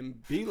that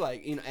and be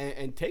like, you know,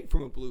 and take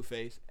from a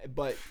Blueface.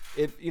 But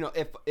if you know,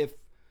 if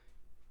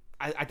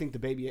I think the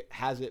baby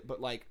has it,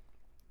 but like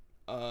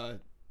a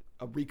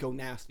Rico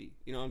Nasty,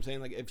 you know what I'm saying?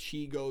 Like if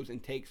she goes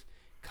and takes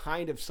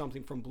kind of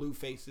something from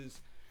Blueface's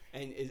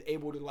and is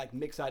able to like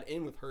mix that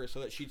in with her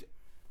so that she's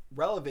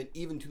relevant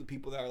even to the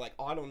people that are like,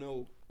 oh, I don't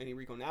know any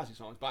Rico Nasty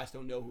songs, but I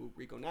still know who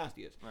Rico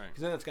Nasty is. Right.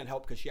 Because then that's going to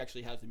help because she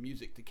actually has the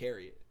music to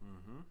carry it.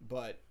 Mm-hmm.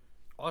 But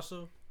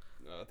Also,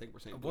 I think we're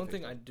saying one Blueface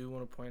thing though. I do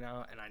want to point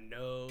out, and I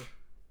know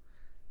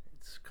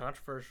it's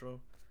controversial,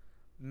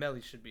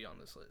 Melly should be on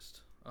this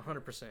list.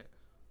 100%.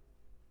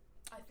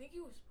 I think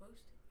he was supposed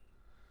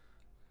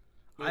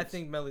to. I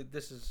think Melly,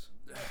 this is...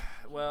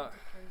 Well,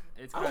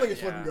 it's. I don't think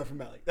it's looking good for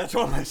Melly. That's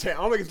what I'm going to say. I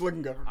don't think it's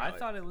looking good for Melly. I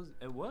thought it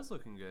was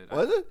looking good.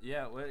 Was it?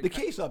 Yeah. Well, The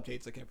case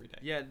updates like every day.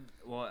 Yeah.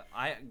 Well,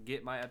 I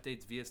get my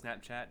updates via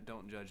Snapchat.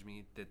 Don't judge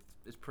me.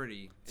 It's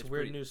pretty. It's a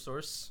weird pretty, news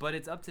source. but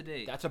it's up to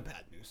date. That's a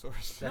bad news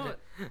source. No,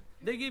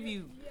 they give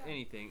you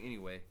anything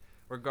anyway.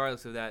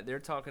 Regardless of that, they're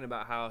talking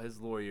about how his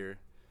lawyer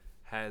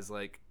has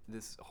like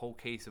this whole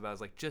case about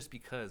like just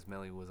because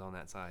Melly was on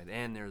that side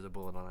and there's a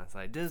bullet on that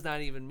side does not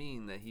even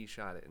mean that he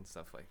shot it and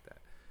stuff like that.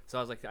 So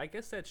I was like, I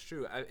guess that's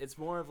true. It's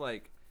more of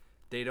like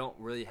they don't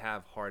really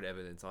have hard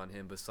evidence on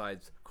him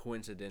besides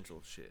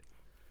coincidental shit.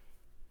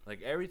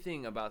 Like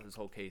everything about this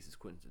whole case is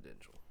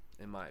coincidental,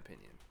 in my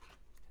opinion.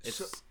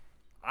 It's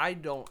I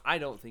don't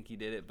think he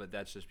did it, but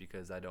that's just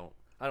because I don't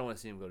want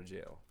to see him go to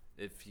jail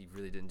if he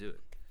really didn't do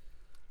it.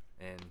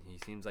 And he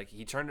seems like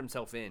he turned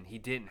himself in. He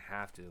didn't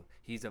have to.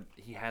 He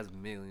has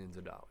millions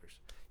of dollars.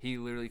 He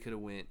literally could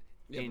have went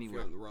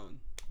anywhere. On the run.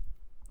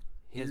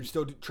 He has- You're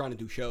still trying to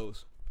do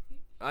shows.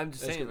 I'm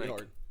just That's saying, gonna be like,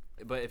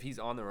 hard. but if he's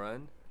on the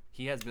run,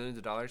 he has millions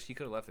of dollars. He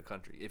could have left the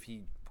country if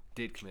he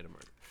did commit a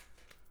murder.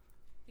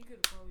 He could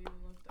have probably even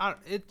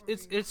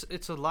left.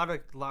 It's a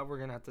lot we're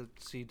gonna have to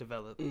see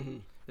develop. Mm-hmm.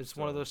 It's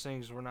one of those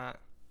things we're not.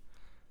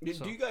 Do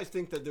So- you guys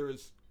think that there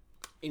was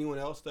anyone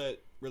else that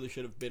really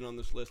should have been on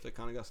this list that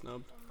kind of got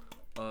snubbed?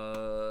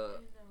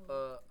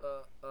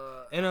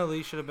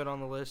 NLE should have been on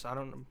the list. I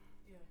don't know.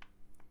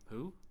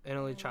 Who?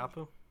 NLE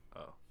Chapu.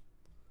 Oh,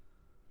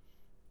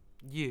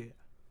 Yeah.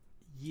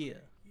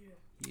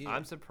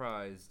 I'm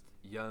surprised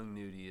Young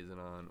Nudie isn't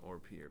on or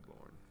Pierre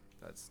Bourne.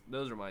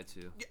 Those are my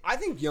two. I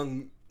think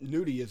Young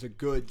Nudie is a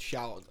good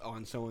shout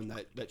on someone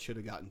that should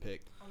have gotten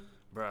picked.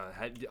 Bruh,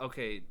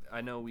 okay,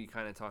 I know we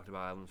kind of talked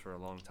about albums for a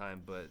long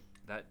time, but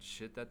that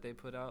shit that they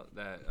put out,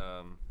 that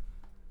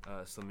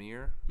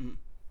Samir,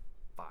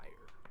 fire.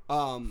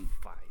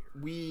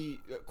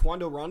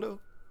 Quando Rondo,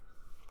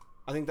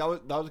 I think that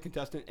was a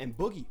contestant, and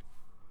Boogie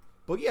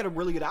had a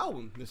really good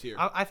album this year.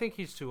 I think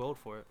he's too old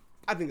for it.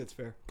 I think that's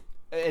fair.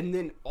 And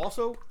then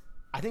also,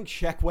 I think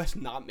Sheck West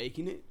not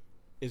making it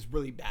is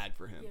really bad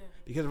for him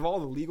because of all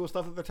the legal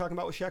stuff that they're talking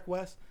about with Sheck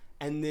West,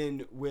 and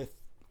then with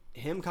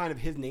him kind of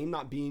his name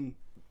not being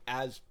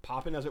as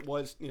popping as it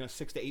was,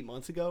 6 to 8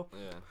 months ago.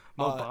 Yeah.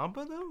 Mo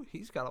Bamba though,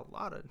 he's got a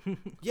lot of.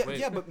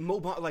 But Mo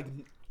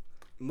Bamba,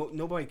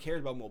 nobody cared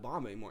about Mo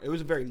Bamba anymore. It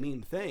was a very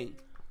meme thing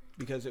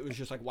because it was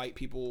just like white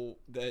people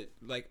that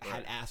like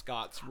had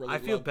ascots. Really, I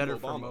feel loved better Mo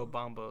for Bamba. Mo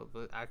Bamba,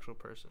 the actual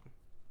person.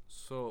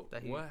 So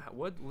That he-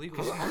 what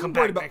legal? I'm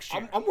worried about.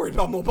 I'm worried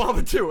about Mo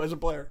Bamba too as a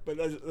player, but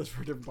that's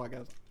for a different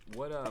podcast.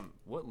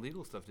 What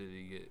legal stuff did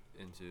he get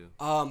into?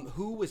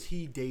 Who was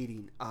he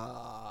dating?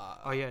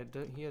 Oh yeah,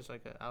 he has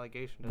like an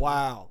allegation. doesn't he?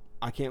 Wow,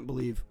 I can't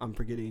believe I'm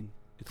forgetting.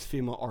 It's a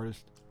female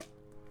artist.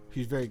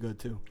 She's very good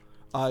too.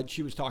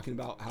 She was talking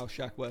about how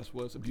Shaq West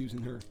was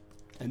abusing her,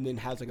 and then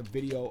has like a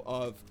video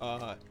of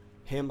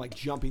him like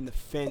jumping the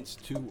fence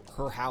to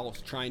her house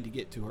trying to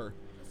get to her.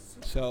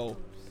 So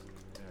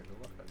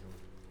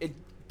it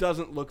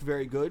doesn't look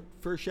very good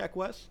for Shaq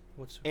West.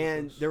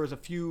 And there was a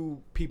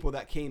few people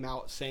that came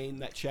out saying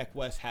that Shaq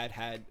West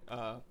had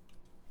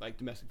like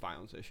domestic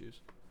violence issues.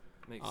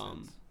 Makes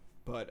sense.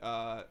 But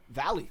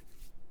Valley.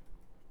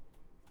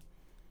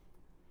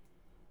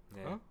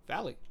 Yeah. Huh?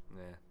 Valley.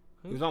 Yeah.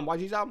 He was on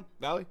YG's album,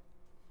 Valley.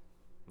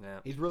 Yeah.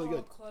 He's really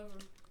good.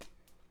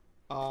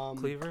 Clever.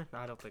 Cleaver? No,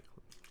 I don't think.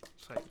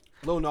 It's like,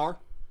 Lil Nar.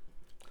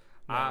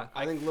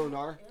 I think Lil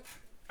Nar.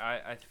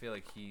 I feel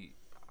like he.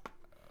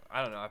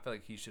 I don't know. I feel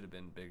like he should have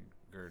been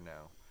bigger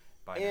now.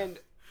 And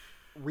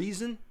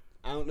Reason.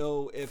 I don't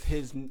know if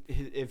his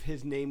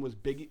name was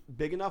big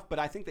enough, but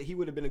I think that he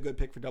would have been a good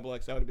pick for Double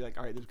XL to be like,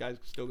 all right, this guy's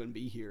still going to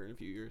be here in a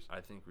few years.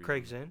 I think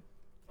Craig Zinn.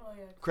 Oh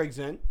yeah. Craig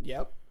Zen.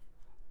 Yep.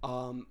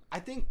 I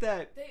think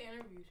that. They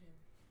interviewed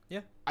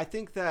him. I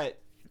think that,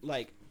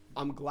 like,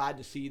 I'm glad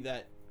to see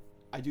that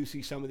I do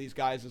see some of these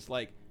guys as,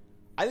 like,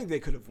 I think they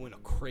could have went a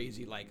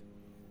crazy, like,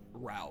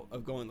 route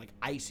of going, like,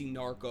 Icy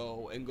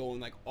Narco and going,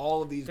 like,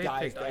 all of these They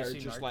guys picked that are Icy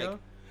just, Narco?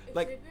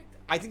 like,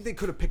 I think they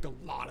could have picked a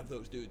lot of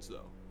those dudes,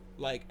 though.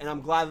 Like, and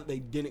I'm glad that they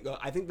didn't go.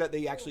 I think that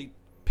they actually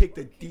picked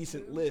a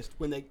decent list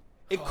when they,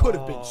 it could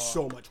have been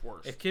so much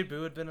worse. If Kid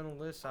Buu had been on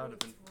the list, that would have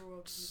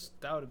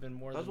been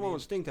more. That's than the one me.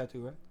 with Sting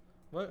tattoo, right?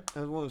 What?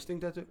 Has one of the Sting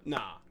tattoo?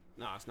 Nah,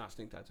 it's not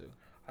Sting tattoo.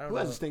 I don't Who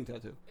know. has a Sting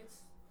tattoo?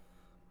 It's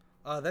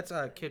That's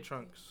Kid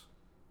Trunks.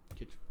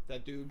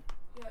 That dude.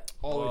 yeah.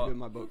 Always Well, been in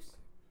my book.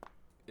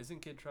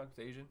 Isn't Kid Trunks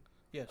Asian?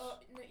 Yes.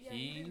 Yeah,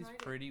 he didn't He's hide it.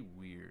 pretty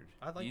weird.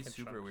 I like He's Kid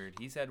super Trunks. weird.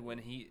 He said when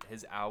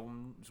his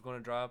album's going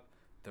to drop,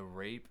 the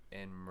rape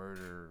and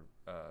murder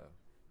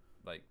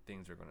like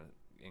things are going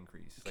to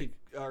increase. Like,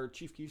 Our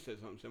Chief Keef said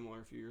something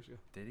similar a few years ago.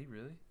 did he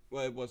really?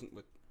 Well, it wasn't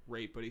with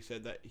rape, but he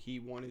said that he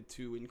wanted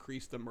to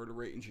increase the murder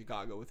rate in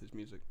Chicago with his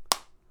music.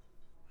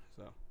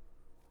 So,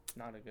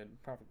 Not a good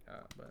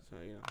propaganda, but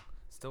you know.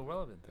 Still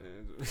relevant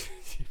though.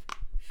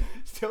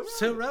 Still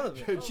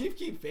relevant. relevant. Chief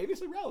Keef,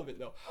 famously relevant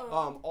though.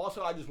 Oh.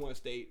 Also, I just want to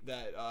state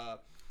that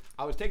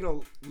I was taking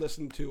a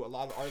listen to a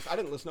lot of artists. I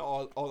didn't listen to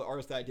all the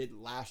artists that I did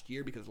last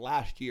year because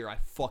last year I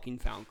fucking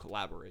found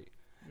Collaborate,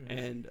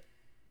 and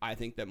I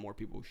think that more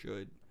people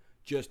should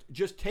just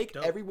take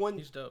Dope. everyone.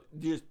 He's dope.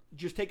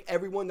 Just take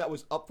everyone that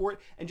was up for it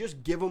and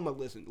just give them a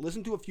listen.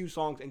 Listen to a few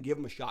songs and give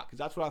them a shot because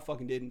that's what I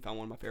fucking did and found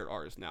one of my favorite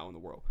artists now in the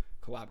world.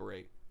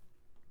 Collaborate.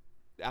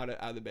 Out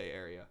of the Bay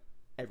Area.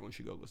 Everyone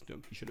should go listen to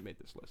him. He should have made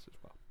this list as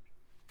well.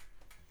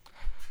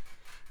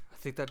 I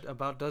think that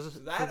about does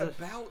it. That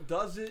about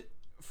does it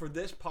for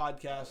this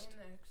podcast.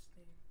 And next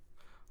thing.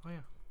 Oh yeah.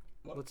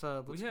 What? Let's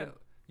Well, let's yeah, get,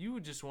 you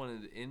just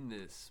wanted to end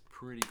this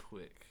pretty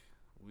quick.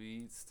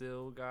 We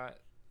still got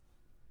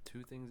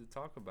 2 things to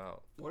talk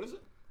about. What is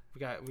it?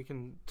 we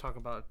can talk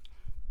about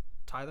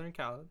Tyler and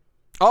Khaled.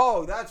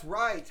 Oh, that's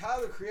right.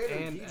 Tyler the Creator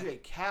and And, DJ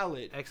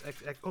Khaled.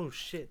 XXX. Oh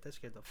shit, that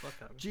scared the fuck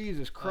out of me.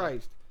 Jesus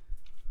Christ.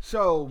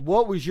 So,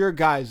 what was your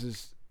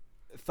guys'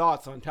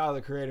 thoughts on Tyler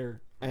the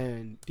Creator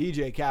and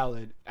DJ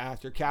Khaled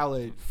after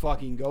Khaled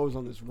fucking goes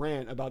on this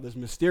rant about this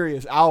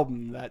mysterious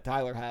album that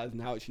Tyler has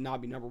and how it should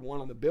not be number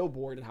 1 on the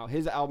Billboard and how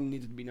his album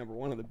needs to be number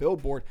 1 on the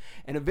Billboard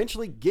and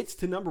eventually gets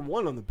to number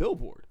 1 on the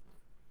Billboard?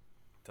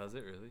 Does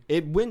it really?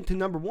 It went to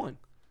number 1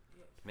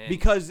 Man,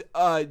 because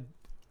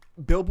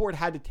Billboard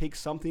had to take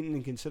something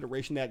into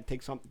consideration.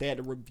 They had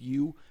to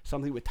review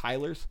something with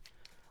Tyler's,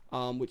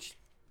 which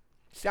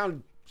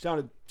sounded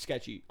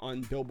sketchy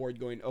on Billboard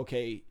going,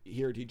 okay,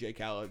 here, DJ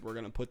Khaled, we're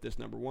going to put this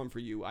number 1 for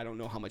you. I don't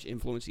know how much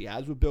influence he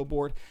has with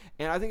Billboard.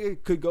 And I think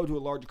it could go to a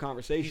larger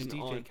conversation. He's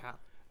DJ on,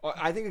 Khaled.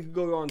 I think it could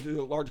go on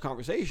to a large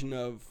conversation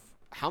of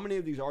how many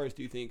of these artists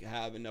do you think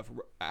have enough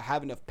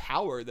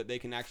power that they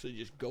can actually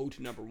just go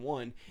to number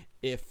 1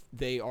 if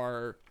they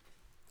are,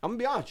 I'm going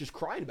to be honest, just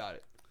crying about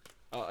it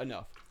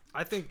enough.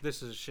 I think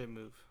this is a shit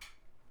move.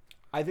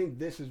 I think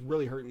this is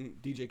really hurting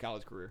DJ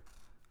Khaled's career.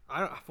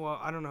 I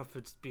don't know if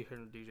it's be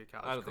hurting DJ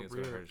Khaled's I don't think it's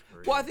career. going to hurt his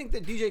career. Well, I think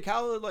that DJ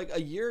Khaled, like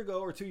a year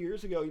ago or 2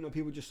 years ago,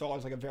 people just saw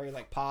as like a very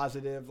like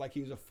positive, like he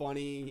was a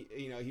funny,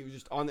 he was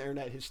just on the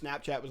internet. His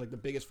Snapchat was like the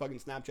biggest fucking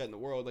Snapchat in the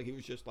world. Like he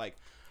was just like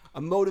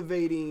a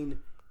motivating,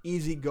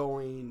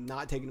 easygoing,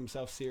 not taking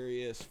himself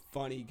serious,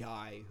 funny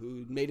guy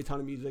who made a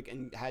ton of music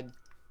and had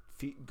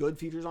good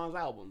features on his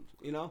albums,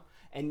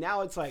 And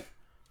now it's like,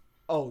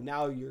 oh,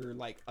 now you're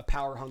like a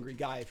power hungry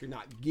guy if you're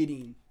not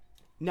getting.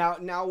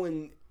 Now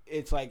when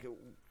it's like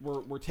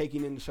we're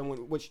taking into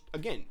someone, which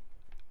again,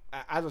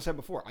 as I said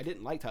before, I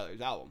didn't like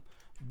Tyler's album,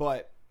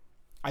 but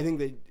I think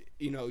that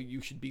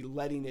you should be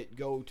letting it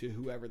go to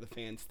whoever the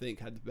fans think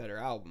had the better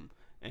album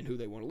and who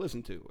they want to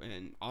listen to,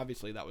 and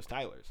obviously that was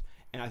Tyler's.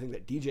 And I think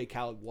that DJ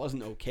Khaled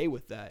wasn't okay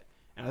with that,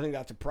 and I think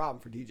that's a problem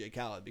for DJ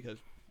Khaled because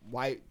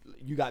why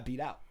you got beat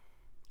out.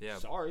 Yeah,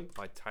 sorry.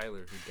 By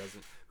Tyler,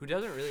 who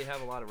doesn't really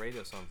have a lot of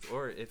radio songs,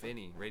 or if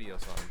any radio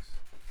songs.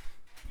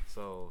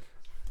 So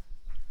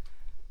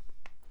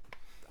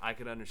I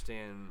could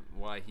understand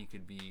why he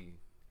could be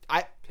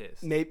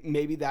pissed.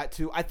 Maybe that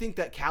too. I think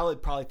that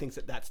Khaled probably thinks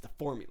that that's the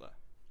formula,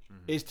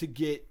 is to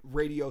get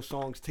radio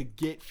songs, to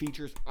get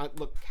features.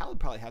 Look, Khaled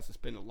probably has to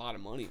spend a lot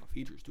of money on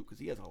features too because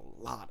he has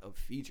a lot of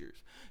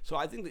features. So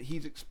I think that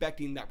he's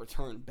expecting that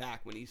return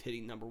back when he's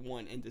hitting number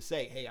 1 and to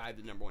say, hey, I have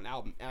the number 1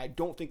 album. And I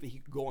don't think that he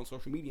could go on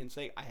social media and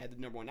say, I had the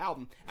number 1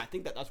 album. And I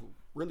think that that's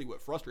really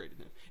what frustrated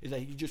him, is that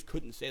he just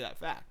couldn't say that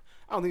fact.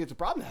 I don't think it's a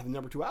problem to have the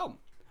number 2 album.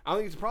 I don't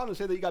think it's a problem to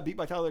say that you got beat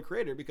by Tyler the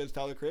Creator because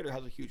Tyler the Creator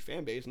has a huge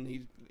fan base and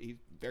he's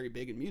very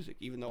big in music,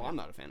 even though I'm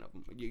not a fan of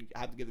him. You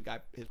have to give the guy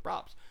his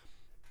props.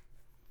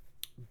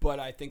 But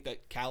I think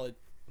that Khaled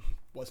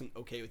wasn't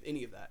okay with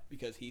any of that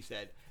because he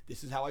said,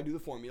 this is how I do the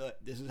formula,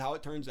 this is how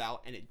it turns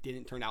out, and it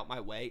didn't turn out my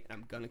way, and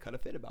I'm going to cut a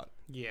fit about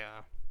it. Yeah.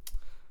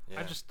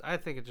 Yeah. I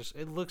think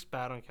it looks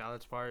bad on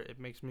Khaled's part. It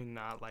makes me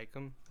not like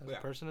him as a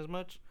person as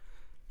much.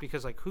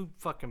 Because, like, who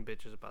fucking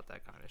bitches about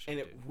that kind of shit? And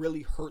it dude?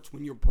 really hurts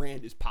when your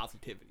brand is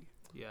positivity.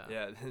 Yeah.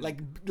 Yeah.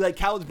 Like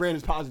Khaled's brand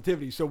is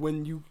positivity. So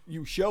when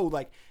you show,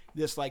 like,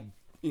 this, like,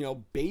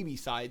 baby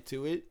side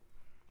to it,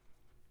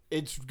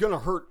 it's going to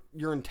hurt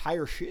your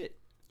entire shit.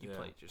 You Yeah.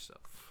 played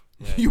yourself.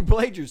 Yeah, You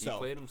played he yourself.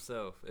 played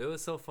himself. It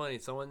was so funny.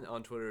 Someone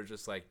on Twitter was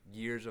just like,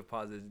 years of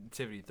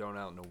positivity thrown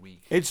out in a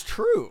week. It's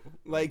true.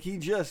 Like, he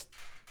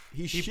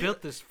shit.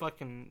 Built this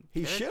fucking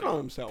He character. shit on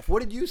himself.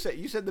 What did you say?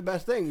 You said the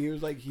best thing. He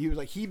was like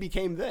he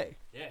became they.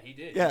 Yeah, he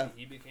did. Yeah.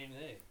 He became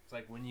they. It's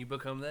like when you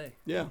become they.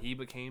 Yeah. He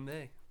became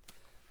they.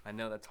 I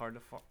know that's hard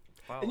to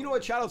And you know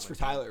what? Shout outs for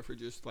Tyler for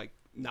just like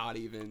not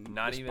even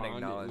acknowledging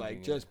like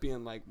it. just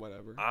being like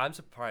whatever. I'm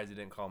surprised he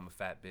didn't call him a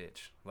fat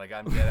bitch. Like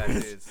I'm dead at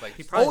it. It's like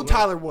Old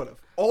Tyler would have.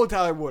 Old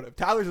Tyler would have.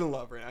 Tyler's in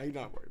love right now. He's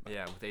not worried about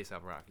yeah, with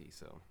A$AP Rocky.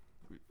 So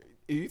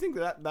it. You think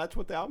that's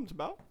what the album's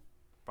about?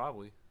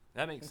 probably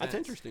that makes sense. That's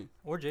interesting.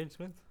 Or Jaden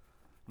Smith.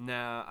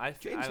 Nah,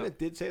 Jaden Smith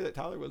did say that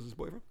Tyler was his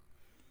boyfriend.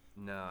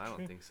 No, I don't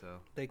Sure. think so.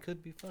 They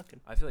could be fucking.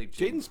 I feel like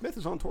Jaden Smith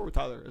is on tour with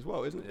Tyler as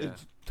well, isn't it? Yeah.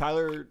 It's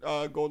Tyler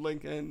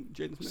Goldlink and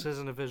Jaden This Smith.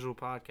 isn't a visual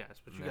podcast,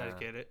 but you guys Nah.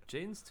 get it.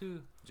 Jaden's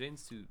too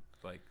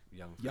like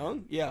young. for Young?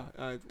 him. Yeah.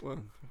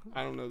 Well,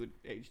 I don't know the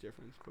age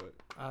difference,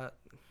 but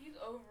He's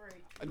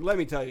overrated. let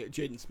me tell you,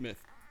 Jaden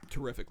Smith,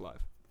 terrific live.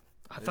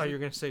 I Is thought it? you were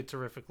gonna say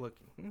terrific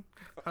looking.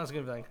 I was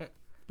gonna be like,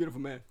 Beautiful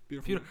man.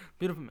 Beautiful. beautiful, Man.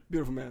 beautiful man.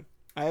 Beautiful man.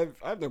 I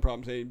have no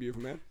problem saying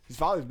beautiful man. His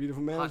father's a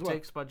beautiful man Hot as well.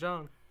 takes by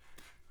John.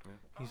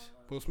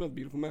 Will Smith,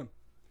 beautiful man.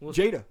 Will-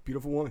 Jada,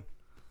 beautiful woman.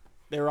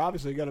 They were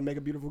obviously going to make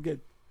a beautiful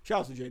kid.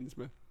 Shout out to Jaden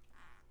Smith.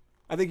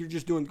 I think you're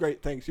just doing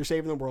great things. You're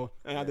saving the world,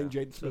 and I think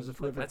Jaden So Smith is is a it flip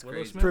terrific, That's Willow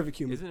crazy. Smith? terrific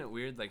human. Isn't it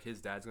weird? Like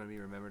his dad's gonna be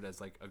remembered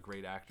as like a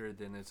great actor.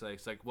 Then it's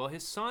like, well,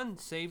 his son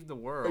saved the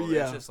world.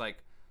 Yeah. It's just like,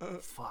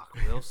 fuck,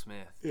 Will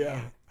Smith.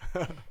 Yeah.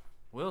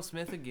 Will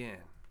Smith again.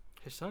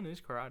 His son is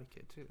Karate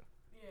Kid too.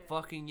 Yeah.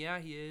 Fucking yeah,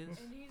 he is.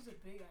 And he's a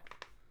big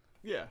actor.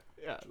 Yeah.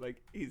 Yeah.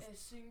 Like he's A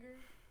singer.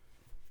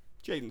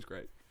 Jaden's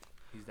great.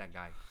 He's that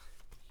guy.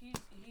 He's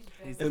He's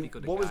better. the And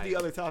Nico what was guy. the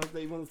other topic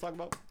that you wanted to talk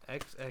about?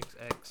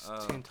 XXX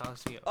Oh.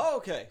 Tentacion. Oh,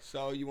 okay.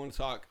 So you want to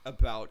talk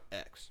about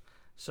X?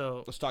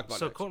 So Let's talk about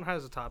so X. Colton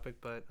has a topic,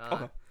 but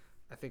Okay.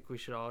 I think we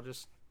should all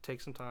just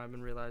take some time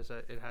and realize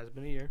that it has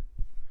been a year.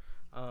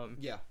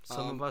 Yeah.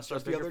 Some of us are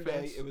just the bigger other day.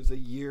 fans. It was a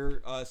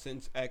year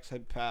since X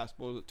had passed.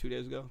 What was it? 2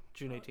 days ago?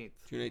 June 18th.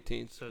 June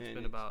 18th. So it's and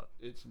been about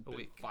it's been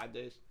week. 5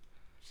 days,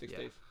 6 Yeah.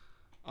 days.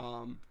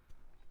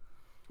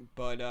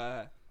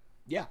 But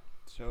yeah.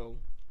 So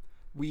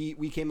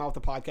we came out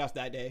with a podcast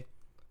that day.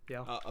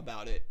 Yeah.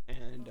 About it,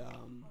 and Last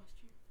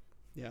year.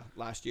 yeah,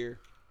 last year,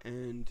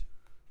 and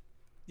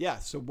yeah.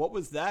 So what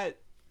was that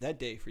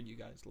day for you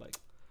guys like?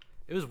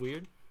 It was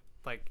weird.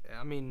 Like,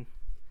 I mean,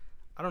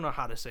 I don't know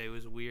how to say it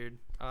was weird.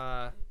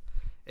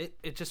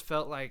 It just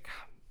felt like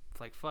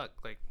fuck,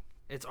 like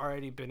it's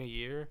already been a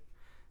year,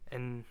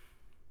 and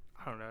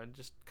I don't know. It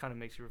just kind of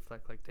makes you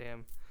reflect. Like,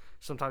 damn,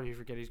 sometimes you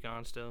forget he's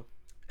gone still.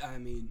 I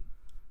mean,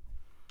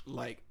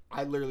 like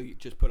I literally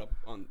just put up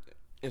on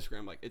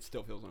Instagram like it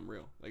still feels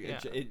unreal. Like Yeah.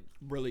 it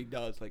really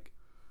does. Like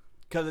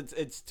because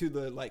it's to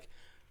the like.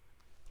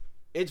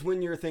 It's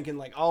when you're thinking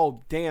like,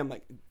 oh damn,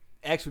 like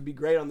X would be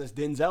great on this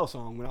Denzel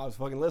song when I was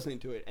fucking listening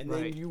to it, and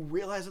then Right. you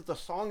realize that the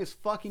song is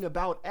fucking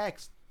about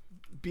X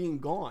being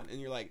gone, and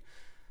you're like,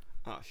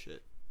 oh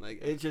shit. Like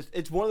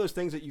it's one of those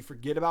things that you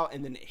forget about,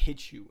 and then it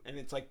hits you, and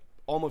it's like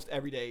almost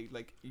every day.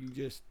 Like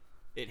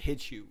it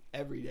hits you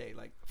every day.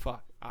 Like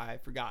fuck, I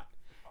forgot.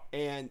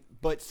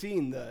 But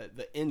seeing the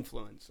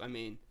influence, I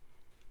mean,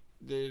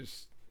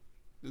 there's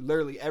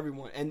literally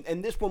everyone,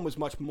 and this one was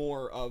much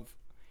more of,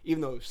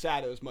 even though it was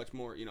sad, it was much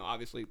more. You know,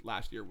 obviously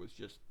last year was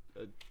just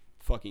a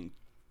fucking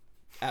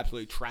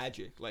absolutely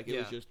tragic. Like it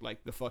was Yeah. just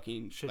like the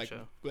fucking Shit like,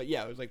 show. Like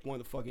yeah, it was like one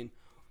of the fucking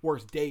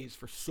worst days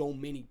for so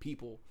many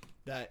people.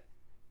 That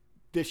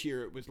this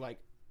year it was like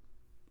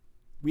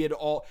we had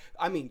all.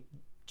 I mean,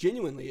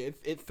 genuinely,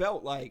 it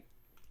felt like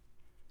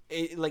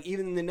it. Like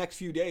even in the next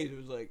few days, it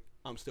was like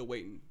I'm still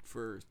waiting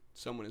for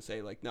someone to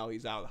say like, no,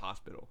 he's out of the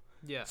hospital.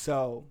 Yeah.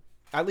 So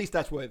at least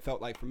that's what it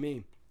felt like for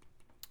me.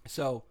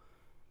 So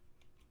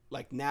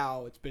like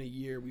now it's been a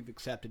year, we've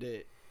accepted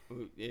it,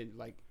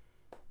 like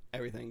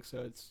everything.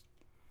 So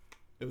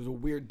it was a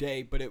weird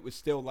day, but it was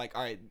still like,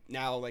 all right,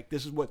 now like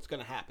this is what's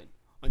gonna happen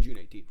on June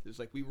 18th. It's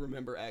like we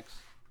remember X,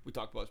 we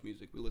talked about his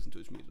music, we listened to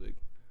his music,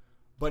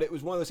 but it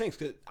was one of those things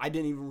because I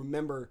didn't even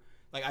remember.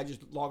 Like I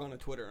just log on to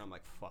Twitter and I'm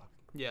like, fuck.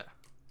 Yeah.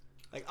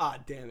 Like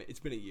damn it, it's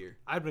been a year.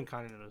 I'd been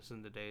kind of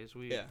noticing the days.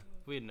 We Yeah.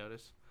 had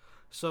noticed.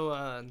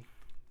 So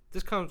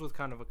this comes with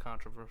kind of a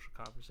controversial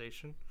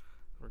conversation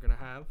we're gonna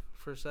have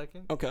for a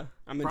second. Okay,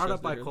 I'm Brought interested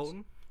up by in this.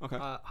 Colton. Okay.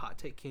 Hot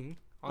take king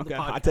on Okay, the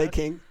podcast. hot take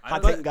king,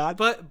 hot But- take God.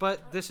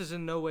 But this is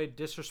in no way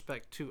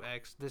disrespect to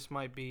X. This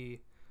might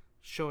be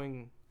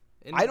showing.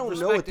 I don't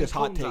know what respect in this hot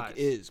Colton's take eyes.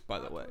 is, by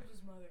the Not way. towards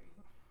his mother.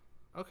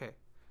 Okay,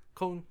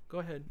 Colton, go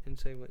ahead and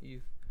say what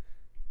you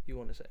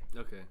want to say.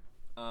 Okay.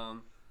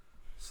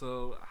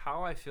 So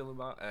how I feel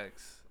about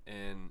X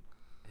and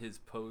his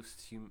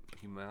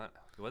humanist?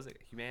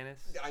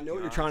 I know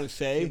what you're trying to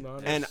say,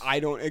 Humanist. and I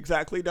don't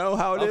exactly know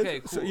how it is.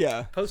 Okay, So, cool.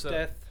 yeah.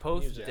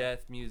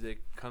 Post-death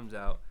music comes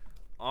out.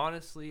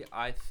 Honestly,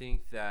 I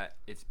think that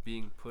it's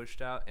being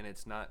pushed out and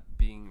it's not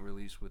being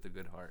released with a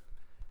good heart.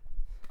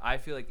 I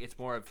feel like it's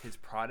more of his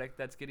product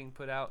that's getting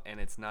put out, and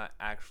it's not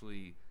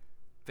actually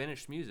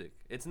finished music.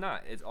 It's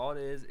not. It's all it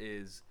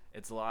is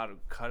it's a lot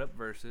of cut up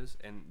verses,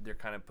 and they're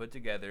kind of put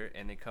together,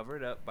 and they cover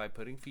it up by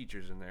putting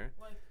features in there.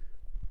 Like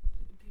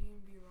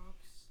B&B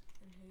Rocks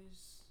in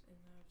his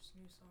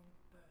new song,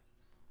 but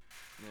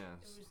Yeah.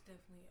 it was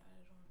definitely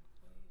added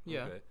on.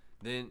 Yeah. Okay.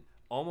 Then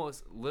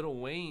almost Lil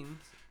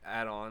Wayne's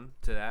add-on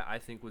to that, I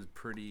think was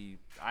pretty.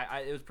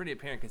 It was pretty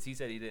apparent because he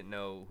said he didn't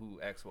know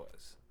who X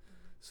was.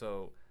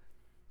 So,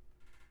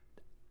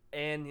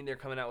 and they're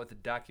coming out with a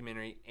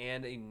documentary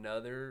and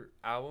another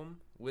album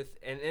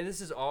and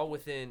this is all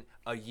within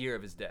a year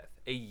of his death.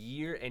 A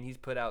year, and he's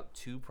put out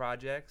 2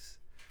 projects,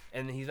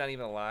 and he's not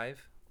even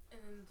alive. And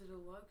then the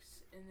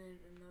deluxe, and then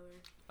another.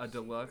 A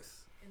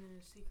deluxe. And then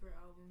a secret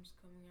album's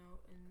coming out,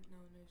 and no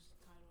one knows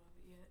the title of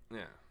it yet.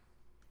 Yeah.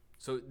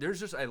 So there's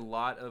just a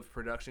lot of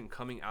production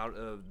coming out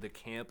of the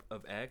camp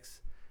of X,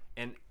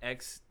 and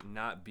X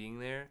not being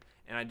there,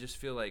 and I just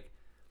feel like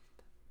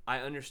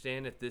I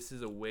understand if this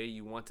is a way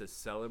you want to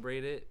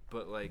celebrate it,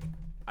 but like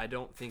I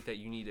don't think that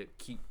you need to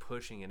keep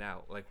pushing it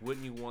out. Like,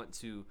 wouldn't you want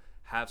to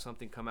have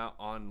something come out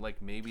on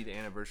like maybe the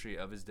anniversary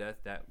of his death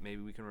that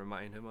maybe we can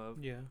remind him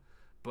of? Yeah.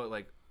 But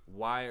like,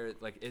 why are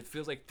like it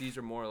feels like these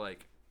are more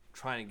like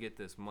trying to get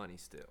this money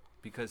still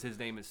because his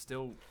name is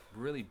still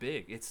really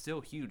big. It's still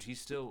huge. He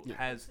still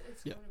has.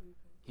 It's gonna be big.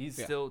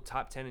 He's still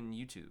top 10 in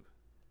YouTube.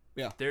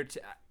 Yeah. They're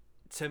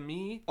to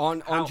me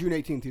on June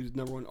 18th, he was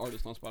the #1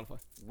 artist on Spotify.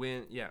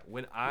 When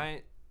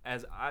I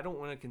don't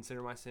want to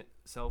consider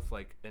myself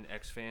like an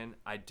X fan.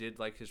 I did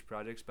like his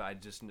projects, but I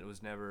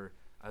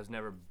was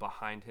never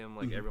behind him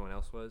like everyone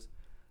else was.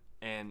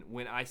 And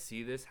when I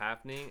see this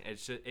happening,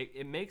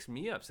 it makes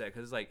me upset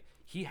because like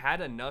he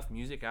had enough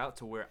music out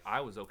to where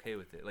I was okay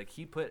with it. Like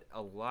he put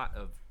a lot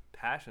of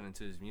passion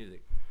into his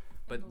music,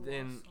 but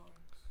then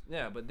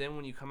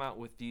when you come out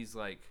with these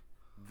like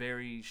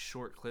very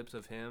short clips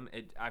of him,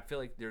 I feel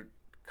like they're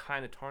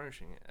kind of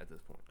tarnishing it at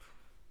this point.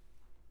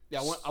 Yeah,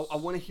 I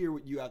want to hear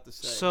what you have to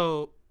say.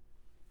 So,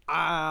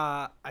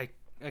 I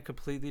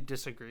completely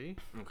disagree.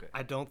 Okay.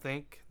 I don't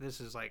think this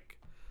is like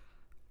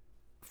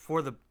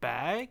for the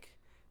bag.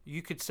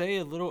 You could say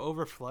a little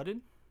over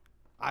flooded.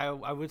 I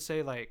would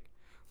say like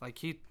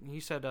he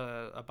said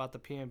about the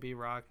PNB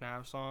Rock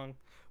Now song,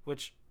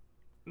 which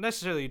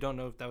necessarily you don't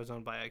know if that was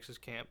owned by X's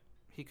camp.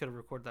 He could have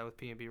recorded that with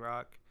PNB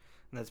Rock,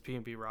 and that's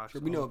PNB Rock.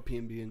 Sure, we know what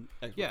PNB and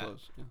X were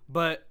close. Yeah.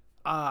 But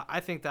I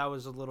think that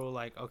was a little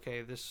like,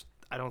 okay,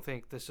 I don't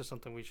think this is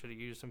something we should have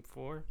used him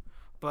for.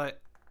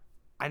 But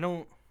I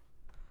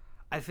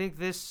think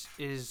this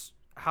is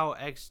how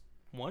X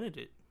wanted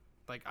it.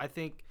 Like, I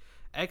think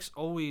X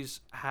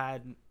always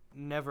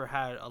never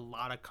had a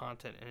lot of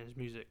content in his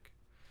music.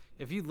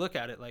 If you look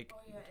at it, like... Oh,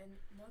 yeah, and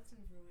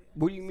nothing's really...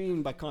 What do you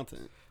mean by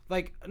content?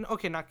 Like,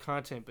 okay, not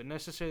content, but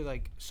necessarily,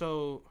 like,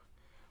 so...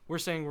 We're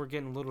saying we're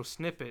getting little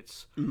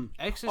snippets. Mm-hmm.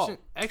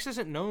 X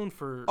isn't known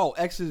for... Oh,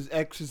 X is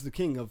the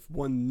king of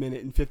 1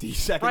 minute and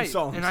 50-second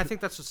songs. And I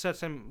think that's what sets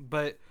him.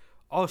 But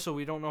also,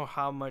 we don't know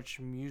how much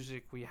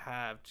music we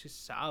have to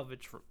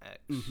salvage from X.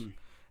 Mm-hmm.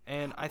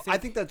 And I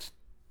think that's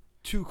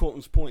to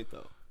Colton's point,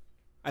 though.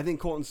 I think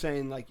Colton's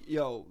saying, like,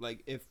 yo,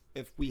 like,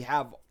 if we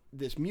have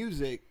this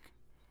music,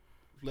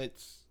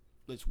 let's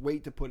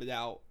wait to put it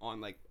out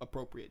on, like,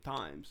 appropriate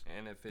times.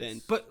 And if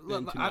it's...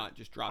 Then to not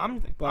just drop I'm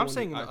everything. I'm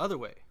saying the other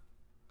way.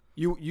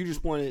 You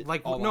just want it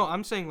like all no, out.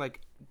 I'm saying like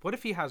what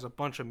if he has a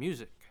bunch of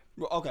music?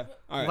 Well, okay,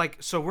 all right. Like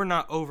so we're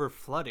not over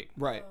flooding.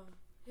 Right.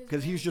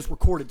 Because he's just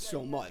recorded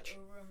so much.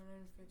 Over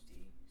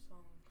 150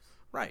 songs.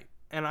 Right.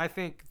 And I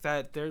think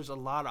that there's a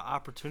lot of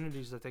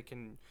opportunities that they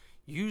can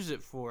use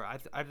it for.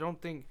 I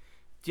don't think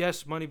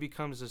yes, money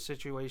becomes a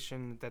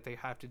situation that they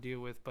have to deal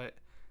with, but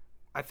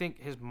I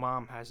think his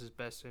mom has his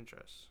best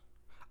interests.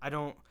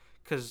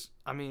 Cuz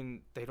I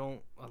mean, they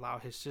don't allow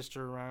his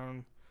sister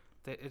around.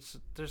 There's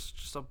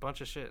just a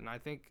bunch of shit, and I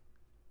think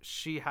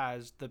she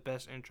has the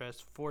best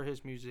interest for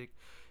his music.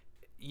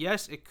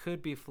 Yes, it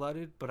could be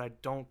flooded, but I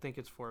don't think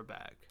it's for a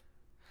bag.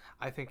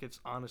 I think it's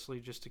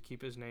honestly just to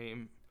keep his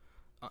name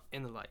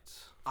in the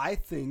lights. I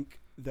think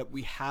that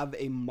we have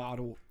a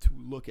model to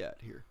look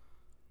at here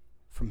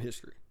from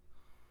history.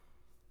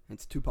 And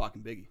it's Tupac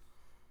and Biggie.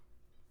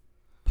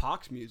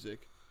 Pac's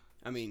music,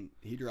 I mean,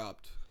 he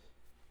dropped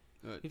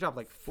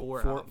like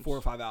four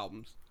or 5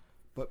 albums.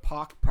 But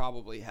Pac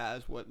probably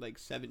has, like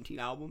 17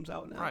 albums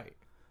out now? Right.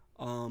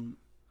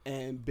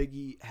 And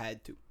Biggie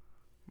had 2.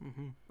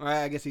 Mm-hmm.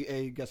 I guess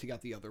he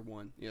got the other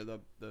one. You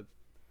know,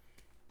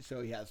 so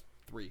he has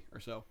 3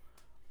 or so.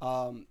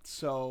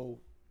 So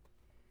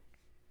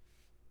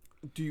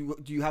do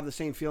you have the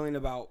same feeling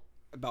about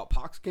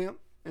Pac's camp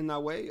in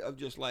that way of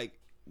just like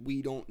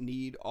we don't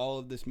need all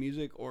of this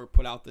music or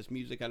put out this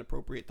music at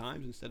appropriate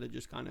times instead of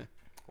just kind of...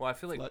 Well, I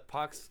feel like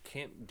Pac's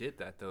camp did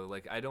that, though.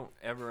 Like, I don't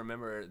ever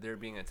remember there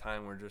being a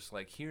time where just,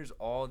 like, here's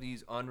all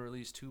these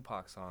unreleased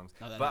Tupac songs.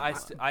 No, but I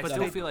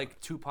still feel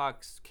like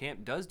Tupac's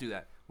camp does do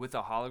that. With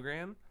a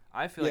hologram,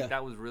 I feel like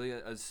that was really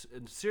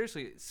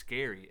seriously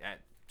scary,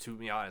 to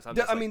be honest.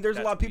 I mean, there's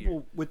a lot of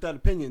people with that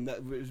opinion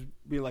that was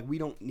being like, we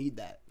don't need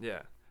that.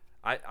 Yeah.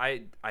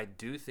 I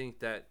do think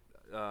that,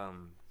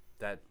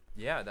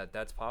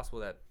 that's possible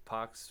that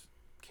Pac's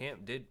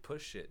camp did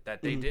push shit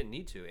that they didn't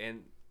need to.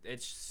 And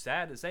it's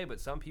sad to say,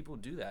 but some people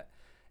do that.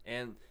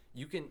 And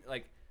you can,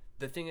 like,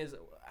 the thing is,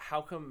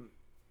 how come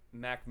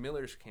Mac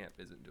Miller's camp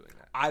isn't doing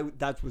that?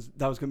 That was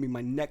going to be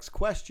my next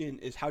question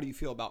is how do you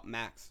feel about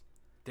Mac's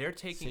they're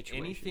taking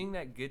situation. anything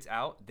that gets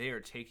out, they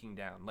are taking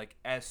down. Like,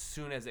 as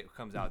soon as it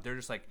comes out, they're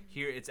just like,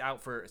 here, it's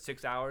out for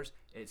 6 hours,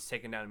 it's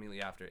taken down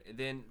immediately after.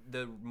 Then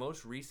the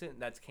most recent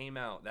that's came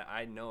out that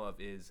I know of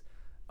is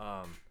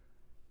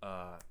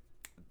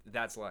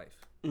That's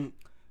Life.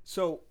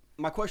 So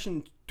my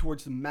question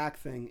towards the Mac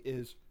thing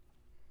is,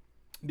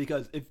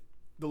 because if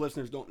the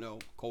listeners don't know,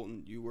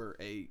 Colton, you were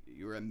a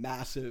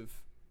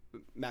massive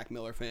Mac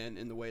Miller fan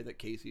in the way that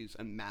Casey's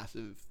a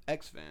massive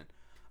X fan.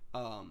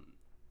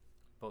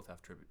 Both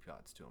have tribute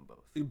pods to them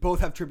both. Both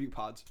have tribute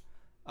pods.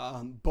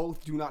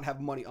 Both do not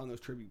have money on those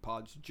tribute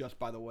pods, just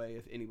by the way,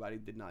 if anybody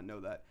did not know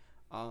that.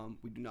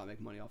 We do not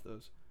make money off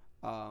those.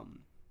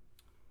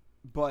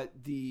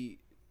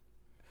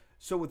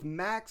 So with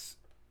Mac's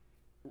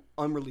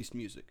unreleased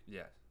music,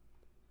 Yes.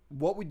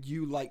 what would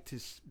you like to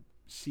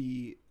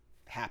see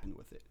happen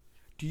with it?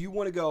 Do you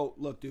want to go,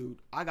 look, dude,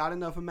 I got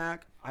enough of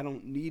Mac. I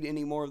don't need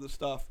any more of the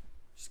stuff.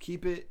 Just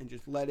keep it and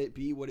just let it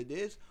be what it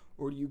is?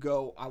 Or do you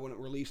go, I want it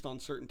released on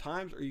certain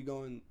times? Or are you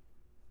going,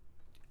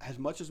 as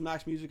much as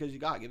Mac's music as you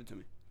got, give it to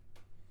me?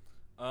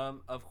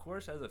 Of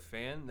course, as a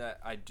fan, that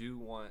I do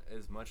want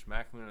as much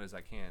Mac Miller as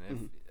I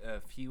can.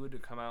 If he would to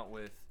come out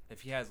with,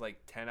 if he has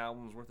like 10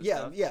 albums worth of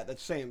stuff. Yeah,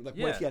 that's the same. Like,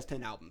 what if he has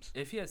 10 albums?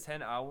 If he has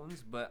 10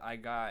 albums, but I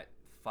got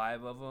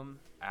 5 of them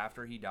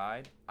after he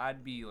died,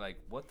 I'd be like,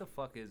 what the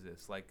fuck is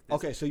this? Like, this,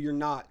 Okay, so you're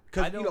not,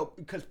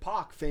 because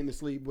Pac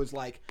famously was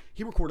like,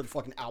 he recorded a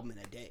fucking album in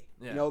a day.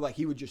 Yeah. You know, like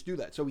he would just do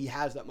that. So he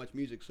has that much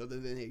music. So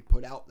then they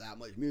put out that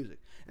much music,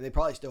 and they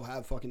probably still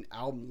have fucking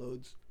album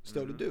loads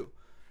still to do.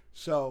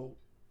 So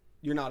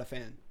you're not a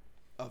fan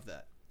of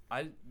that.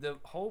 The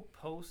whole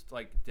post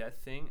like death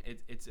thing,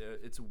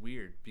 it's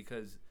weird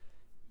because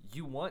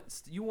you want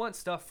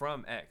stuff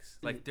from X.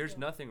 Like, there's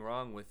nothing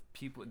wrong with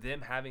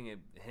him having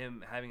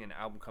an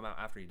album come out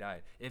after he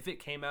died. If it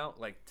came out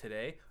like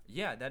today,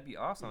 yeah, that'd be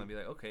awesome. I'd be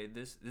like, okay,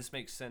 this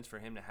makes sense for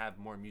him to have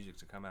more music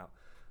to come out.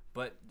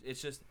 But it's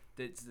just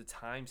it's the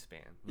time span.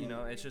 You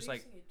know, it's just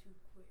like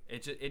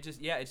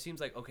it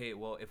seems like, okay,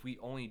 well, if we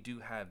only do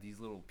have these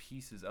little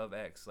pieces of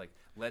X, like,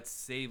 let's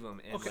save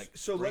them and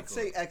so let's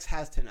say them. X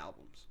has 10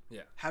 albums.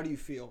 Yeah. How do you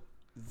feel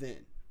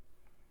then?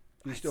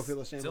 Do you still feel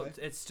the same way?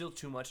 It's still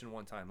too much in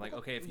one time. Like,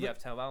 okay, if you have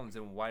 10 albums,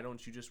 then why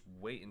don't you just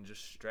wait and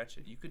just stretch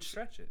it? You could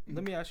stretch it.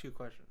 Let me ask you a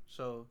question.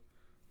 So,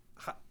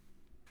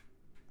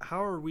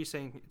 how are we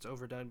saying it's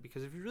overdone?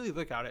 Because if you really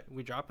look at it,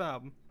 we drop an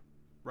album,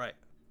 right?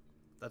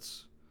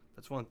 That's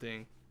one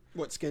thing.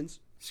 What, Skins?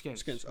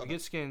 Skins. Okay. We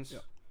get Skins. Yeah.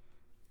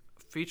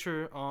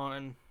 Feature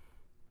on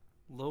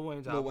Lil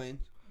Wayne's Lil album.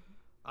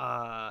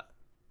 Wayne.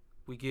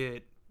 We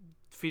get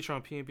feature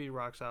on P&B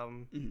Rock's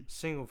album.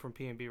 Single from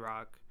P&B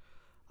Rock.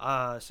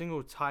 Single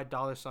with Ty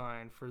Dolla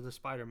 $ign for the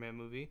Spider-Man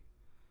movie.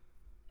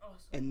 Awesome.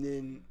 And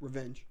then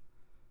Revenge.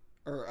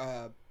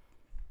 Or,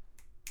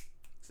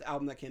 it's the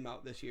album that came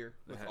out this year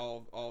with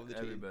all of the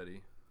team.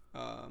 Everybody.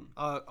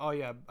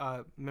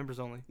 Members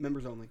only.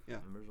 Members only, yeah.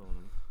 Members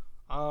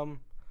only.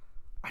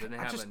 Then they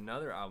have just,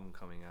 another album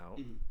coming out.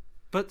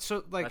 But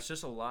so like that's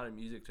just a lot of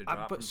music to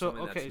drop from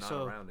something that's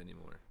not around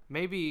anymore.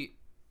 Maybe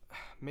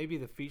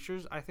the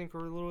features I think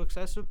were a little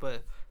excessive,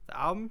 but the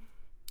album,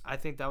 I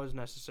think that was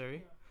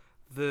necessary. Yeah.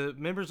 The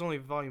Members Only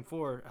Volume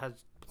 4 has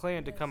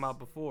planned to come out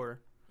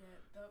before.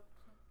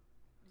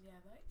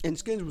 And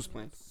Skins was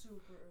planned.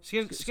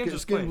 Skins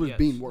was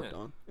being worked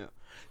on. Yeah.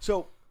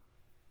 So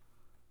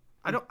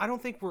I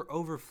don't think we're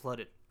over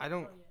flooded.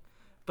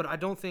 But I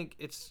don't think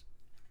it's.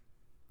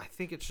 I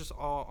think it's just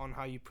all on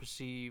how you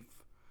perceive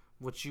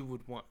what you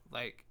would want.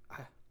 Like,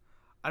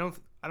 I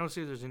don't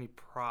see there's any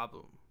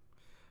problem.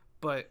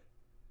 But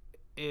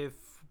if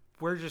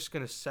we're just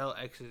gonna sell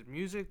X's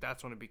music,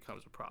 that's when it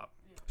becomes a problem.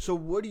 So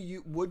what do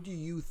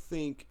you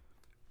think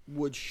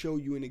would show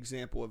you an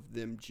example of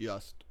them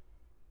just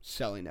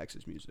selling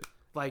X's music?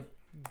 Like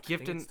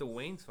gifting. It's the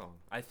Wayne song.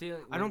 I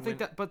don't think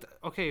that. But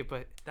okay,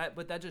 but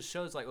that just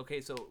shows like,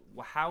 okay, so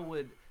how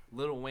would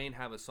Lil Wayne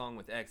have a song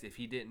with X if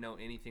he didn't know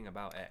anything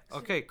about X?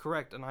 Okay,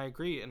 correct, and I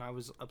agree, and I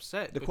was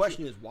upset. The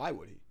question is, why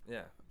would he?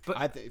 Yeah, but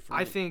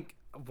I think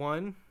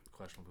one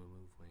questionable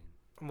move,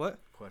 Wayne. What?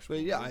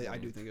 Questionable. But yeah, I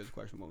do think it was a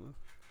questionable move.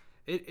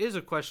 It is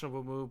a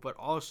questionable move, but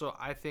also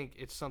I think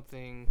it's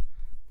something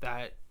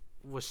that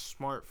was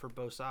smart for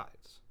both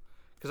sides.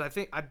 Because I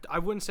think I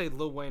wouldn't say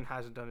Lil Wayne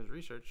hasn't done his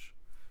research.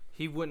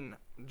 He wouldn't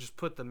just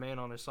put the man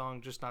on his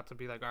song just not to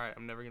be like, all right,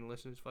 I'm never gonna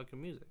listen to his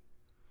fucking music.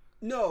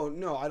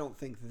 No, I don't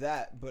think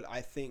that. But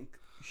I think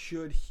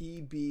should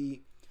he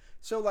be?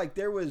 So like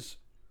there was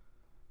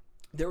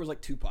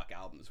like Tupac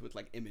albums with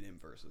like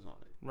Eminem verses on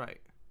it. Right.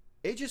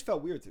 It just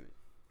felt weird to me.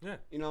 Yeah.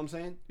 You know what I'm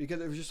saying?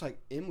 Because it was just like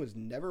M was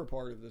never a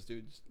part of this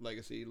dude's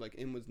legacy. Like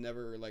M was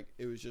never like,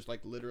 it was just like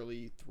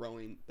literally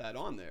throwing that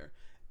on there.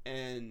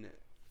 And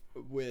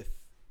with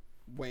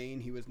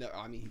Wayne, he was never.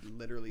 I mean, he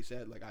literally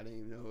said like, I didn't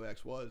even know who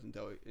X was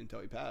until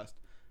he passed.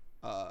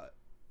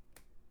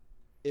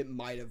 It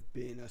might have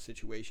been a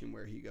situation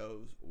where he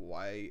goes,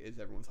 why is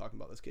everyone talking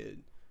about this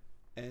kid?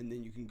 And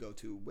then you can go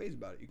two ways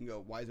about it. You can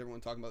go, why is everyone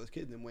talking about this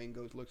kid? And then Wayne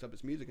goes, looks up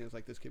his music, and it's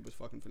like, this kid was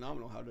fucking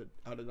phenomenal. How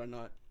did I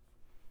not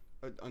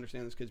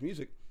understand this kid's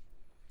music.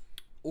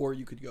 Or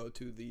you could go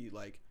to the,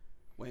 like,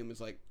 Wayne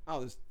was like,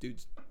 oh, this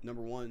dude's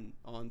 #1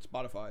 on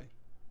Spotify.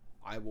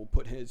 I will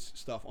put his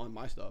stuff on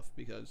my stuff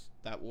because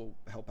that will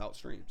help out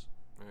streams.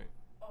 Right.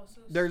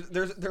 Also,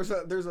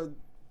 There's a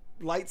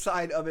light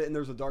side of it and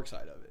there's a dark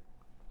side of it.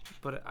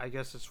 But I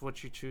guess it's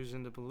what you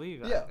choosing to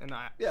believe. Yeah. And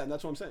Yeah, and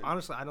that's what I'm saying.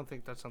 honestly, I don't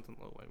think that's something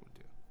Lil Wayne would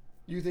do.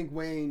 You think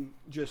Wayne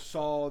just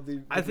saw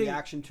the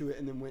reaction to it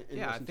and then went and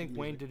Yeah, I listened to think the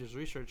Wayne music? did his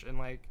research and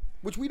like,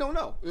 Which we don't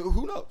know.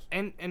 Who knows?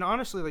 and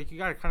honestly, like you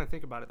gotta kind of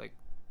think about it. Like,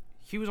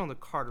 he was on the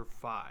Carter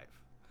 5,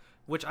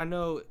 which I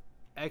know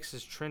X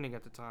is trending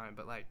at the time,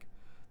 but like,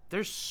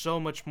 there's so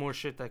much more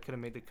shit that could have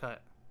made the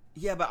cut.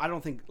 Yeah, but I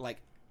don't think, like,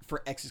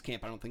 for X's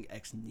camp, I don't think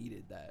X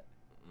needed that.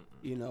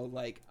 You know,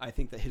 like, I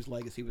think that his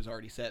legacy was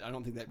already set. I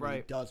don't think that really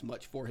Right. does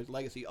much for his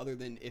legacy other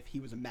than if he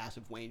was a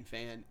massive Wayne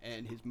fan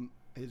and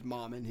his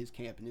mom and his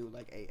camp knew,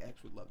 like, hey,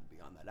 X would love to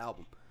be on that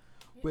album.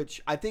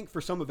 Which I think for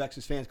some of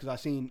X's fans, because I've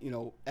seen, you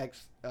know,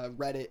 X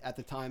Reddit at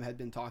the time had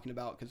been talking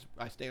about, because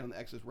I stayed on the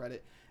X's Reddit,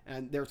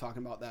 and they were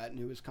talking about that, and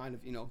it was kind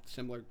of, you know,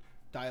 similar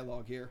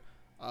dialogue here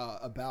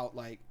about,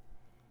 like,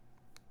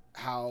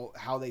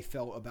 how they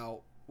felt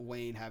about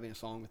Wayne having a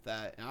song with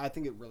that. And I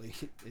think it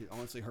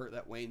honestly hurt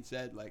that Wayne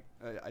said, like,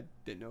 I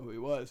didn't know who he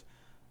was.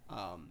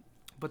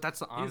 But that's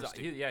the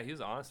honesty. He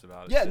was honest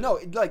about it. Yeah, too. no,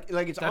 like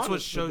it's That's honest, what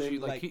but shows then, you,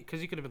 like,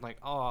 because he could have been like,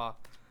 oh,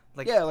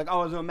 like, yeah, like, I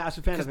was a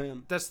massive fan of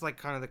him. that's like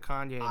kind of the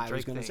Kanye and I Drake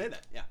was going to thing. say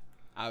that, yeah.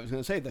 I was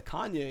going to say the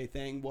Kanye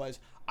thing was,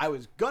 I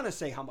was going to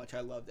say how much I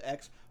loved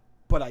X,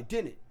 but I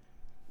didn't.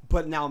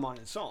 But now I'm on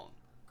his song.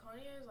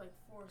 Kanye has like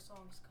 4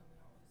 songs coming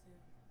out with him.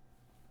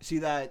 See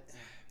that?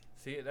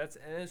 See, and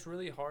it's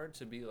really hard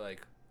to be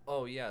like,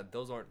 oh yeah,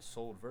 those aren't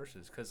sold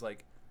verses, because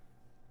like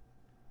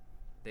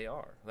they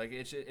are. Like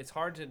it's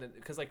hard to,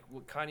 because like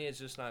Kanye is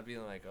just not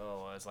being like,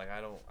 oh, it's like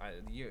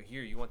here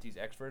you want these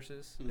X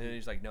verses, and then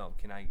he's like, no,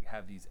 can I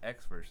have these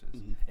X verses?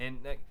 And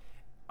like,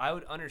 I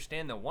would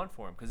understand the want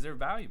for him because they're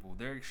valuable.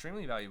 They're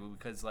extremely valuable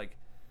because like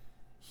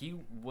he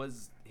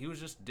was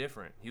just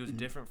different. He was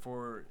different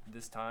for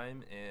this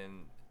time,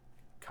 and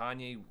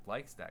Kanye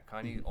likes that.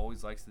 Kanye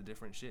always likes the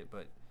different shit,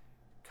 but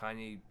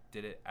Kanye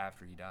did it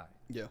after he died.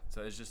 Yeah.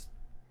 So it's just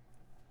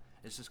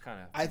kind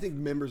of. I think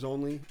members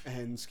only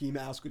and Ski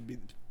Mask would be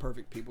the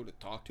perfect people to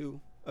talk to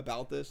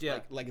about this.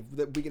 Yeah. Like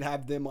if we could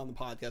have them on the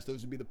podcast,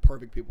 those would be the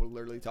perfect people to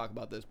literally talk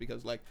about this,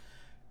 because like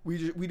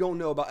we don't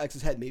know about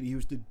X's head. Maybe he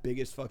was the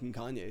biggest fucking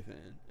Kanye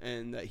fan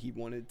and that he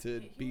wanted to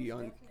He be was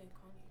on. definitely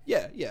a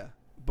Kanye. Yeah.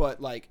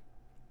 But like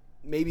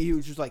maybe he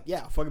was just like,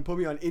 yeah, fucking put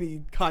me on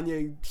any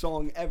Kanye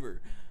song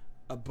ever.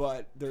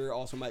 But there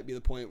also might be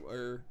the point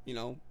where, you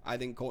know, I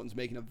think Colton's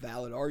making a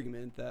valid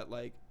argument that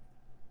like,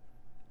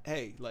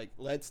 hey, like,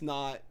 let's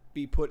not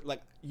be put,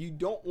 like, you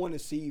don't want to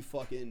see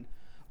fucking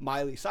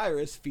Miley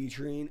Cyrus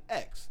featuring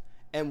X.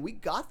 And we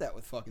got that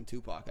with fucking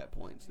Tupac at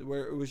points,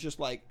 where it was just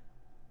like,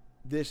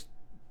 these,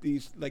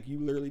 like, you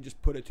literally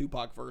just put a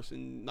Tupac verse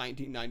in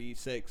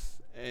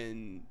 1996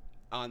 and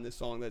on this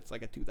song that's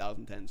like a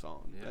 2010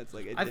 song. Yeah. That's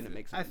like, it didn't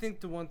make sense. I think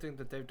the one thing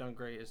that they've done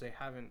great is they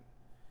haven't.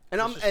 and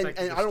I don't disrespected think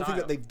the that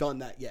style. they've done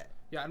that yet.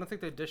 Yeah, I don't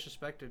think they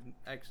disrespected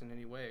X in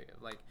any way.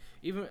 Like,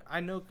 even I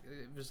know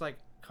it was like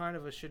kind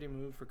of a shitty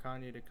move for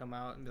Kanye to come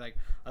out and be like,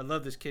 I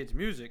love this kid's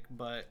music,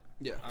 but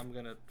Yeah. I'm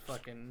gonna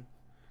fucking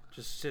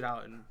just sit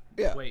out and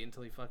Yeah. wait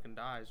until he fucking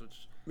dies,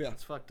 which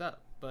it's fucked up.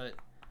 But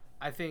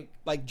I think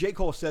Like J.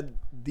 Cole said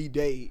the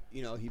day,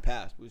 you know, he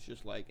passed was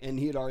just like, and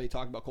he had already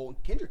talked about Cole.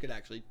 Kendrick had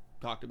actually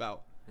talked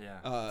about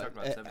Talked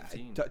about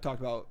 17. talked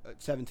about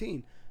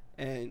 17,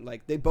 and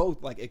like they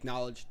both like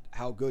acknowledged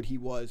how good he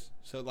was.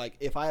 So like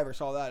if I ever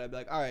saw that, I'd be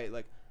like, all right,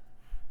 like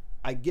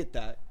I get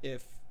that.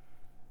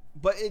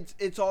 But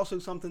it's also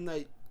something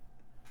that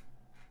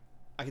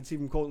I can see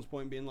from Colton's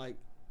point being like,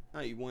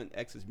 oh, you want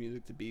X's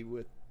music to be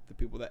with the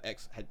people that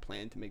X had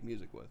planned to make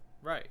music with.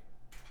 right,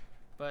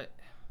 but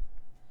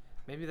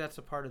maybe that's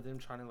a part of them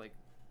trying to like.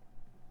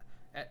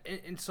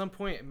 In some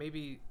point,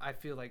 maybe I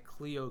feel like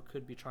Cleo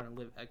could be trying to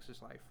live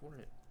X's life for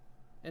it,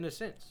 in a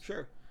sense.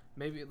 Sure.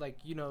 Maybe like,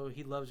 you know,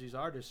 he loves these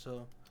artists,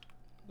 so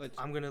Let's,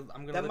 I'm gonna.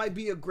 that might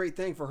be a great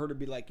thing for her to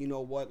be like, you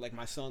know what, like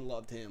my son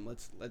loved him.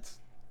 Let's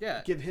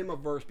yeah. give him a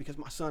verse because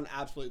my son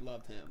absolutely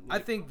loved him. I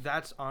Like, think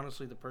that's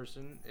honestly the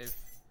person. If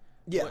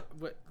yeah,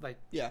 what like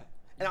yeah.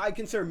 And I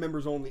consider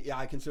members only. Yeah,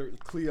 I consider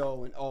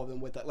Cleo and all of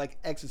them with that, like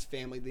X's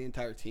family, the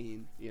entire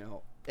team. You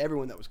know,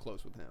 everyone that was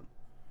close with him.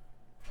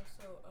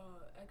 Also,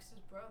 X's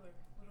brother,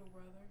 little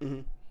brother,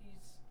 Mm-hmm.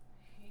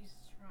 he's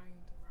trying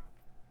to rap,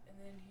 and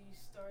then he's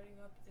starting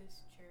up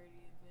this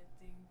charity event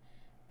thing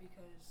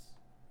because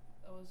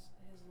that was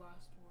his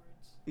last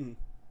words. Mm-hmm.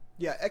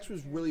 Yeah, X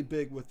was really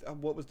big with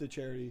what was the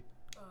charity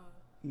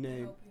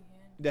name? Helping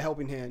Hand. The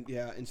Helping Hand.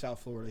 Yeah, in South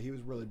Florida, he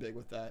was really big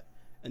with that,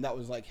 and that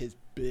was like his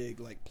big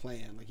like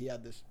plan. Like he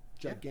had this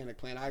gigantic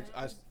plan. I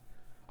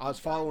was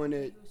following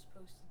it. He was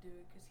supposed to do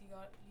it because he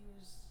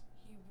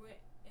went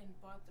and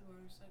bought the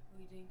motorcycle.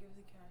 He didn't give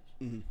the cash.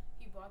 Mm-hmm.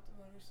 He bought the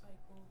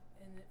motorcycle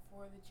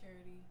for the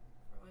charity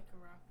for like a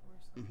raffle or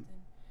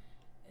something.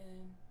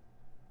 And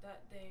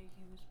that day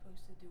he was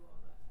supposed to do all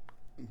that.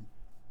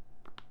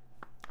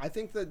 I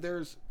think that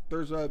there's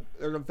a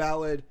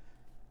valid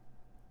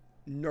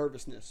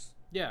nervousness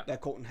Yeah.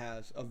 that Colton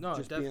has of No,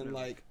 just definitely. being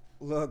like,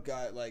 look,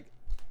 guy, like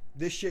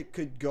this shit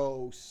could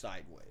go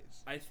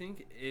sideways. I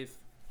think if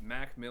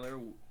Mac Miller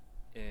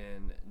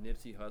and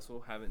Nipsey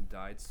Hussle haven't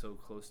died so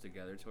close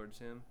together towards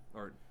him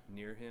or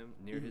near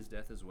his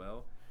death as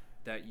well,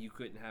 that you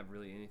couldn't have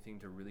really anything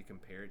to really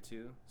compare it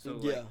to. So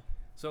Yeah.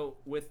 So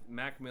with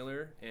Mac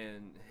Miller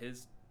and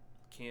his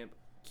camp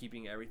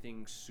keeping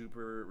everything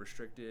super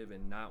restrictive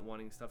and not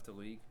wanting stuff to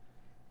leak,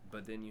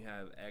 but then you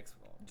have X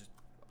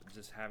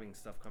just having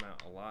stuff come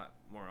out a lot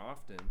more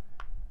often.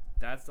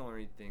 That's the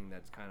only thing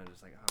that's kind of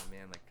just like, oh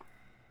man, like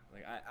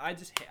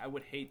I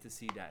would hate to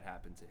see that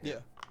happen to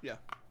him. Yeah.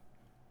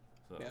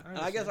 So Yeah. And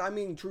I guess I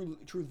mean,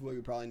 truthfully,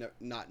 we probably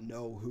not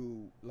know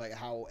who, like,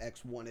 how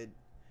X wanted,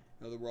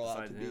 you know, the rollout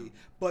Besides to be. him.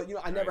 But you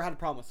know, I never Right. had a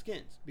problem with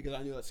Skins because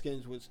I knew that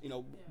Skins was, you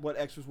know, what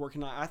X was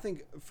working on. I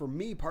think for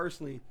me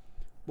personally,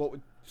 what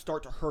would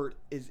start to hurt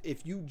is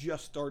if you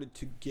just started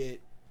to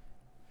get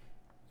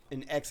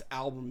an X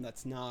album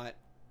that's not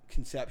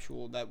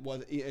conceptual.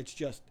 It's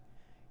just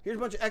here's a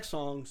bunch of X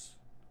songs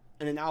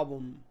and an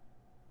album.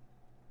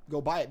 Go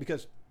buy it,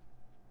 because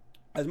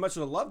as much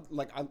as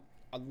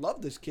I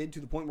love this kid to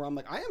the point where I'm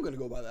like, I am going to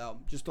go buy the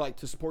album just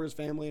to support his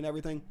family and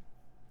everything.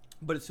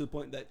 But it's to the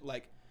point that,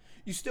 like,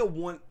 you still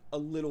want a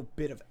little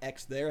bit of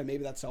X there, and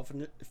maybe that's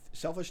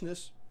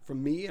selfishness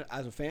from me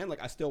as a fan.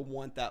 Like, I still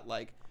want that,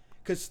 like,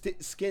 because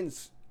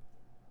Skins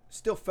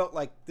still felt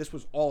like this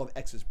was all of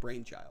X's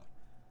brainchild.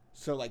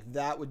 So, like,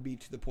 that would be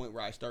to the point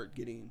where I start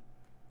getting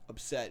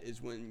upset,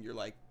 is when you're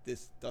like,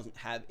 this doesn't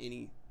have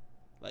any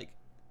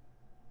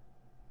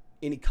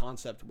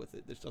concept with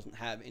it. This doesn't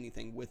have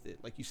anything with it.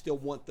 Like, you still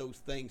want those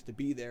things to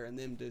be there, and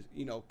them to,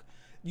 you know,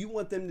 you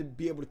want them to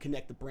be able to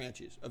connect the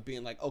branches of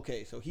being like,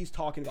 okay, so he's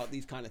talking about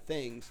these kind of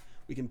things.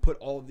 We can put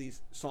all of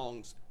these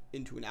songs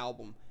into an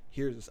album.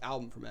 Here's this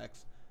album from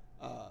X,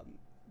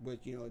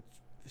 with, you know,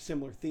 it's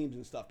similar themes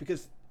and stuff,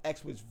 because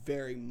X was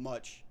very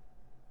much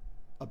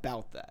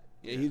about that.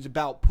 Yeah, he's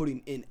about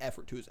putting in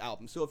effort to his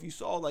album. So if you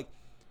saw, like,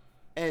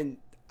 and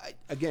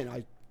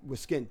with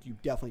Skin, you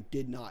definitely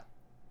did not,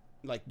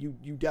 like, you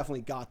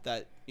definitely got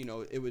that, you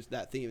know, it was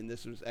that theme, and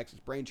this was X's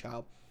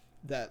brainchild,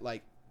 that,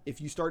 like, if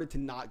you started to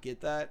not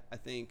get that, I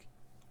think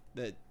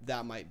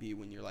that might be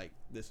when you're like,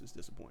 this is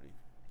disappointing.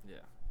 Yeah,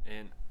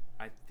 and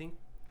I think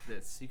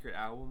the secret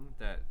album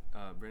that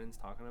Brennan's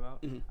talking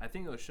about, Mhm. I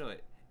think it'll show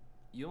it.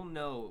 You'll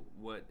know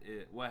what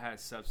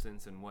has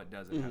substance and what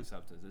doesn't have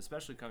substance,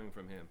 especially coming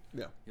from him.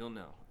 Yeah. You'll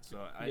know. So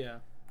I Yeah.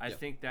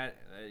 think that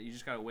you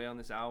just gotta wait on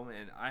this album,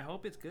 and I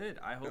hope it's good.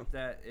 I hope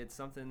that it's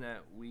something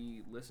that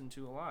we listen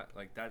to a lot.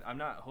 Like that, I'm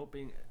not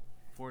hoping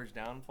for his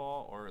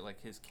downfall or like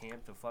his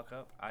camp to fuck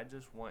up. I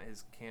just want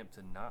his camp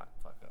to not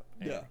fuck up.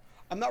 And Yeah.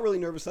 I'm not really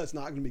nervous that it's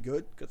not going to be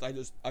good, because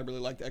I really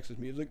like the X's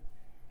music,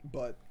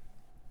 but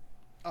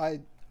I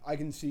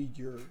can see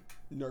your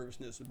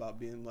nervousness about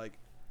being like,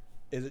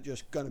 is it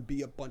just going to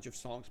be a bunch of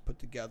songs put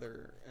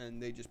together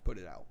and they just put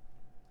it out?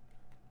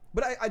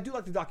 But I do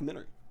like the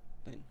documentary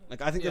thing.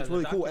 Like, I think that's the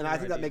really cool, and I documentary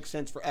think that ideas. makes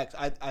sense for X.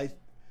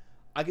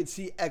 I could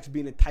see X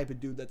being a type of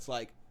dude that's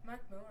like, Mac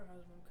Miller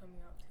has one coming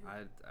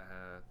out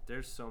too.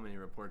 There's so many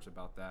reports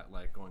about that,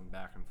 like going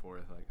back and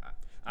forth. Like,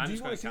 I'm do you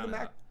just want to see gonna the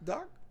count Mac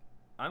doc?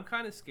 I'm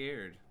kind of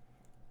scared.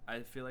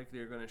 I feel like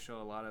they're gonna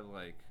show a lot of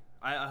like.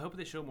 I hope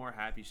they show more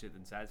happy shit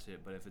than sad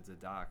shit. But if it's a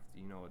doc,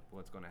 you know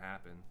what's gonna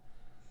happen.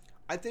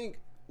 I think,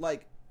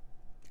 like,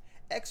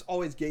 X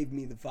always gave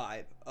me the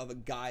vibe of a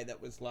guy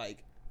that was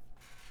like,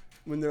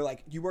 when they're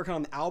like, you working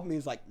on the album?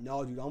 He's like,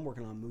 no, dude, I'm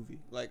working on a movie.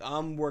 Like,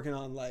 I'm working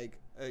on, like,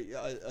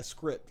 a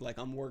script. Like,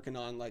 I'm working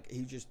on, like,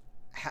 he just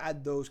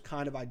had those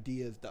kind of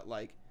ideas that,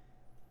 like,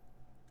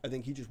 I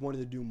think he just wanted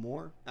to do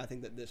more. I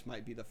think that this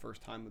might be the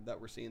first time that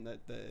we're seeing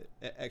that the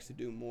X to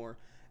do more.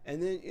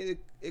 And then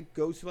it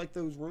goes to, like,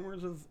 those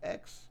rumors of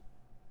X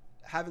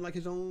having, like,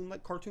 his own,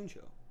 like, cartoon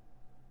show.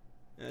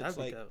 And it's That'd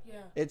be like, dope.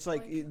 Yeah. it's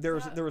like Like there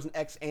that. was an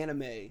X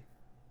anime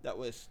that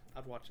was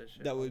I'd watch that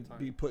shit. that all the would time.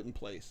 be put in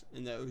place,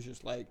 and that was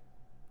just like,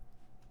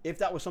 if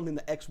that was something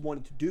that X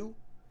wanted to do,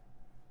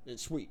 then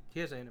sweet. He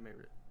has anime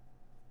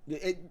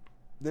written.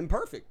 Then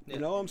perfect. Yeah.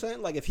 You know what I'm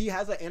saying? Like, if he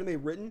has that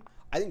anime written,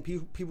 I think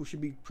people should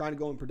be trying to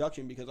go in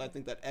production, because I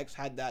think that X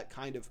had that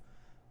kind of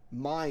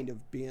mind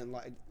of being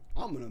like,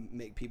 I'm gonna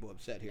make people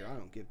upset here. I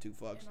don't give two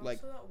fucks. And Like,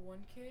 also that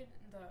one kid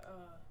that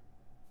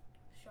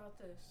shot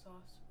the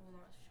sauce,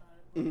 well, not shot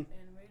it, but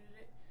animated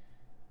it.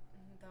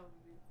 That would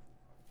be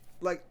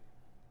cool. like,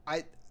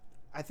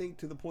 I think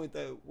to the point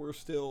that we're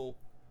still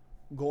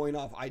going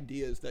off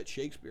ideas that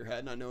Shakespeare had,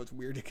 and I know it's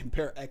weird to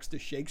compare X to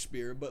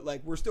Shakespeare, but,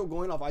 like, we're still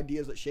going off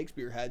ideas that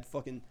Shakespeare had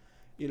fucking,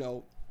 you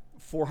know,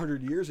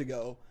 400 years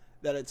ago,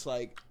 that it's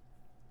like,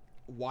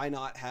 why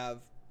not have,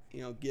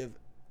 you know, give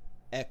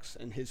X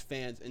and his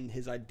fans and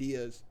his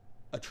ideas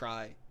a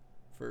try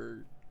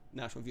for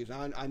national views.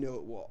 I know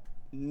it will.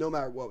 No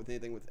matter what, with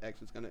anything with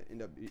X, it's going to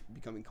end up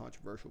becoming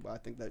controversial, but I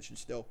think that should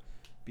still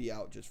be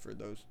out just for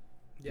those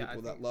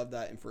people that love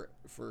that, and for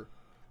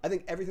I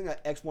think everything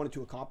that X wanted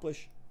to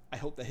accomplish, I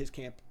hope that his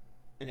camp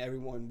and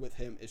everyone with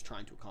him is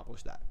trying to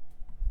accomplish that.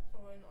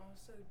 Oh, and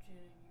also Jin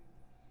and Yumi,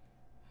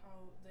 how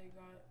they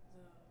got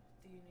the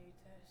DNA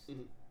test,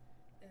 Mhm.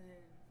 and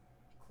then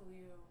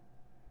Cleo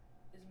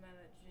is mad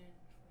at Jin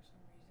for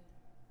some reason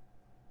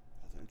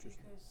That's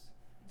interesting. because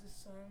the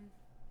son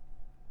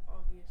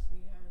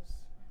obviously has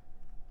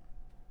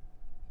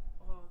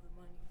all the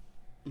money,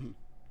 Mhm.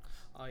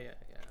 Oh yeah.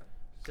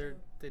 So-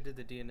 They did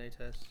the DNA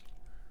test.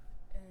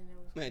 and then it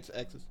was. Man, it's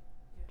X's.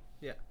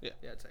 Yeah,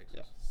 it's Texas.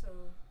 Yeah.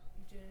 So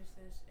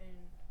Genesis and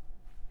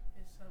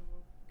his son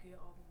will get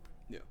all the money.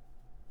 Yeah.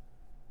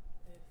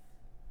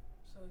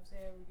 If they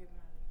ever get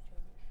mad at each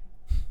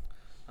other,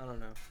 I don't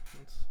know.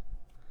 it's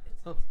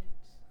Oh.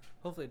 intense.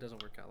 Hopefully it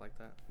doesn't work out like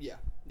that. Yeah.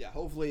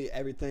 Hopefully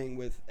everything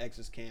with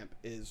X's camp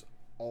is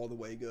all the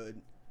way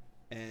good.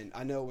 And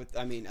I know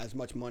as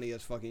much money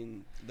as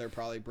fucking they're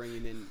probably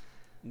bringing in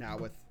now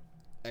with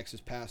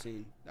X's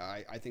passing,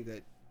 I think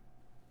that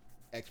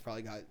X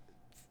probably got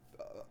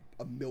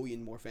a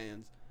million more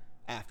fans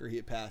after he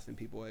had passed and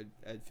people had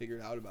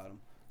figured out about him.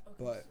 Okay,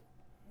 But- so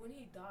when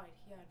he died,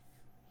 he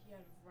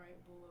had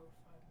right below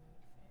 5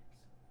 million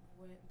fans.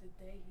 When the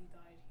day he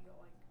died, he got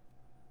like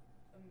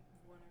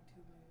 1 or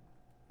 2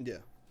 million.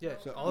 Yeah. Yeah,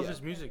 So- all of yeah.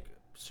 his music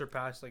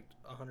surpassed like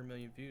 100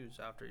 million views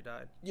after he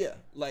died. Yeah,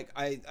 like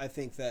I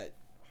think that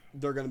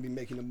they're gonna be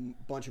making a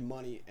bunch of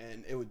money,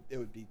 and it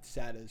would be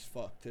sad as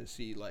fuck to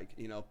see like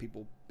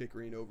people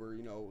bickering over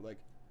like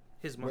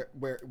His money.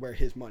 where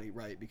his money,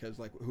 right? Because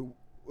like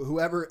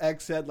whoever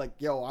X said like,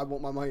 yo, I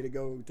want my money to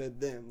go to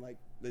them, like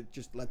they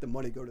just let the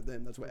money go to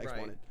them. That's what X Right.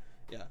 wanted.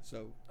 Yeah,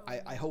 so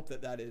I hope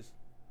that is.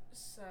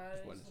 Sad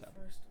Just when is it's the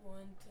happening. first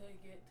one to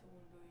get to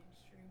 1 billion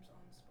streams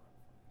on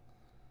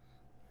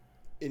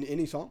Spotify. In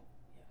any song.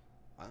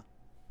 Yeah. Wow.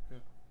 Yeah.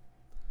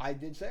 I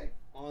did say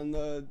on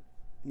the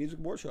music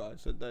board show, I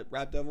said that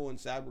Rap Devil and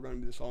Sad were going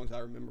to be the songs I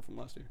remember from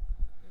last year.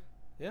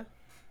 Yeah.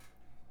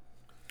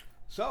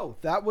 So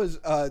that was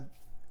a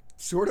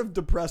sort of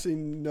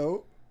depressing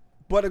note,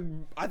 but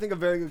I think a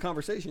very good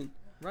conversation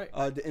Right.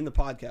 to end the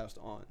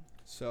podcast on.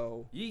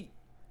 So Yeet.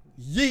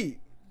 yeet.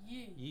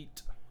 Yeah.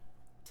 Yeet.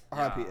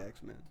 RIP Yeah.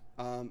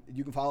 X-Men.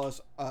 You can follow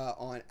us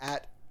on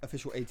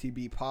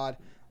 @officialatb pod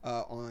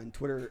on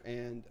Twitter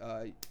and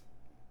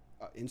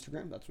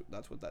Instagram.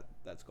 That's what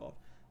that's called.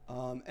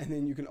 And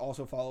then you can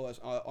also follow us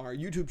on our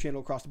YouTube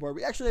channel across the board.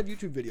 We actually have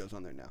YouTube videos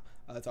on there now,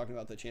 talking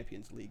about the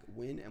Champions League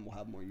win, and we'll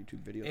have more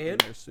YouTube videos on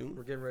And there soon.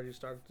 we're getting ready to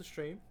start the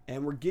stream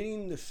And we're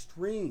getting the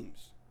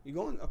streams. You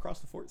going across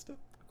the fort still?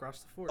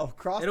 across the fort.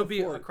 It'll It'll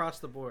be fort. across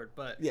the board,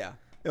 but Yeah.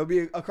 It'll be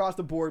across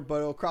the board, but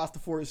it'll across the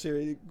fort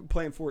series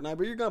playing Fortnite.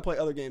 But you're gonna play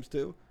other games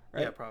too,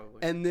 right? yeah,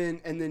 probably. And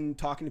then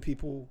talking to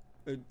people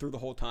through the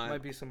whole time.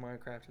 Might be some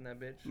Minecraft in that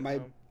bitch.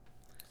 Might-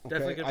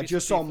 Definitely Okay. gonna I be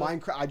just some saw FIFA.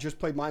 Minecraft. I just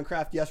played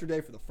Minecraft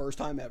yesterday for the first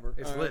time ever.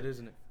 It's lit,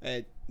 isn't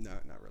it? No,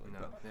 not really.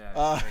 No.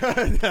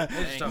 But, Yeah.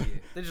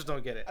 They just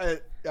don't get it. all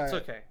It's right.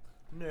 okay.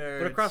 Nerds.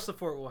 But across the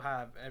fort, we'll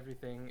have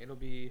everything. It'll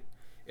be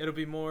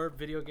more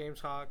video game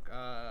talk,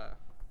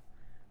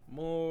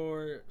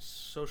 more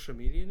social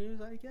media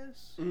news, I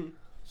guess. Mhm.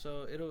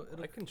 So it'll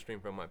I can stream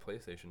from my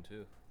PlayStation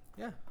too.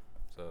 yeah.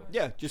 So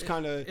Yeah, just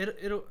kind of.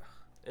 It'll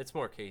it's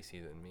more Casey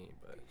than me,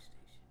 but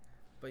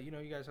but you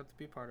guys have to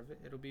be part of it.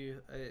 It'll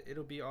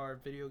be our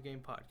video game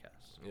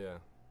podcast. yeah,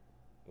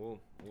 we'll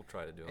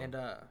try to do it. And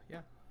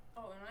yeah,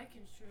 Oh, and I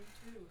can stream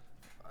too.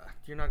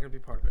 you're not gonna be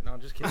part of it. No,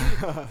 I'm just kidding.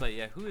 But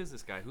yeah, who is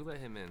this guy? Who let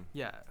him in?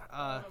 Yeah.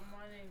 My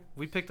name.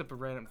 We picked up a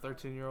random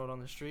 13-year-old on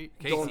the street.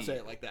 Don't Casey. say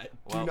it like that.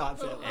 Well, Do not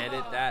say it. Like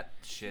Edit that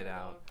shit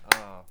out.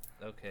 Oh,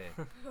 okay.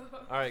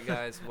 All right,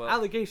 guys. Well,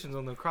 Allegations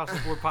on the Across the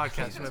Board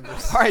podcast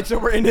members. that. All right, so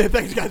we're into it.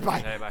 Thanks, guys. Bye.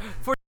 hey,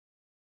 bye.